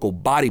and biblical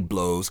body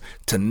blows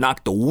to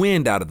knock the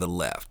wind out of the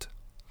left.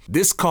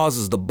 This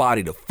causes the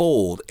body to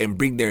fold and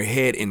bring their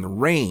head in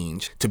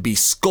range to be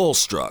skull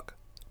struck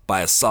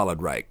by a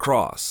solid right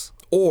cross.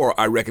 Or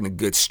I reckon a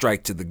good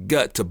strike to the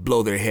gut to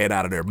blow their head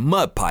out of their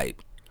mud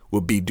pipe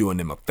would be doing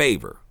them a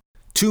favor.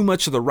 Too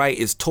much of the right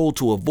is told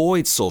to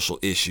avoid social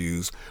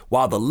issues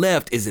while the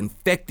left is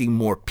infecting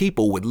more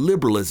people with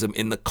liberalism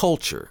in the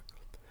culture.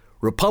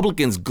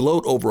 Republicans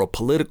gloat over a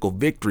political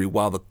victory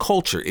while the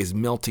culture is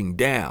melting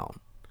down.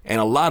 And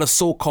a lot of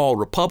so-called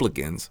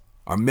Republicans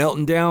are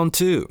melting down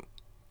too.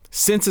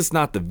 Since it's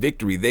not the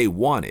victory they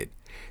wanted,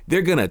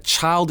 they're going to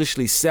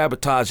childishly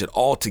sabotage it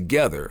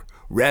altogether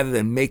rather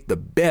than make the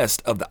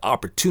best of the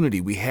opportunity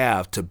we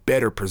have to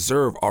better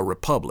preserve our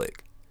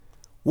republic.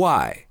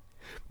 Why?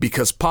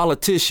 Because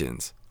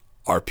politicians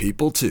are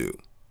people too.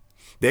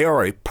 They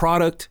are a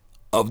product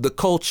of the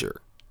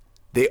culture.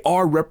 They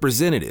are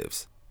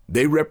representatives.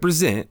 They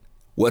represent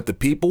what the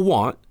people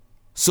want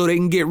so they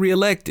can get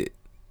reelected.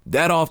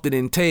 That often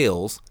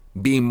entails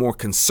being more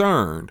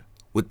concerned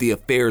with the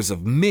affairs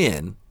of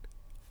men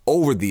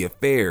over the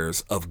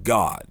affairs of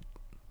God.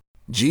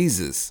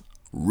 Jesus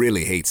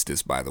really hates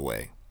this, by the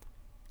way.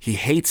 He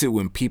hates it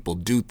when people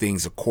do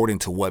things according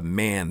to what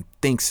man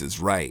thinks is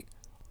right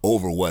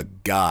over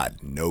what God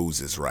knows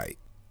is right.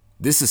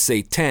 This is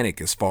satanic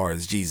as far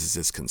as Jesus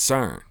is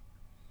concerned.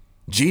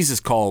 Jesus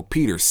called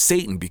Peter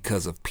Satan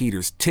because of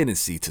Peter's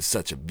tendency to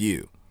such a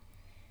view.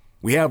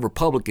 We have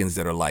Republicans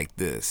that are like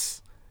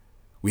this.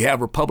 We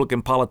have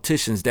Republican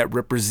politicians that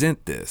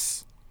represent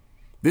this.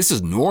 This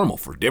is normal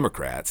for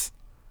Democrats.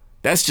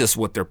 That's just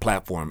what their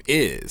platform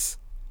is.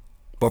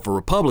 But for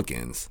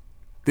Republicans,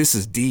 this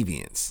is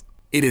deviance.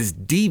 It is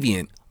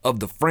deviant of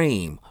the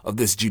frame of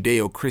this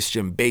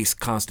Judeo-Christian based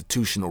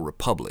constitutional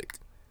republic.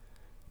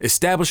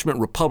 Establishment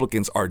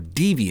Republicans are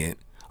deviant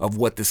of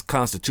what this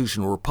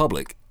constitutional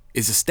republic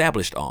is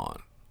established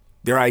on.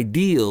 Their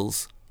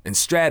ideals and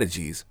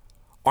strategies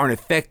aren't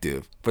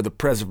effective for the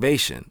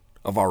preservation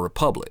of our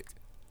republic,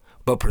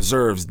 but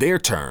preserves their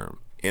term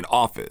in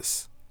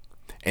office.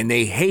 And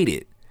they hate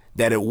it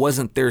that it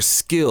wasn't their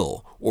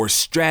skill or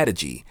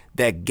strategy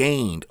that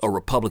gained a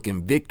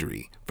Republican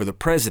victory for the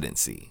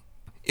presidency.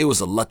 It was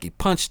a lucky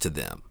punch to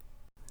them.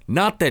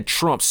 Not that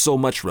Trump so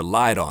much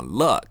relied on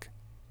luck.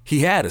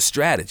 He had a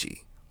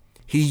strategy.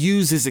 He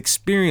used his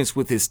experience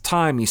with his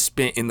time he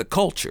spent in the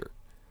culture.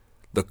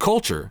 The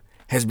culture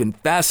has been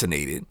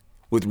fascinated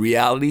with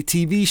reality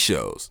TV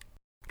shows.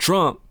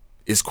 Trump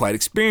is quite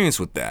experienced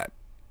with that.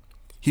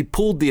 He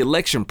pulled the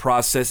election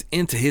process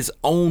into his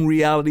own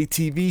reality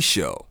TV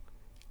show,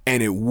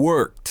 and it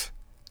worked.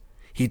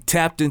 He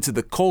tapped into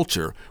the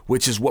culture,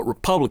 which is what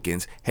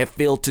Republicans have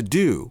failed to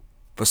do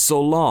for so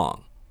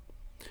long.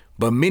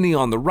 But many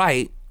on the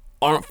right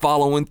aren't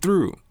following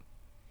through.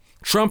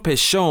 Trump has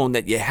shown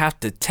that you have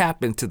to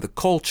tap into the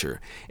culture,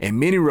 and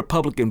many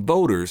Republican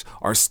voters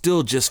are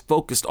still just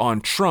focused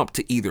on Trump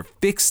to either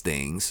fix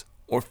things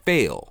or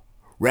fail,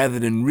 rather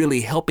than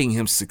really helping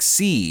him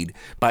succeed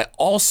by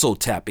also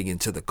tapping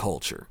into the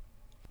culture.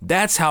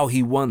 That's how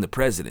he won the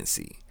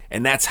presidency,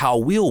 and that's how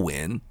we'll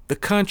win the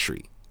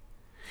country.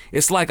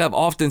 It's like I've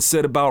often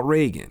said about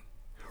Reagan.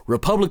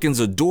 Republicans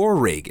adore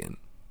Reagan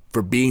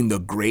for being the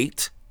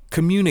great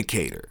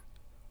communicator.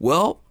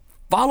 Well,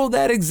 follow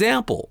that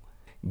example.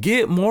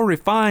 Get more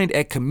refined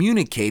at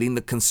communicating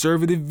the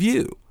conservative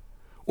view,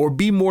 or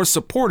be more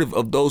supportive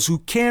of those who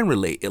can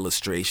relate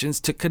illustrations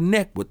to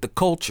connect with the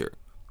culture.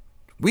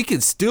 We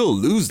can still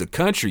lose the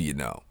country, you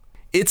know.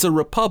 It's a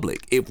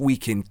republic if we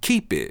can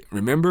keep it,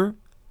 remember?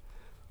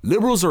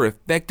 Liberals are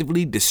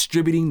effectively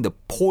distributing the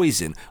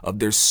poison of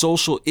their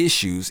social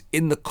issues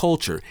in the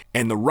culture,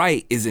 and the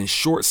right is in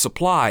short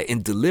supply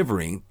in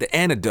delivering the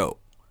antidote.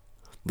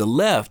 The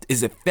left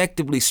is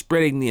effectively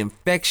spreading the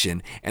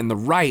infection, and the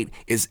right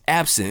is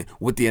absent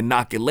with the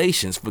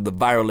inoculations for the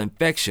viral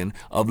infection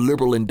of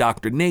liberal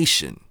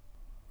indoctrination.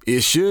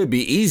 It should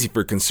be easy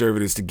for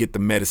conservatives to get the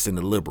medicine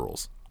to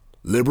liberals.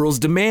 Liberals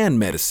demand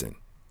medicine.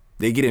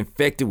 They get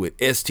infected with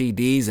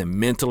STDs and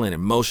mental and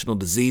emotional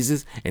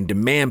diseases and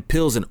demand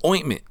pills and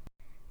ointment.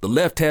 The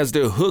left has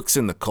their hooks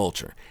in the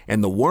culture,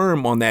 and the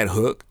worm on that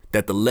hook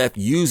that the left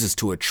uses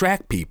to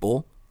attract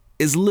people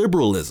is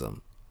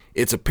liberalism.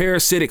 It's a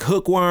parasitic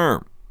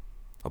hookworm.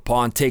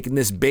 Upon taking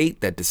this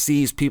bait that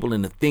deceives people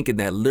into thinking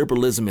that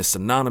liberalism is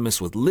synonymous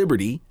with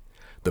liberty,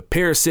 the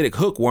parasitic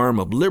hookworm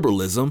of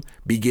liberalism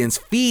begins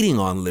feeding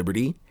on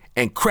liberty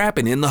and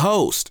crapping in the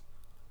host.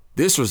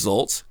 This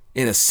results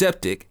in a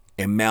septic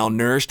and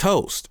malnourished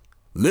host.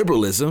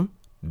 Liberalism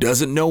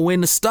doesn't know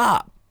when to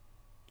stop.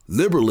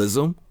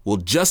 Liberalism will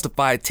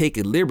justify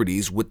taking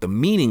liberties with the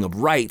meaning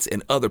of rights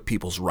and other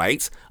people's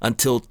rights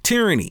until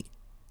tyranny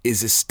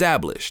is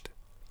established.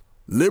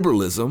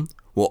 Liberalism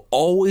will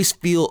always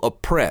feel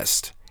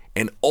oppressed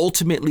and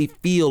ultimately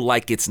feel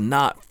like it's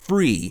not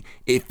free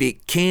if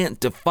it can't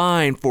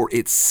define for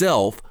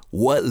itself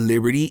what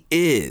liberty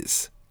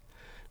is.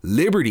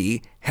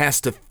 Liberty has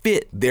to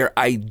fit their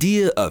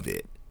idea of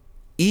it,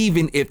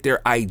 even if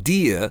their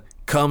idea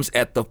comes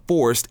at the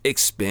forced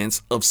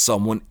expense of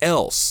someone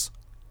else.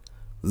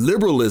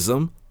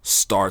 Liberalism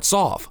starts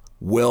off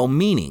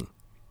well-meaning,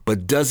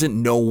 but doesn't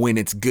know when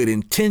its good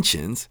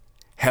intentions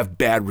have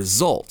bad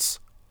results.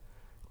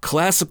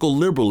 Classical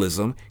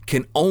liberalism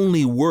can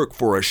only work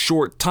for a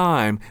short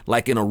time,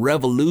 like in a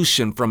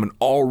revolution from an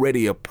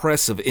already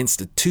oppressive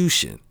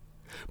institution.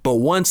 But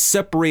once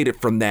separated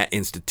from that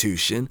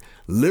institution,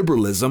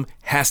 liberalism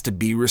has to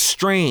be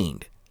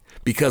restrained,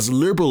 because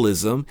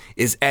liberalism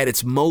is at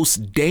its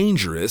most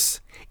dangerous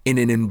in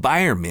an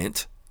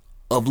environment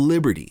of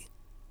liberty.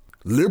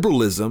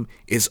 Liberalism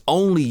is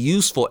only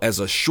useful as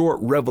a short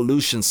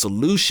revolution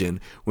solution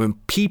when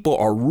people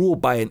are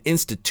ruled by an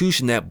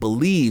institution that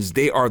believes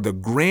they are the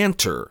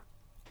grantor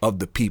of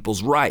the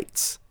people's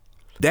rights.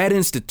 That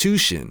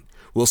institution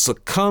will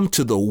succumb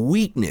to the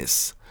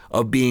weakness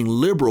of being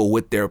liberal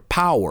with their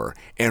power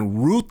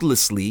and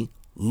ruthlessly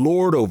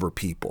lord over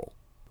people.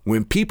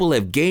 When people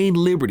have gained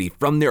liberty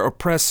from their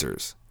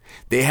oppressors,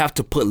 they have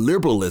to put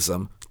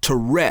liberalism to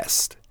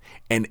rest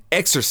and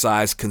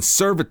exercise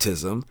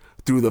conservatism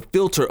through the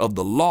filter of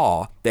the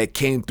law that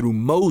came through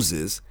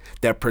Moses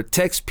that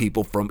protects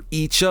people from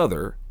each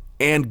other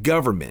and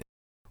government.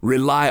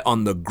 Rely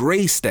on the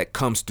grace that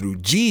comes through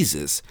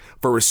Jesus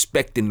for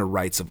respecting the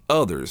rights of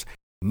others,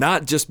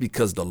 not just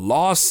because the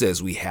law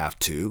says we have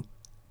to,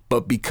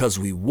 but because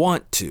we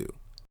want to.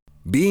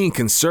 Being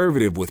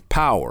conservative with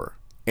power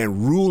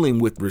and ruling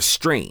with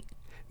restraint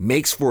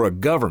makes for a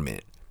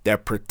government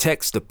that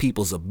protects the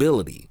people's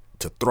ability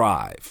to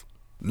thrive.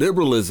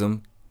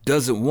 Liberalism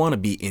doesn't want to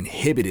be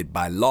inhibited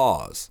by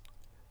laws.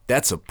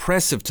 That's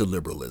oppressive to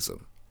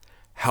liberalism.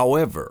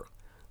 However,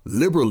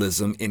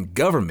 liberalism in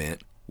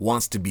government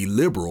wants to be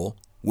liberal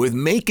with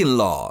making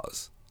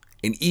laws.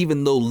 And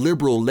even though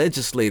liberal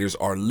legislators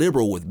are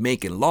liberal with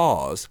making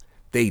laws,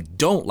 they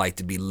don't like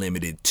to be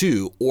limited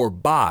to or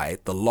by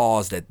the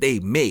laws that they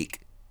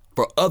make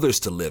for others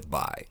to live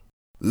by.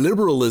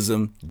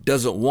 Liberalism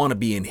doesn't want to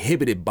be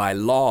inhibited by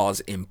laws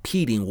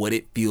impeding what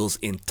it feels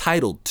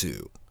entitled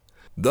to.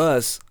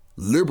 Thus,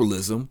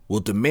 Liberalism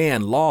will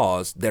demand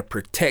laws that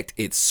protect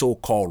its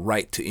so-called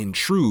right to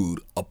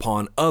intrude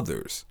upon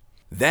others.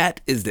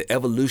 That is the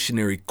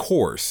evolutionary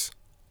course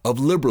of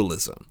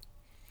liberalism.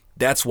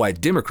 That's why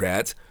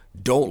Democrats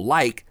don't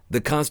like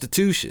the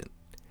Constitution.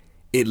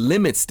 It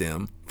limits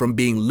them from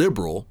being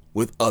liberal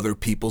with other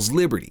people's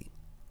liberty.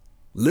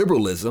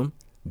 Liberalism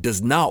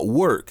does not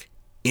work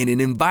in an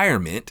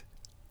environment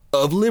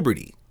of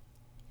liberty.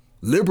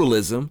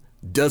 Liberalism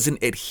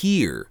doesn't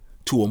adhere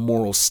to a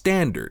moral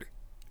standard.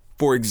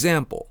 For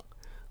example,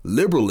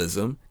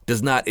 liberalism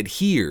does not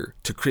adhere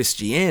to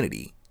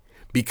Christianity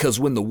because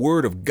when the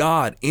Word of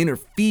God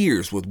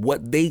interferes with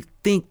what they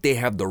think they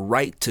have the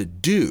right to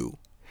do,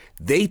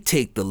 they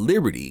take the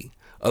liberty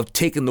of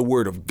taking the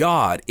Word of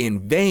God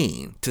in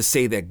vain to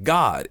say that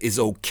God is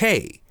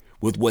okay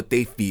with what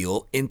they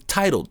feel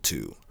entitled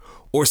to,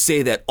 or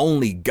say that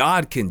only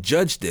God can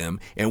judge them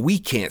and we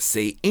can't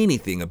say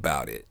anything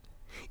about it,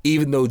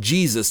 even though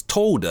Jesus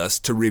told us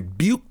to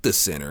rebuke the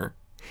sinner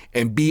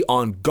and be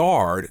on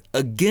guard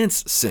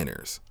against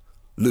sinners.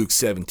 Luke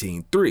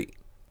 17:3.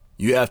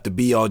 You have to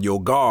be on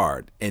your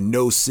guard and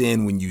know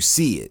sin when you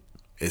see it,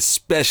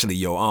 especially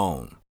your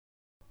own.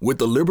 With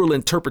the liberal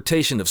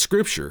interpretation of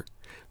Scripture,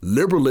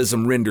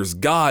 liberalism renders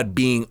God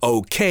being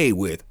okay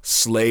with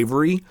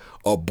slavery,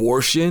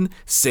 abortion,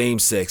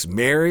 same-sex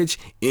marriage,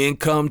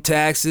 income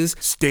taxes,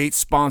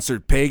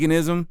 state-sponsored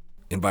paganism,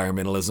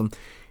 environmentalism,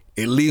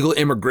 illegal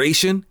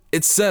immigration,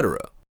 etc.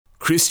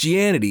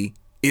 Christianity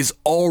is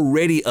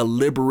already a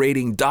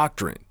liberating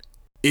doctrine.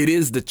 It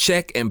is the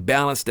check and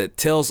balance that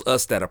tells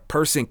us that a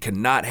person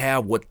cannot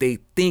have what they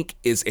think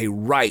is a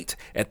right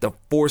at the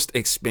forced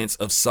expense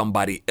of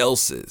somebody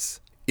else's.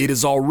 It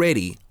is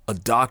already a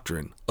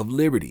doctrine of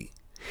liberty.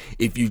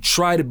 If you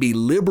try to be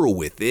liberal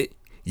with it,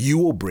 you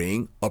will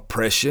bring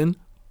oppression,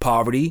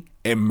 poverty,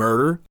 and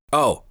murder.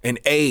 Oh, and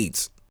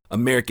AIDS,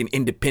 American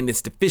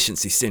Independence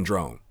Deficiency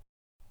Syndrome.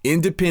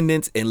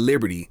 Independence and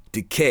liberty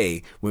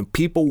decay when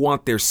people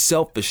want their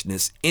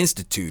selfishness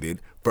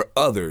instituted for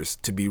others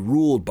to be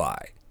ruled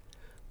by.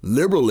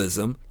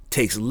 Liberalism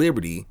takes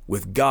liberty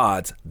with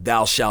God's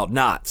thou shalt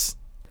nots.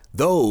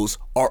 Those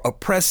are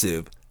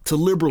oppressive to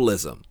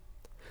liberalism.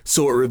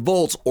 So it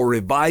revolts or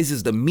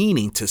revises the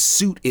meaning to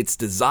suit its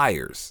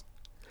desires.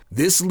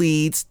 This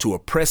leads to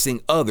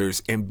oppressing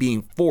others and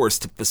being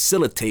forced to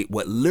facilitate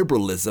what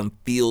liberalism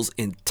feels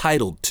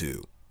entitled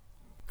to.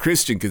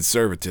 Christian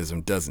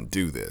conservatism doesn't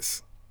do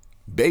this.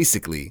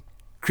 Basically,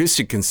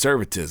 Christian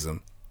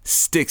conservatism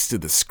sticks to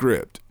the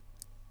script.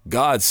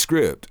 God's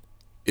script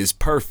is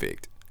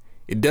perfect.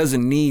 It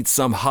doesn't need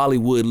some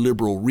Hollywood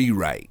liberal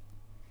rewrite.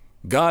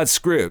 God's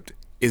script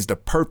is the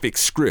perfect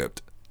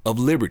script of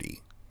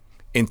liberty.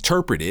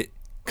 Interpret it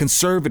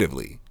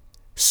conservatively.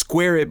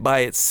 Square it by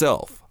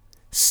itself.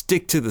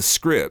 Stick to the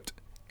script,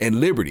 and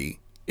liberty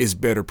is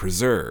better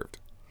preserved.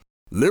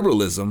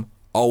 Liberalism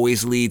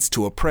always leads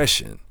to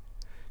oppression.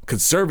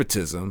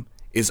 Conservatism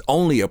is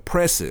only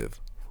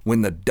oppressive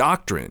when the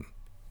doctrine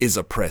is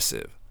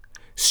oppressive.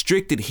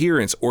 Strict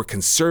adherence or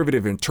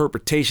conservative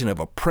interpretation of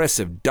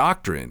oppressive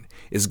doctrine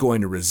is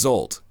going to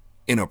result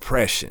in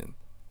oppression.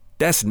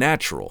 That's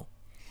natural.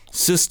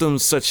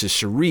 Systems such as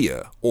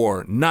Sharia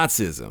or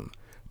Nazism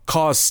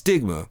cause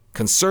stigma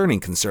concerning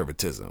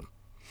conservatism.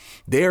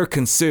 They are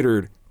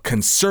considered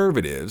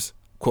conservatives,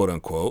 quote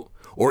unquote,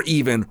 or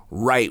even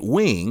right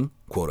wing,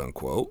 quote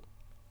unquote.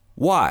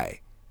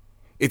 Why?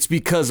 It's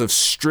because of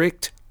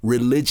strict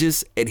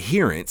religious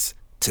adherence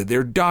to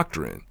their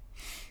doctrine.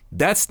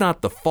 That's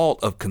not the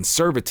fault of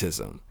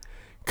conservatism.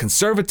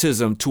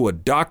 Conservatism to a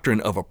doctrine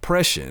of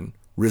oppression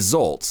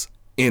results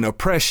in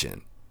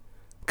oppression.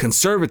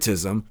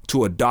 Conservatism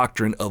to a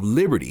doctrine of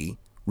liberty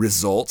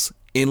results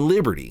in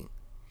liberty.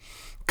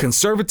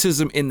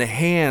 Conservatism in the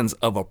hands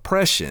of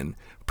oppression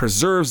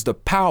preserves the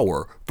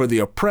power for the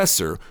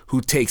oppressor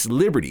who takes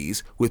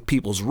liberties with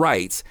people's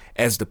rights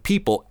as the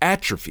people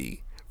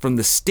atrophy from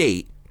the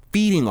state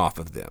feeding off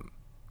of them.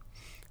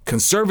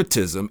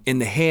 Conservatism in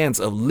the hands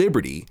of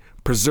liberty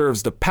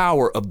preserves the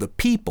power of the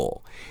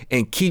people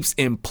and keeps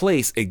in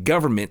place a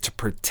government to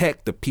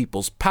protect the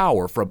people's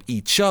power from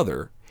each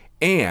other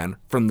and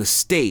from the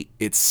state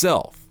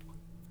itself.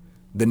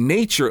 The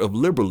nature of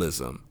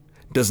liberalism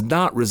does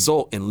not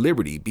result in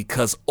liberty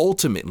because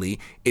ultimately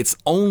it's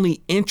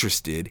only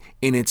interested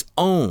in its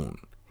own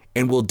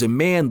and will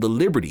demand the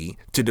liberty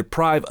to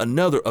deprive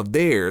another of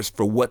theirs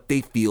for what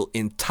they feel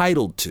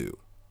entitled to.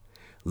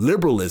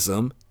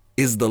 Liberalism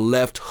is the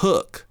left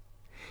hook.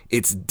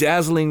 Its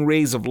dazzling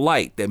rays of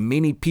light that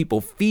many people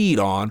feed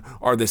on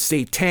are the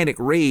satanic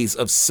rays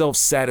of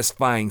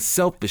self-satisfying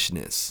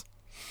selfishness.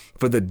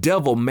 For the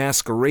devil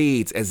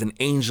masquerades as an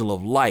angel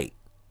of light.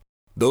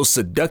 Those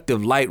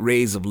seductive light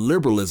rays of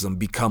liberalism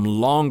become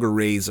longer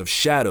rays of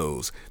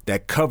shadows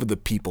that cover the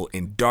people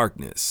in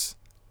darkness.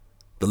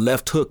 The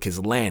left hook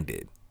has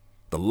landed.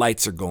 The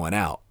lights are going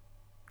out.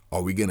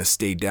 Are we going to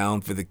stay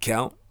down for the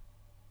count?